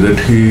 is that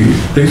he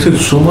places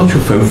so much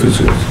of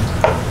emphasis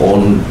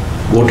on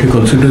what he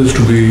considers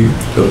to be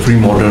a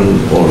pre-modern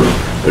or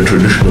a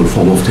traditional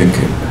form of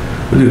thinking.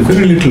 But there's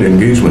very little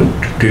engagement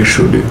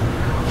textually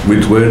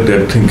with where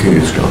that thinking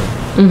is done.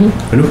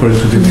 For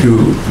instance, if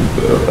you,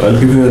 I'll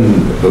give you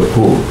a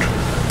quote.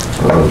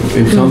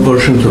 In some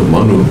versions of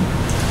Manu,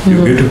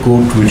 you get a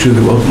quote which is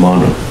about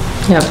mana.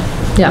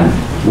 Yeah.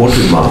 What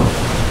is mana?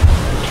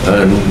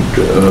 And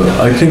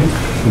I think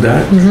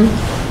that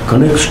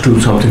connects to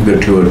something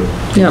that you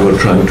are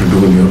trying to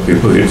do in your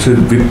paper. It says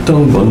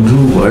Vittam Bandhu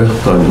Vaya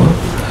Karma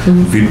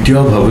Vidya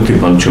Bhavati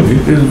Panchami.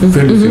 It's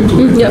very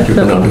simple. You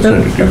can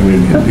understand it even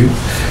in Hindi.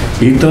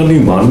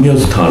 Etani Manya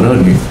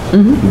Sthanani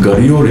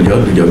Gariyor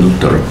Yad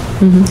Yaduttara.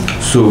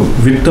 So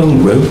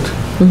Vittam wealth,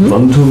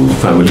 Bandhu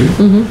family,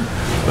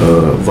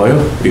 Vaya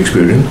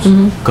experience,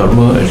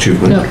 karma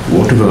achievement,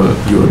 whatever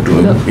you are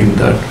doing in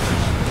that.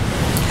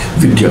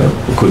 Vidya,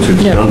 of course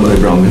it's done by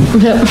Brahmin.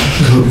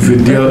 So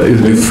Vidya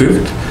is the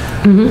fifth.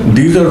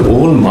 These are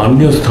all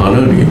manya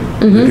sthanani.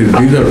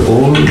 These are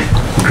all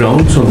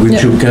grounds on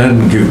which you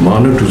can give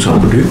mana to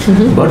somebody.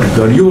 But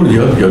garyor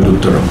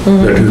yaduttaram.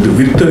 That is, the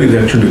vitta is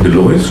actually the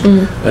lowest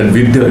and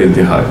vidya is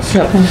the highest.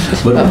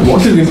 But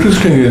what is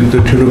interesting is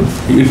that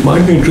it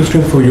might be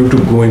interesting for you to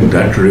go in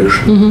that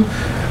direction,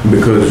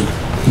 because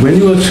when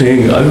you are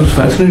saying, I was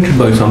fascinated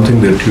by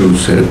something that you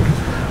said.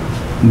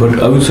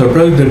 But I was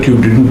surprised that you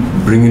didn't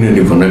bring in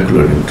any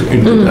vernacular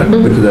into that,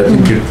 because I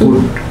think it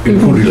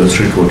would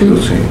illustrate what you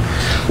are saying.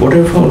 What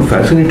I found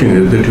fascinating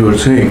is that you are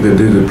saying that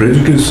there is a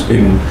prejudice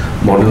in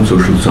modern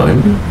social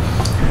science.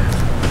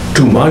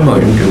 To my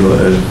mind,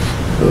 as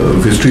a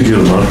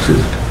vestigial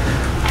Marxist,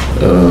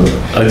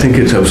 I think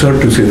it's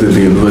absurd to say that the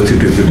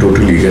university is a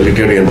totally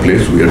egalitarian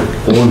place. We are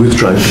always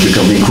trying to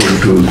become equal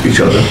to each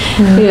other.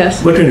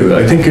 Yes. But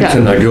anyway, I think it's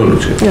an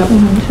ideology.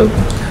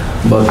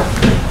 But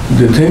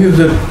the thing is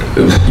that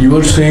you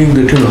are saying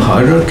that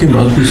hierarchy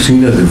must be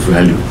seen as a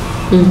value,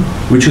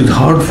 which is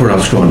hard for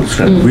us to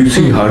understand. We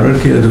see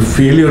hierarchy as a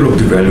failure of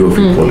the value of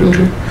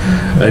equality.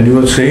 And you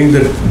are saying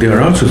that there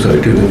are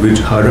societies in which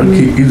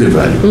hierarchy is a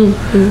value,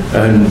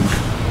 and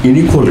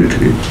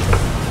inequality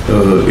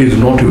is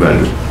not a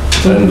value.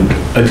 And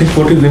I think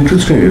what is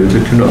interesting is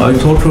that I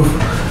thought of,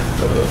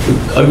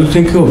 I was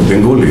thinking of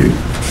Bengali,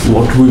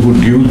 what we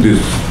would use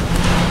this.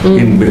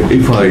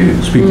 If I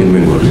speak in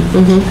Bengali,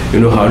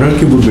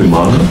 hierarchy would be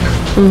man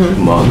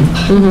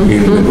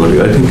in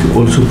Bengali. I think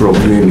also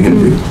probably in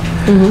Hindi.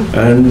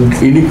 And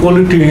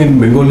inequality in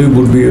Bengali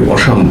would be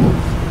Ashambha,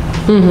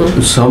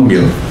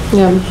 Samya.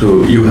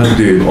 So you have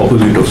the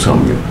opposite of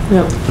Samya.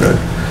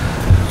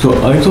 Right? So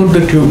I thought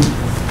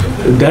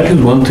that that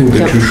is one thing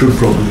that you should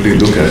probably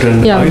look at.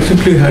 And I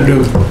simply had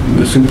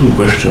a simple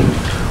question.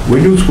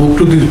 When you spoke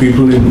to these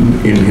people in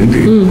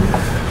Hindi,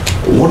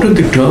 what are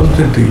the terms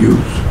that they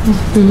use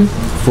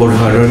for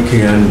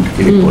hierarchy and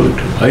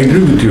inequality? I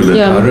agree with you that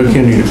hierarchy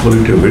and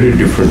inequality are very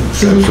different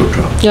types of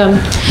terms.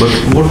 But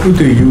what do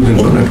they use in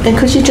vernacular? And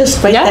could you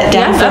just write that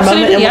down for a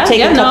moment, and we'll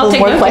take a couple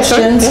more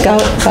questions,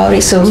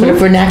 Gauri, so sort of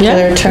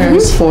vernacular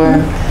terms for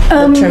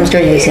the terms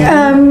you're using.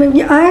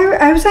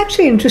 I was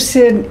actually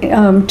interested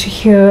to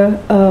hear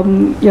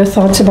your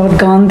thoughts about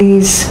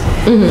Gandhi's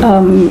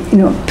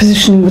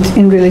positioning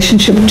in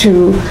relationship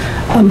to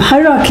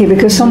hierarchy,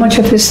 because so much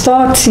of his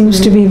thought seems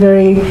to be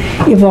very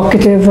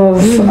evocative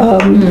of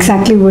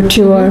exactly what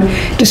you are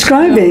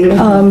describing.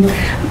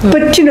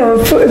 But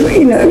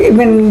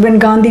when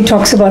Gandhi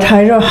talks about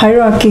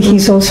hierarchy,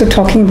 he's also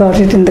talking about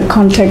it in the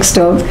context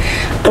of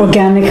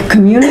organic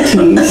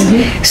communities.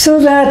 So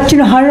that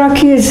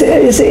hierarchy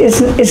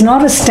is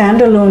not a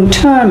standalone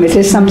term. It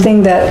is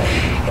something that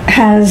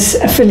has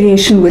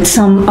affiliation with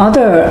some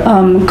other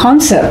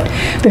concept,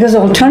 because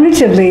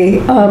alternatively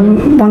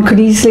one could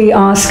easily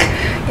ask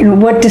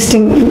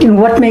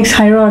what makes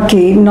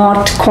hierarchy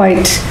not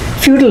quite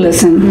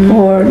feudalism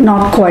or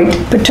not quite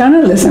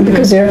paternalism,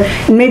 because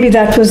maybe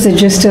that was the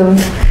gist of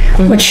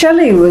what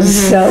Shelley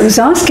was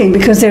asking,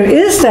 because there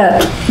is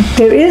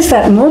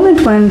that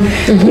moment when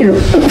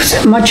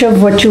much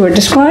of what you are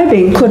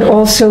describing could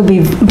also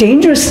be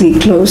dangerously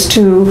close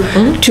to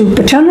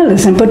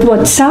paternalism, but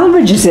what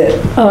salvages it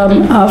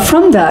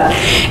from that.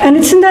 And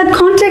it's in that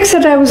context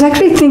that I was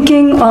actually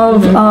thinking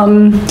of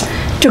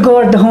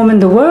Tagore, The Home in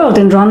the World,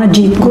 and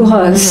Ranajit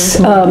Guha's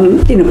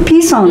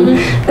piece on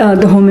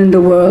the home in the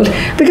world,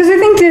 because I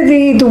think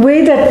the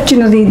way that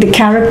the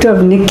character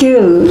of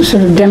Nikhil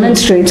sort of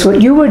demonstrates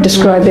what you were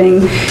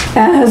describing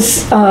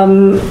as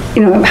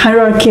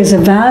hierarchy as a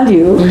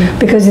value,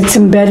 because it's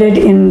embedded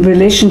in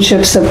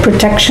relationships of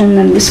protection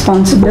and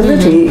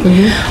responsibility.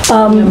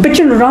 But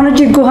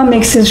Ranajit Guha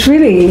makes this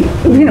really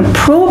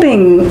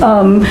probing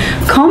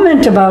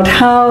comment about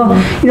how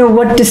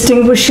what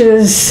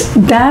distinguishes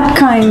that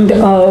kind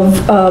of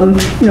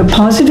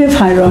positive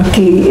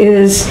hierarchy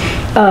is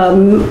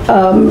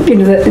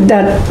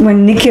that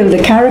when Nikhil, the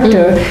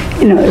character,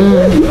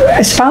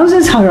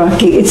 espouses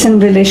hierarchy, it's in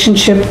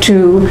relationship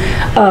to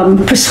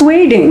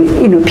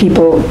persuading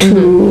people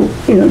to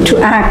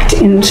act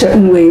in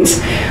certain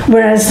ways,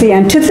 whereas the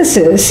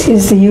antithesis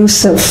is the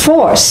use of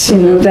force.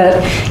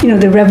 That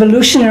the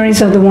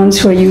revolutionaries are the ones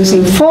who are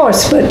using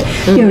force, but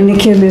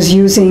Nikhil is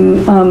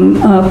using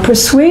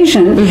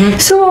persuasion.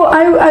 So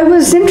I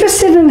was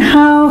interested in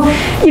how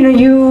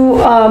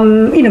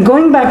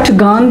going back to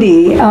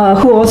Gandhi,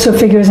 who also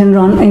figures in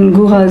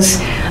Guha's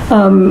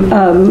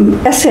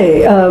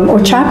essay or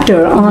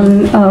chapter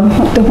on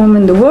the home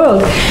in the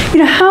world,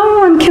 how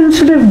one can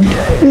sort of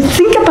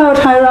think about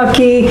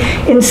hierarchy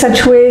in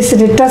such ways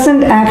that it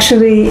doesn't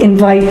actually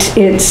invite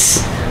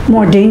its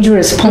more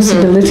dangerous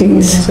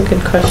possibilities. That's a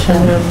good question.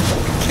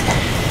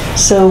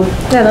 So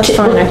that's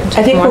fine.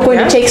 I think we're going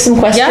to take some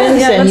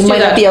questions, and you might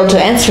not be able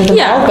to answer them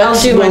all, but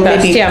I'll do my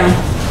best.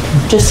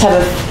 Just have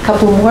a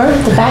couple more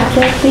at the back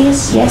there,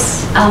 please.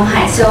 Yes.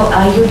 Hi. So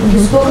you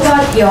spoke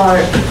about the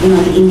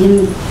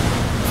Indian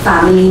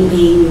family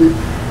being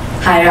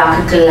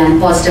hierarchical and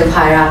positive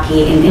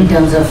hierarchy in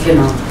terms of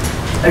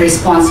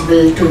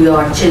responsible to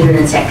your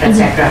children, etc.,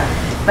 etc.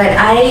 But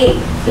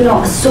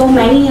so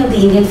many of the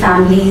Indian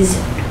families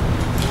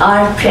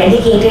are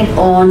predicated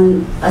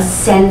on a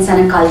sense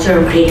and a culture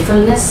of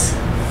gratefulness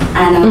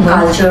and a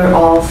culture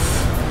of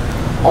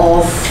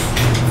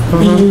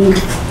being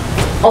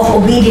of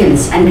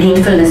obedience and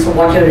gratefulness for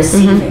what you're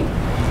receiving.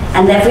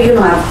 And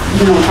therefore,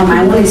 from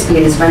my own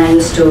experience, when I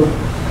used to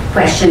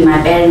question my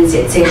parents,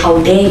 they'd say, "How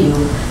dare you?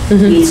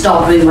 We'll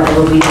stop doing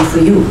whatever we do for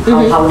you.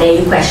 How dare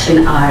you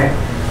question our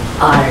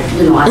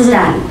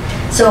stand?"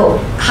 So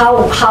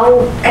how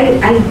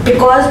and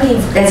because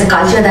there's a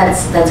culture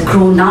that's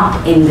grown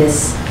up in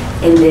this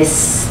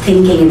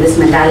thinking, in this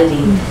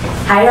mentality,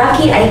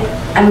 hierarchy. I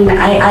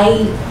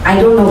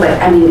don't know, but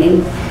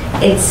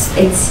it's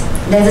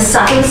there's a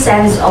subtle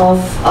sense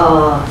of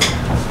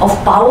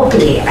power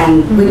play,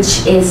 and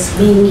which is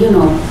being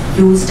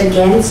used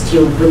against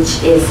you,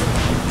 which is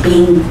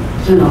being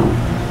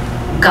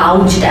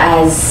gouged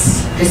as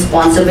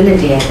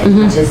responsibility, I think,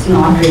 which is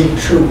not really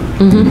true.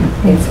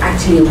 It's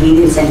actually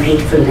obedience and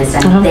gratefulness,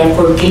 and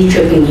therefore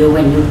guilt-tripping you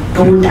when you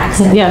don't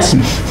accept. Yes.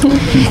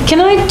 Can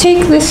I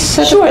take this?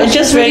 Sure,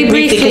 just very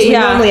briefly, because we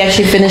normally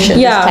actually finish at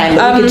this time,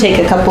 but we can take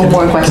a couple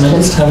more questions. Can I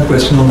just have a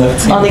question on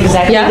that? On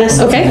exactly this?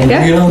 Okay.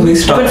 We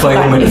struck by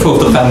the metaphor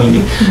of the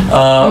family.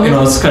 I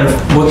was kind of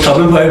both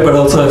troubled by it, but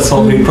also I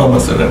saw great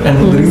promise in it. And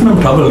the reason I'm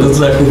troubled is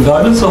that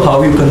regardless of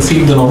how you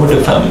conceive the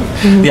normative family,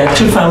 the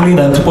actual family in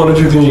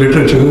anthropological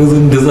literature is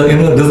in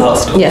a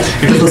disaster. Yes.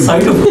 It is the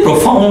site of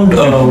profound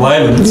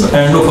violence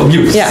and of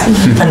abuse.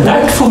 And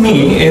that for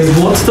me is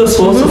what's the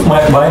source of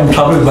why I'm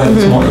troubled by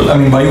this model. I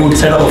mean, why you would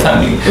set up a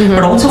family,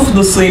 but also for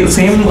the same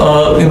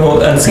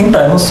at the same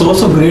time a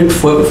source of great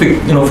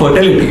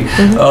fertility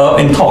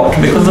in thought.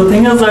 Because the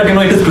thing is that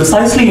it is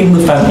precisely in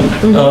the family,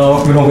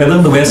 whether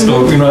in the West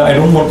or I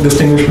don't want to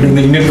distinguish between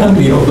the Indian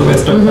family or the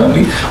Western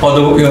family or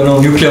the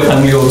nuclear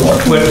family or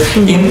what. Where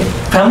in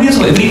families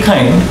of every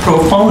kind,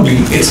 profoundly,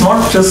 it's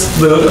not just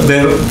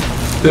their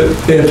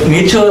their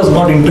nature is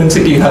not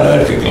intrinsically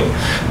hierarchical.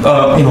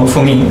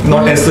 For me,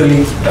 not necessarily.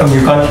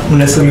 You can't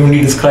necessarily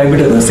only describe it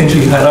as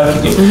essentially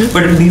hierarchical,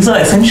 but these are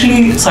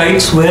essentially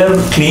sites where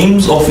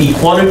claims of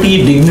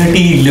equality,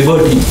 dignity,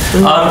 liberty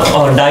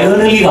are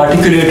diurnally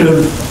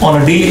articulated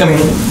on a daily,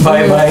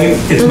 by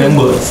its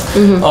members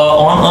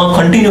on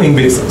a continuing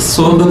basis.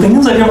 So the thing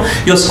is that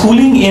your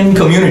schooling in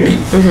community,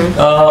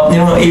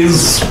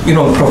 is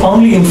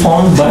profoundly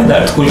informed by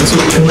that schooling. So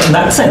in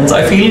that sense,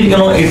 I feel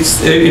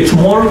it's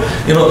more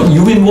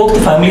you invoke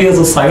the family as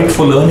a site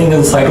for learning,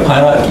 as a site of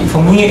hierarchy.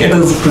 For me, it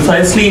is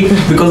precisely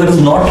because it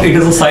is not. It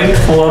is a site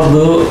for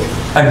the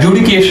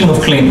adjudication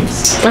of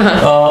claims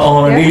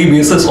on a daily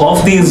basis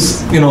of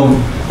these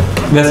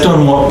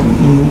Western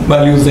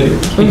values that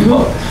you speak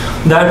about.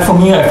 That for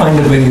me, I find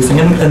it very interesting.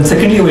 And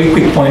secondly, a very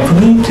quick point for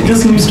me, it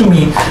just seems to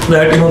me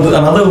that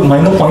another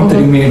minor point that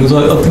you made was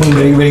a thing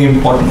very, very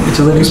important, which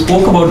is that you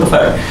spoke about the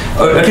fact,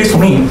 or at least for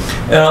me,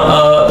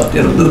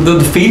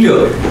 the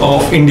failure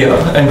of India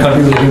and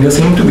countries like India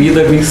seem to be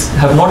that we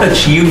have not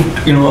achieved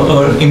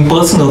an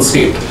impersonal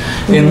state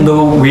in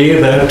the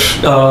way that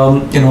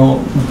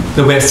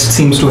the West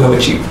seems to have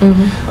achieved.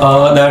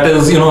 That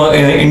is,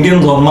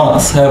 Indians en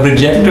masse have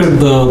rejected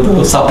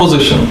the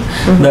supposition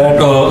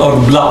that or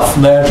bluff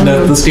that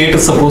the state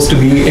is supposed to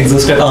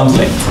exist at arm's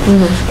length.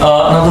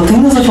 Now the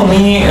thing is that for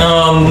me,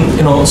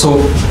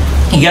 so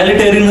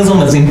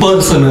egalitarianism as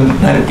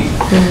impersonality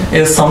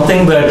is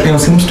something that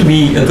seems to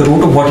be at the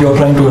root of what you're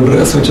trying to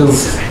address, which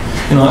is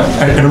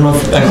I don't know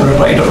if I got it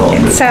right or wrong.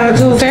 It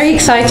sounds all very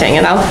exciting,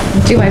 and I'll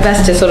do my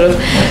best to sort of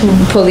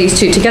pull these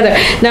two together.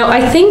 Now,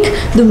 I think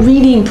the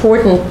really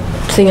important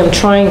thing I'm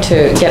trying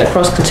to get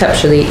across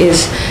conceptually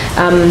is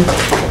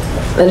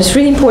that it's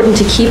really important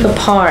to keep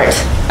apart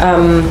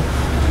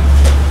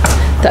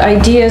the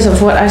ideas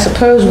of what I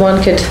suppose one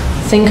could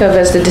think of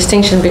as the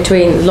distinction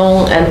between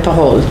langue and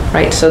parole,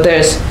 right? So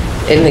there's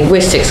in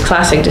linguistics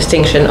classic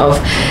distinction of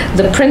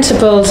the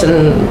principles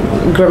and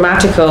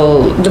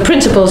the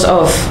principles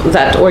of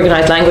that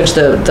organized language,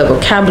 the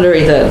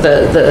vocabulary,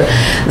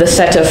 the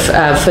set of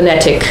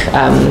phonetic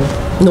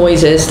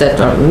noises that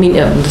are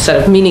the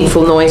set of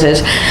meaningful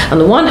noises on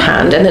the one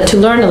hand, and that to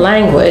learn a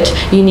language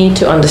you need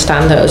to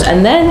understand those.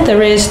 And then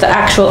there is the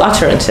actual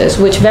utterances,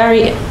 which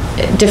vary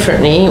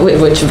differently,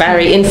 which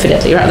vary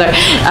infinitely rather,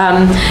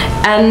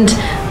 and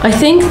I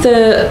think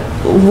the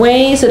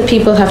ways that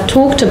people have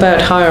talked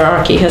about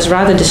hierarchy has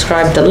rather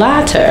described the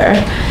latter,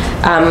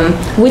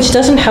 which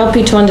doesn't help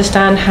you to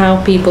understand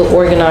how people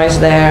organize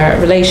their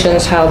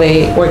relations, how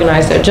they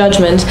organize their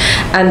judgments.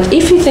 And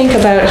if you think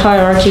about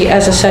hierarchy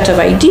as a set of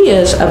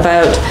ideas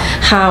about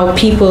how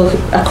people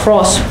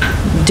across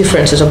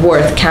differences of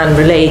worth can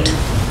relate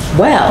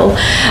well,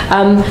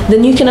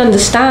 then you can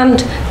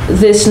understand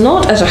this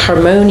not as a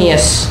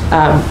harmonious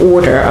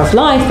order of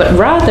life, but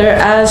rather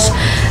as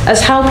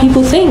how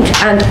people think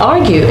and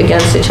argue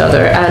against each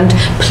other and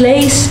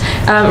place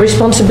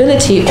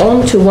responsibility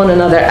onto one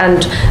another.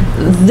 And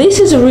this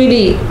is a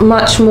really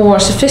much more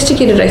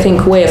sophisticated, I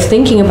think, way of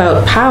thinking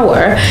about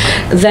power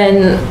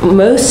than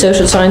most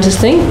social scientists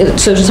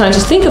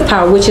think of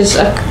power, which is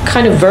a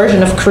kind of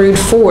version of crude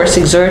force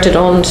exerted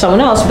on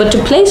someone else. But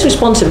to place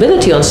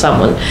responsibility on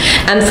someone,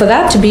 and for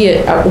that to be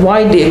a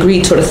widely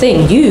agreed sort of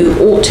thing, you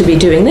ought to be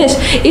doing this,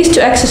 is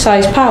to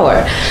exercise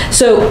power.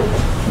 So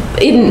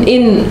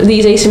in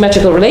these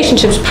asymmetrical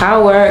relationships,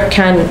 power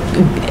can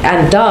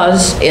and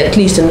does, at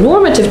least in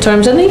normative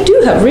terms, and they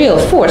do have real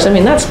force. I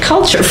mean, that's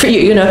culture for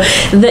you,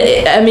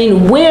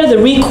 where the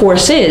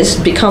recourse is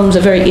becomes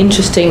a very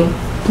interesting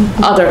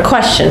other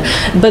question.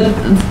 But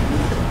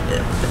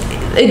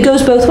it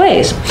goes both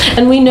ways.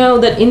 And we know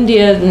that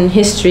Indian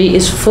history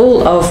is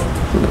full of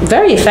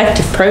very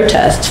effective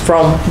protests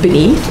from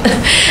beneath,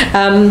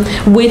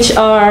 which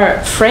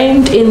are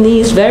framed in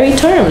these very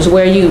terms,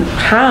 where you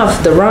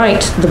have the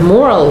right, the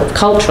moral,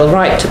 cultural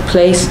right to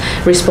place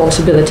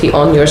responsibility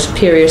on your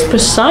superiors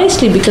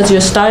precisely because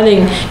you're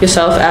styling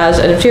yourself as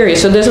an inferior.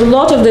 So there's a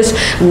lot of this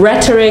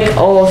rhetoric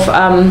of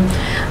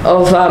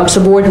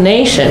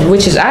subordination,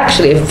 which is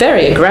actually a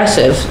very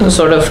aggressive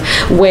sort of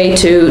way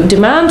to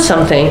demand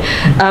something.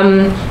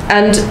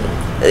 And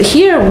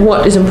here,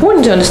 what is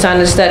important to understand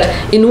is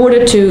that in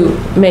order to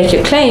make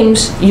your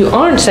claims, you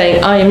aren't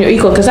saying, I am your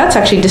equal, because that's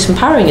actually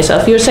disempowering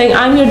yourself. You're saying,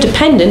 I'm your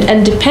dependent,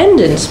 and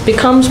dependence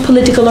becomes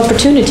political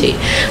opportunity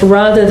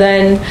rather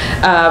than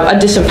a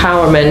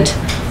disempowerment.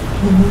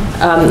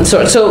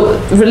 So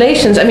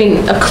relations,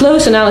 a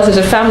close analysis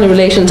of family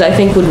relations, I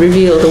think, would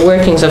reveal the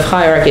workings of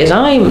hierarchy as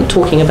I'm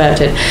talking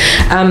about it.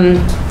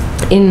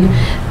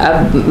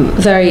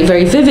 Very,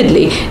 very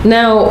vividly.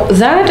 Now,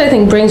 that I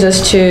think brings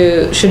us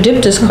to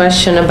Sudipta's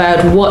question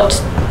about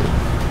what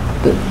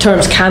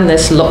terms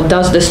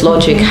does this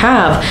logic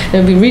have. And it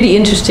would be really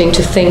interesting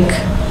to think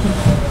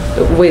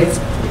with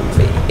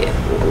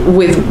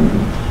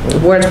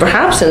words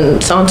perhaps in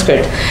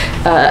Sanskrit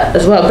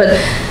as well. But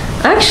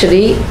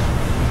actually,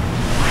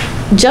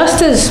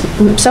 just as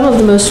some of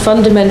the most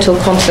fundamental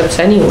concepts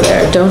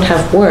anywhere don't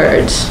have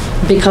words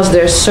because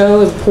they're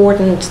so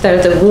important,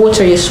 they're the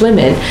water you swim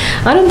in,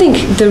 I don't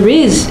think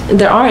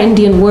there are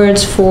Indian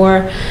words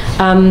for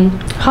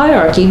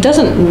hierarchy. It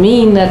doesn't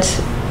mean that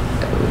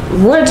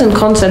words and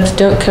concepts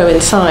don't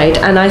coincide,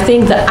 and I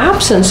think the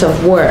absence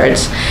of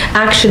words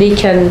actually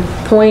can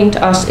point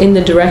us in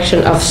the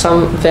direction of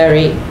some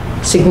very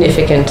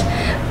significant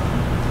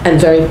and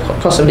very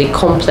possibly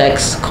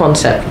complex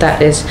concept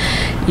that is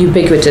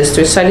ubiquitous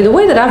through society. The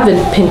way that I've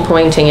been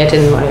pinpointing it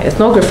in my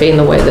ethnography, in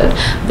the way that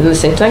I've been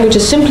listening to language,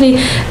 is simply,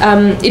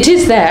 it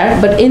is there,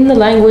 but in the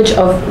language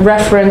of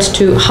reference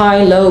to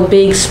high, low,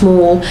 big,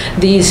 small,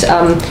 these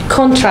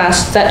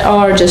contrasts that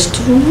are just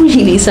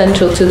really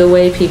central to the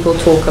way people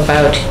talk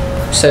about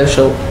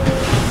social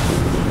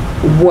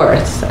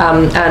worth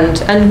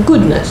and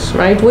goodness,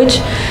 right?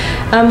 Which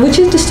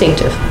is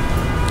distinctive.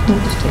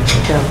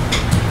 Yeah.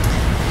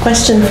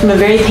 Question from a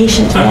very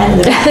patient man in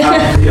the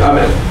back.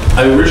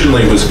 I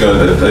originally was going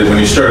to, when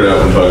you started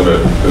out and talking about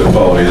the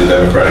quality of the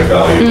democratic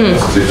value, I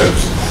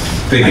was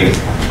thinking,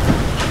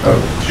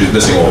 she's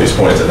missing all these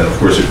points, and then of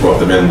course you brought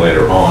them in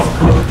later on.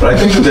 But I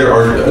think that there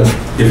are,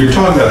 if you're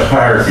talking about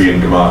hierarchy and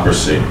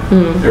democracy,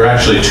 there are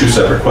actually two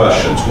separate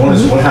questions. One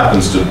is what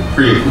happens to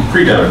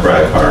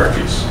pre-democratic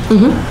hierarchies?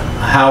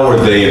 How are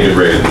they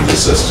integrated into the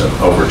system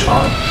over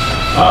time?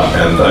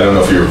 And I don't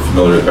know if you're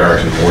familiar with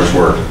Barrington Moore's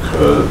work,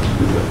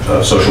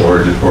 Social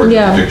Order,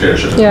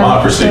 Dictatorship, and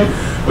Democracy,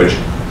 which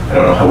I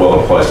don't know how well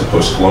it applies to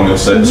post-colonial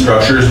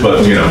structures,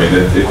 but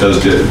it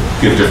does give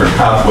different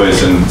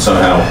pathways and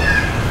somehow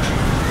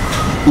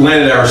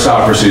landed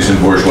aristocracies and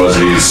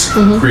bourgeoisies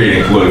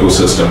creating political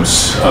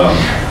systems,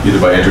 either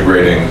by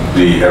integrating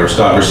the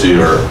aristocracy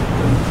or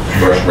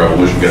the Russian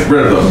Revolution getting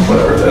rid of them,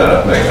 whatever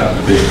that may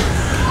happen to be.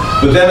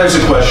 But then there's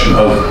a question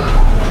of,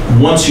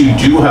 once you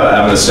do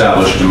have an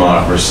established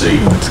democracy,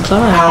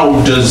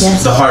 how does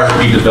the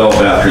hierarchy develop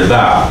after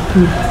that?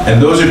 And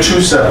those are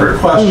two separate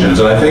questions,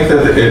 and I think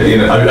that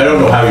I don't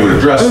know how you would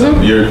address them.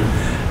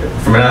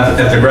 From an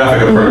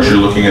ethnographic approach, you're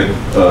looking at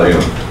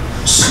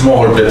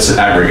smaller bits that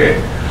aggregate.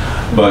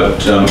 But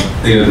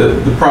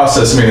the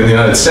process. In the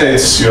United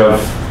States, you have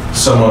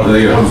someone at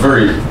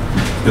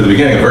the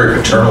beginning, a very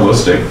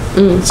paternalistic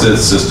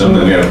system,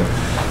 and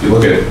you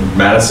look at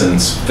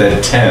Madison's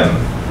Fed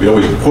 10. We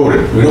always quote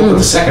it. We don't put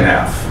the second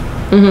half,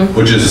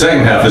 which is the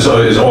second half is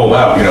all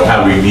about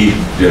how we need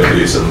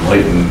these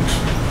enlightened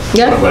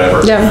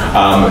whatever.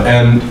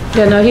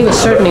 No, he was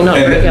certainly not.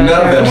 And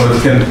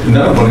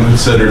none of them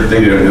considered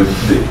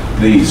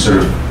the sort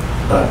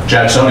of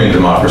Jacksonian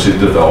democracy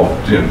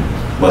developed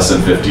less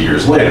than 50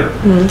 years later.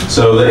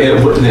 So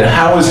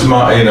how is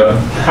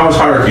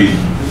hierarchy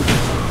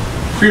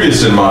previous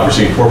to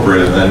democracy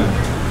incorporated, and then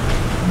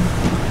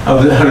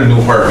how did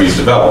new hierarchies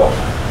develop?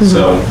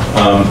 So.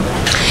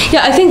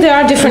 Yeah, I think there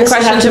are different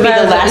questions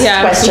about the last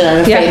question,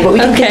 I'm afraid, but we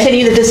can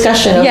continue the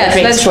discussion over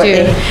the break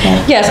shortly.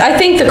 Yes, I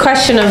think the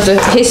question of the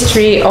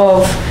history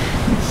of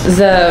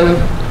the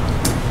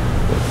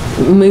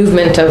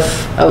movement of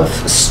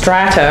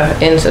strata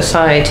in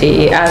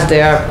society as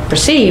they are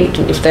perceived,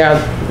 if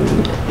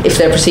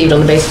they're perceived on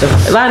the basis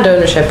of land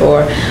ownership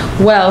or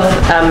wealth,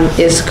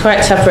 is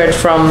quite separate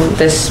from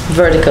this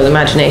vertical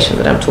imagination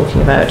that I'm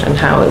talking about and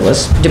how it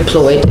was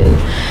deployed in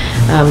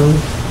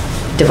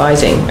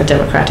devising a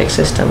democratic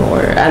system,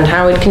 and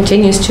how it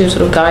continues to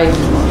sort of guide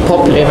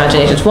popular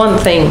imagination. It's one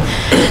thing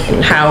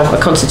in how a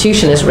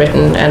constitution is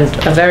written, and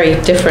a very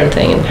different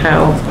thing in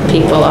how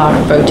people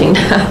are voting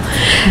now.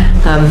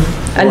 How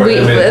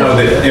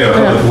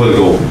the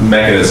political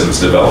mechanisms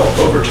develop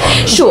over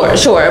time.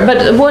 Sure.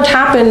 But what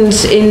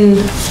happens in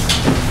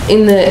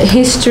the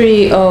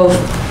history of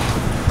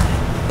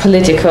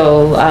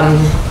political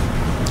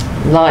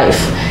life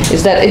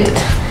is that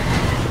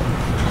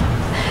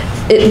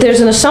there's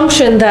an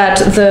assumption that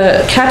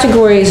the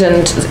categories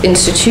and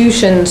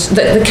institutions,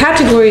 the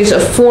categories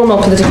of formal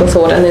political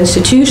thought and the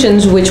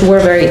institutions which were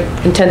very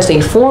intensely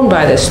informed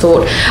by this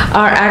thought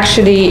are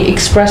actually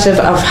expressive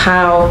of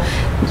how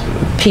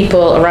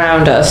people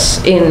around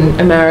us in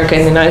America,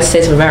 in the United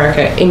States of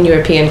America, in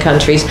European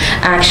countries,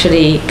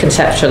 actually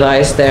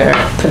conceptualize their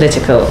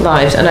political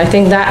lives. And I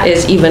think that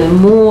is even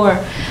more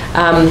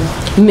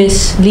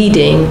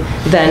misleading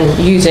than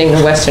using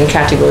the Western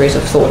categories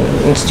of thought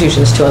and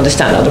institutions to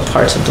understand other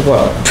parts of the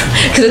world.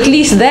 Because at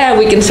least there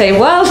we can say,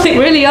 well, they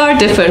really are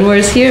different,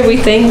 whereas here we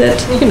think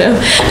that,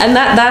 and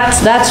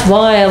that's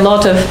why a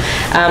lot of,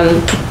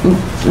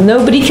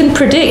 nobody can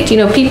predict,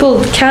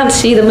 people can't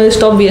see the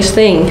most obvious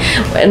thing,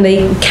 and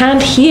they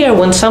can't hear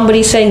when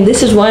somebody's saying,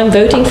 this is why I'm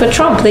voting for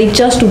Trump. They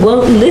just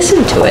won't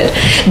listen to it,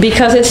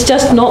 because it's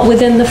just not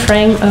within the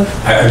frame of...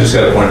 I just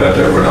got to point out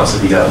to everyone else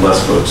that he got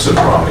less votes than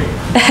Romney.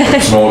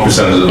 Smaller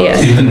percentage of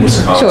votes, even in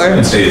Wisconsin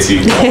and states he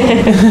won.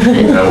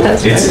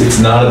 It's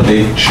not a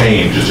big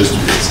change. It's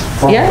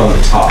on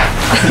the top.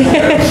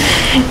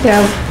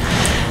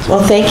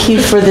 Well, thank you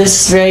for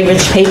this very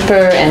rich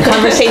paper and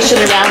conversation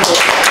around it.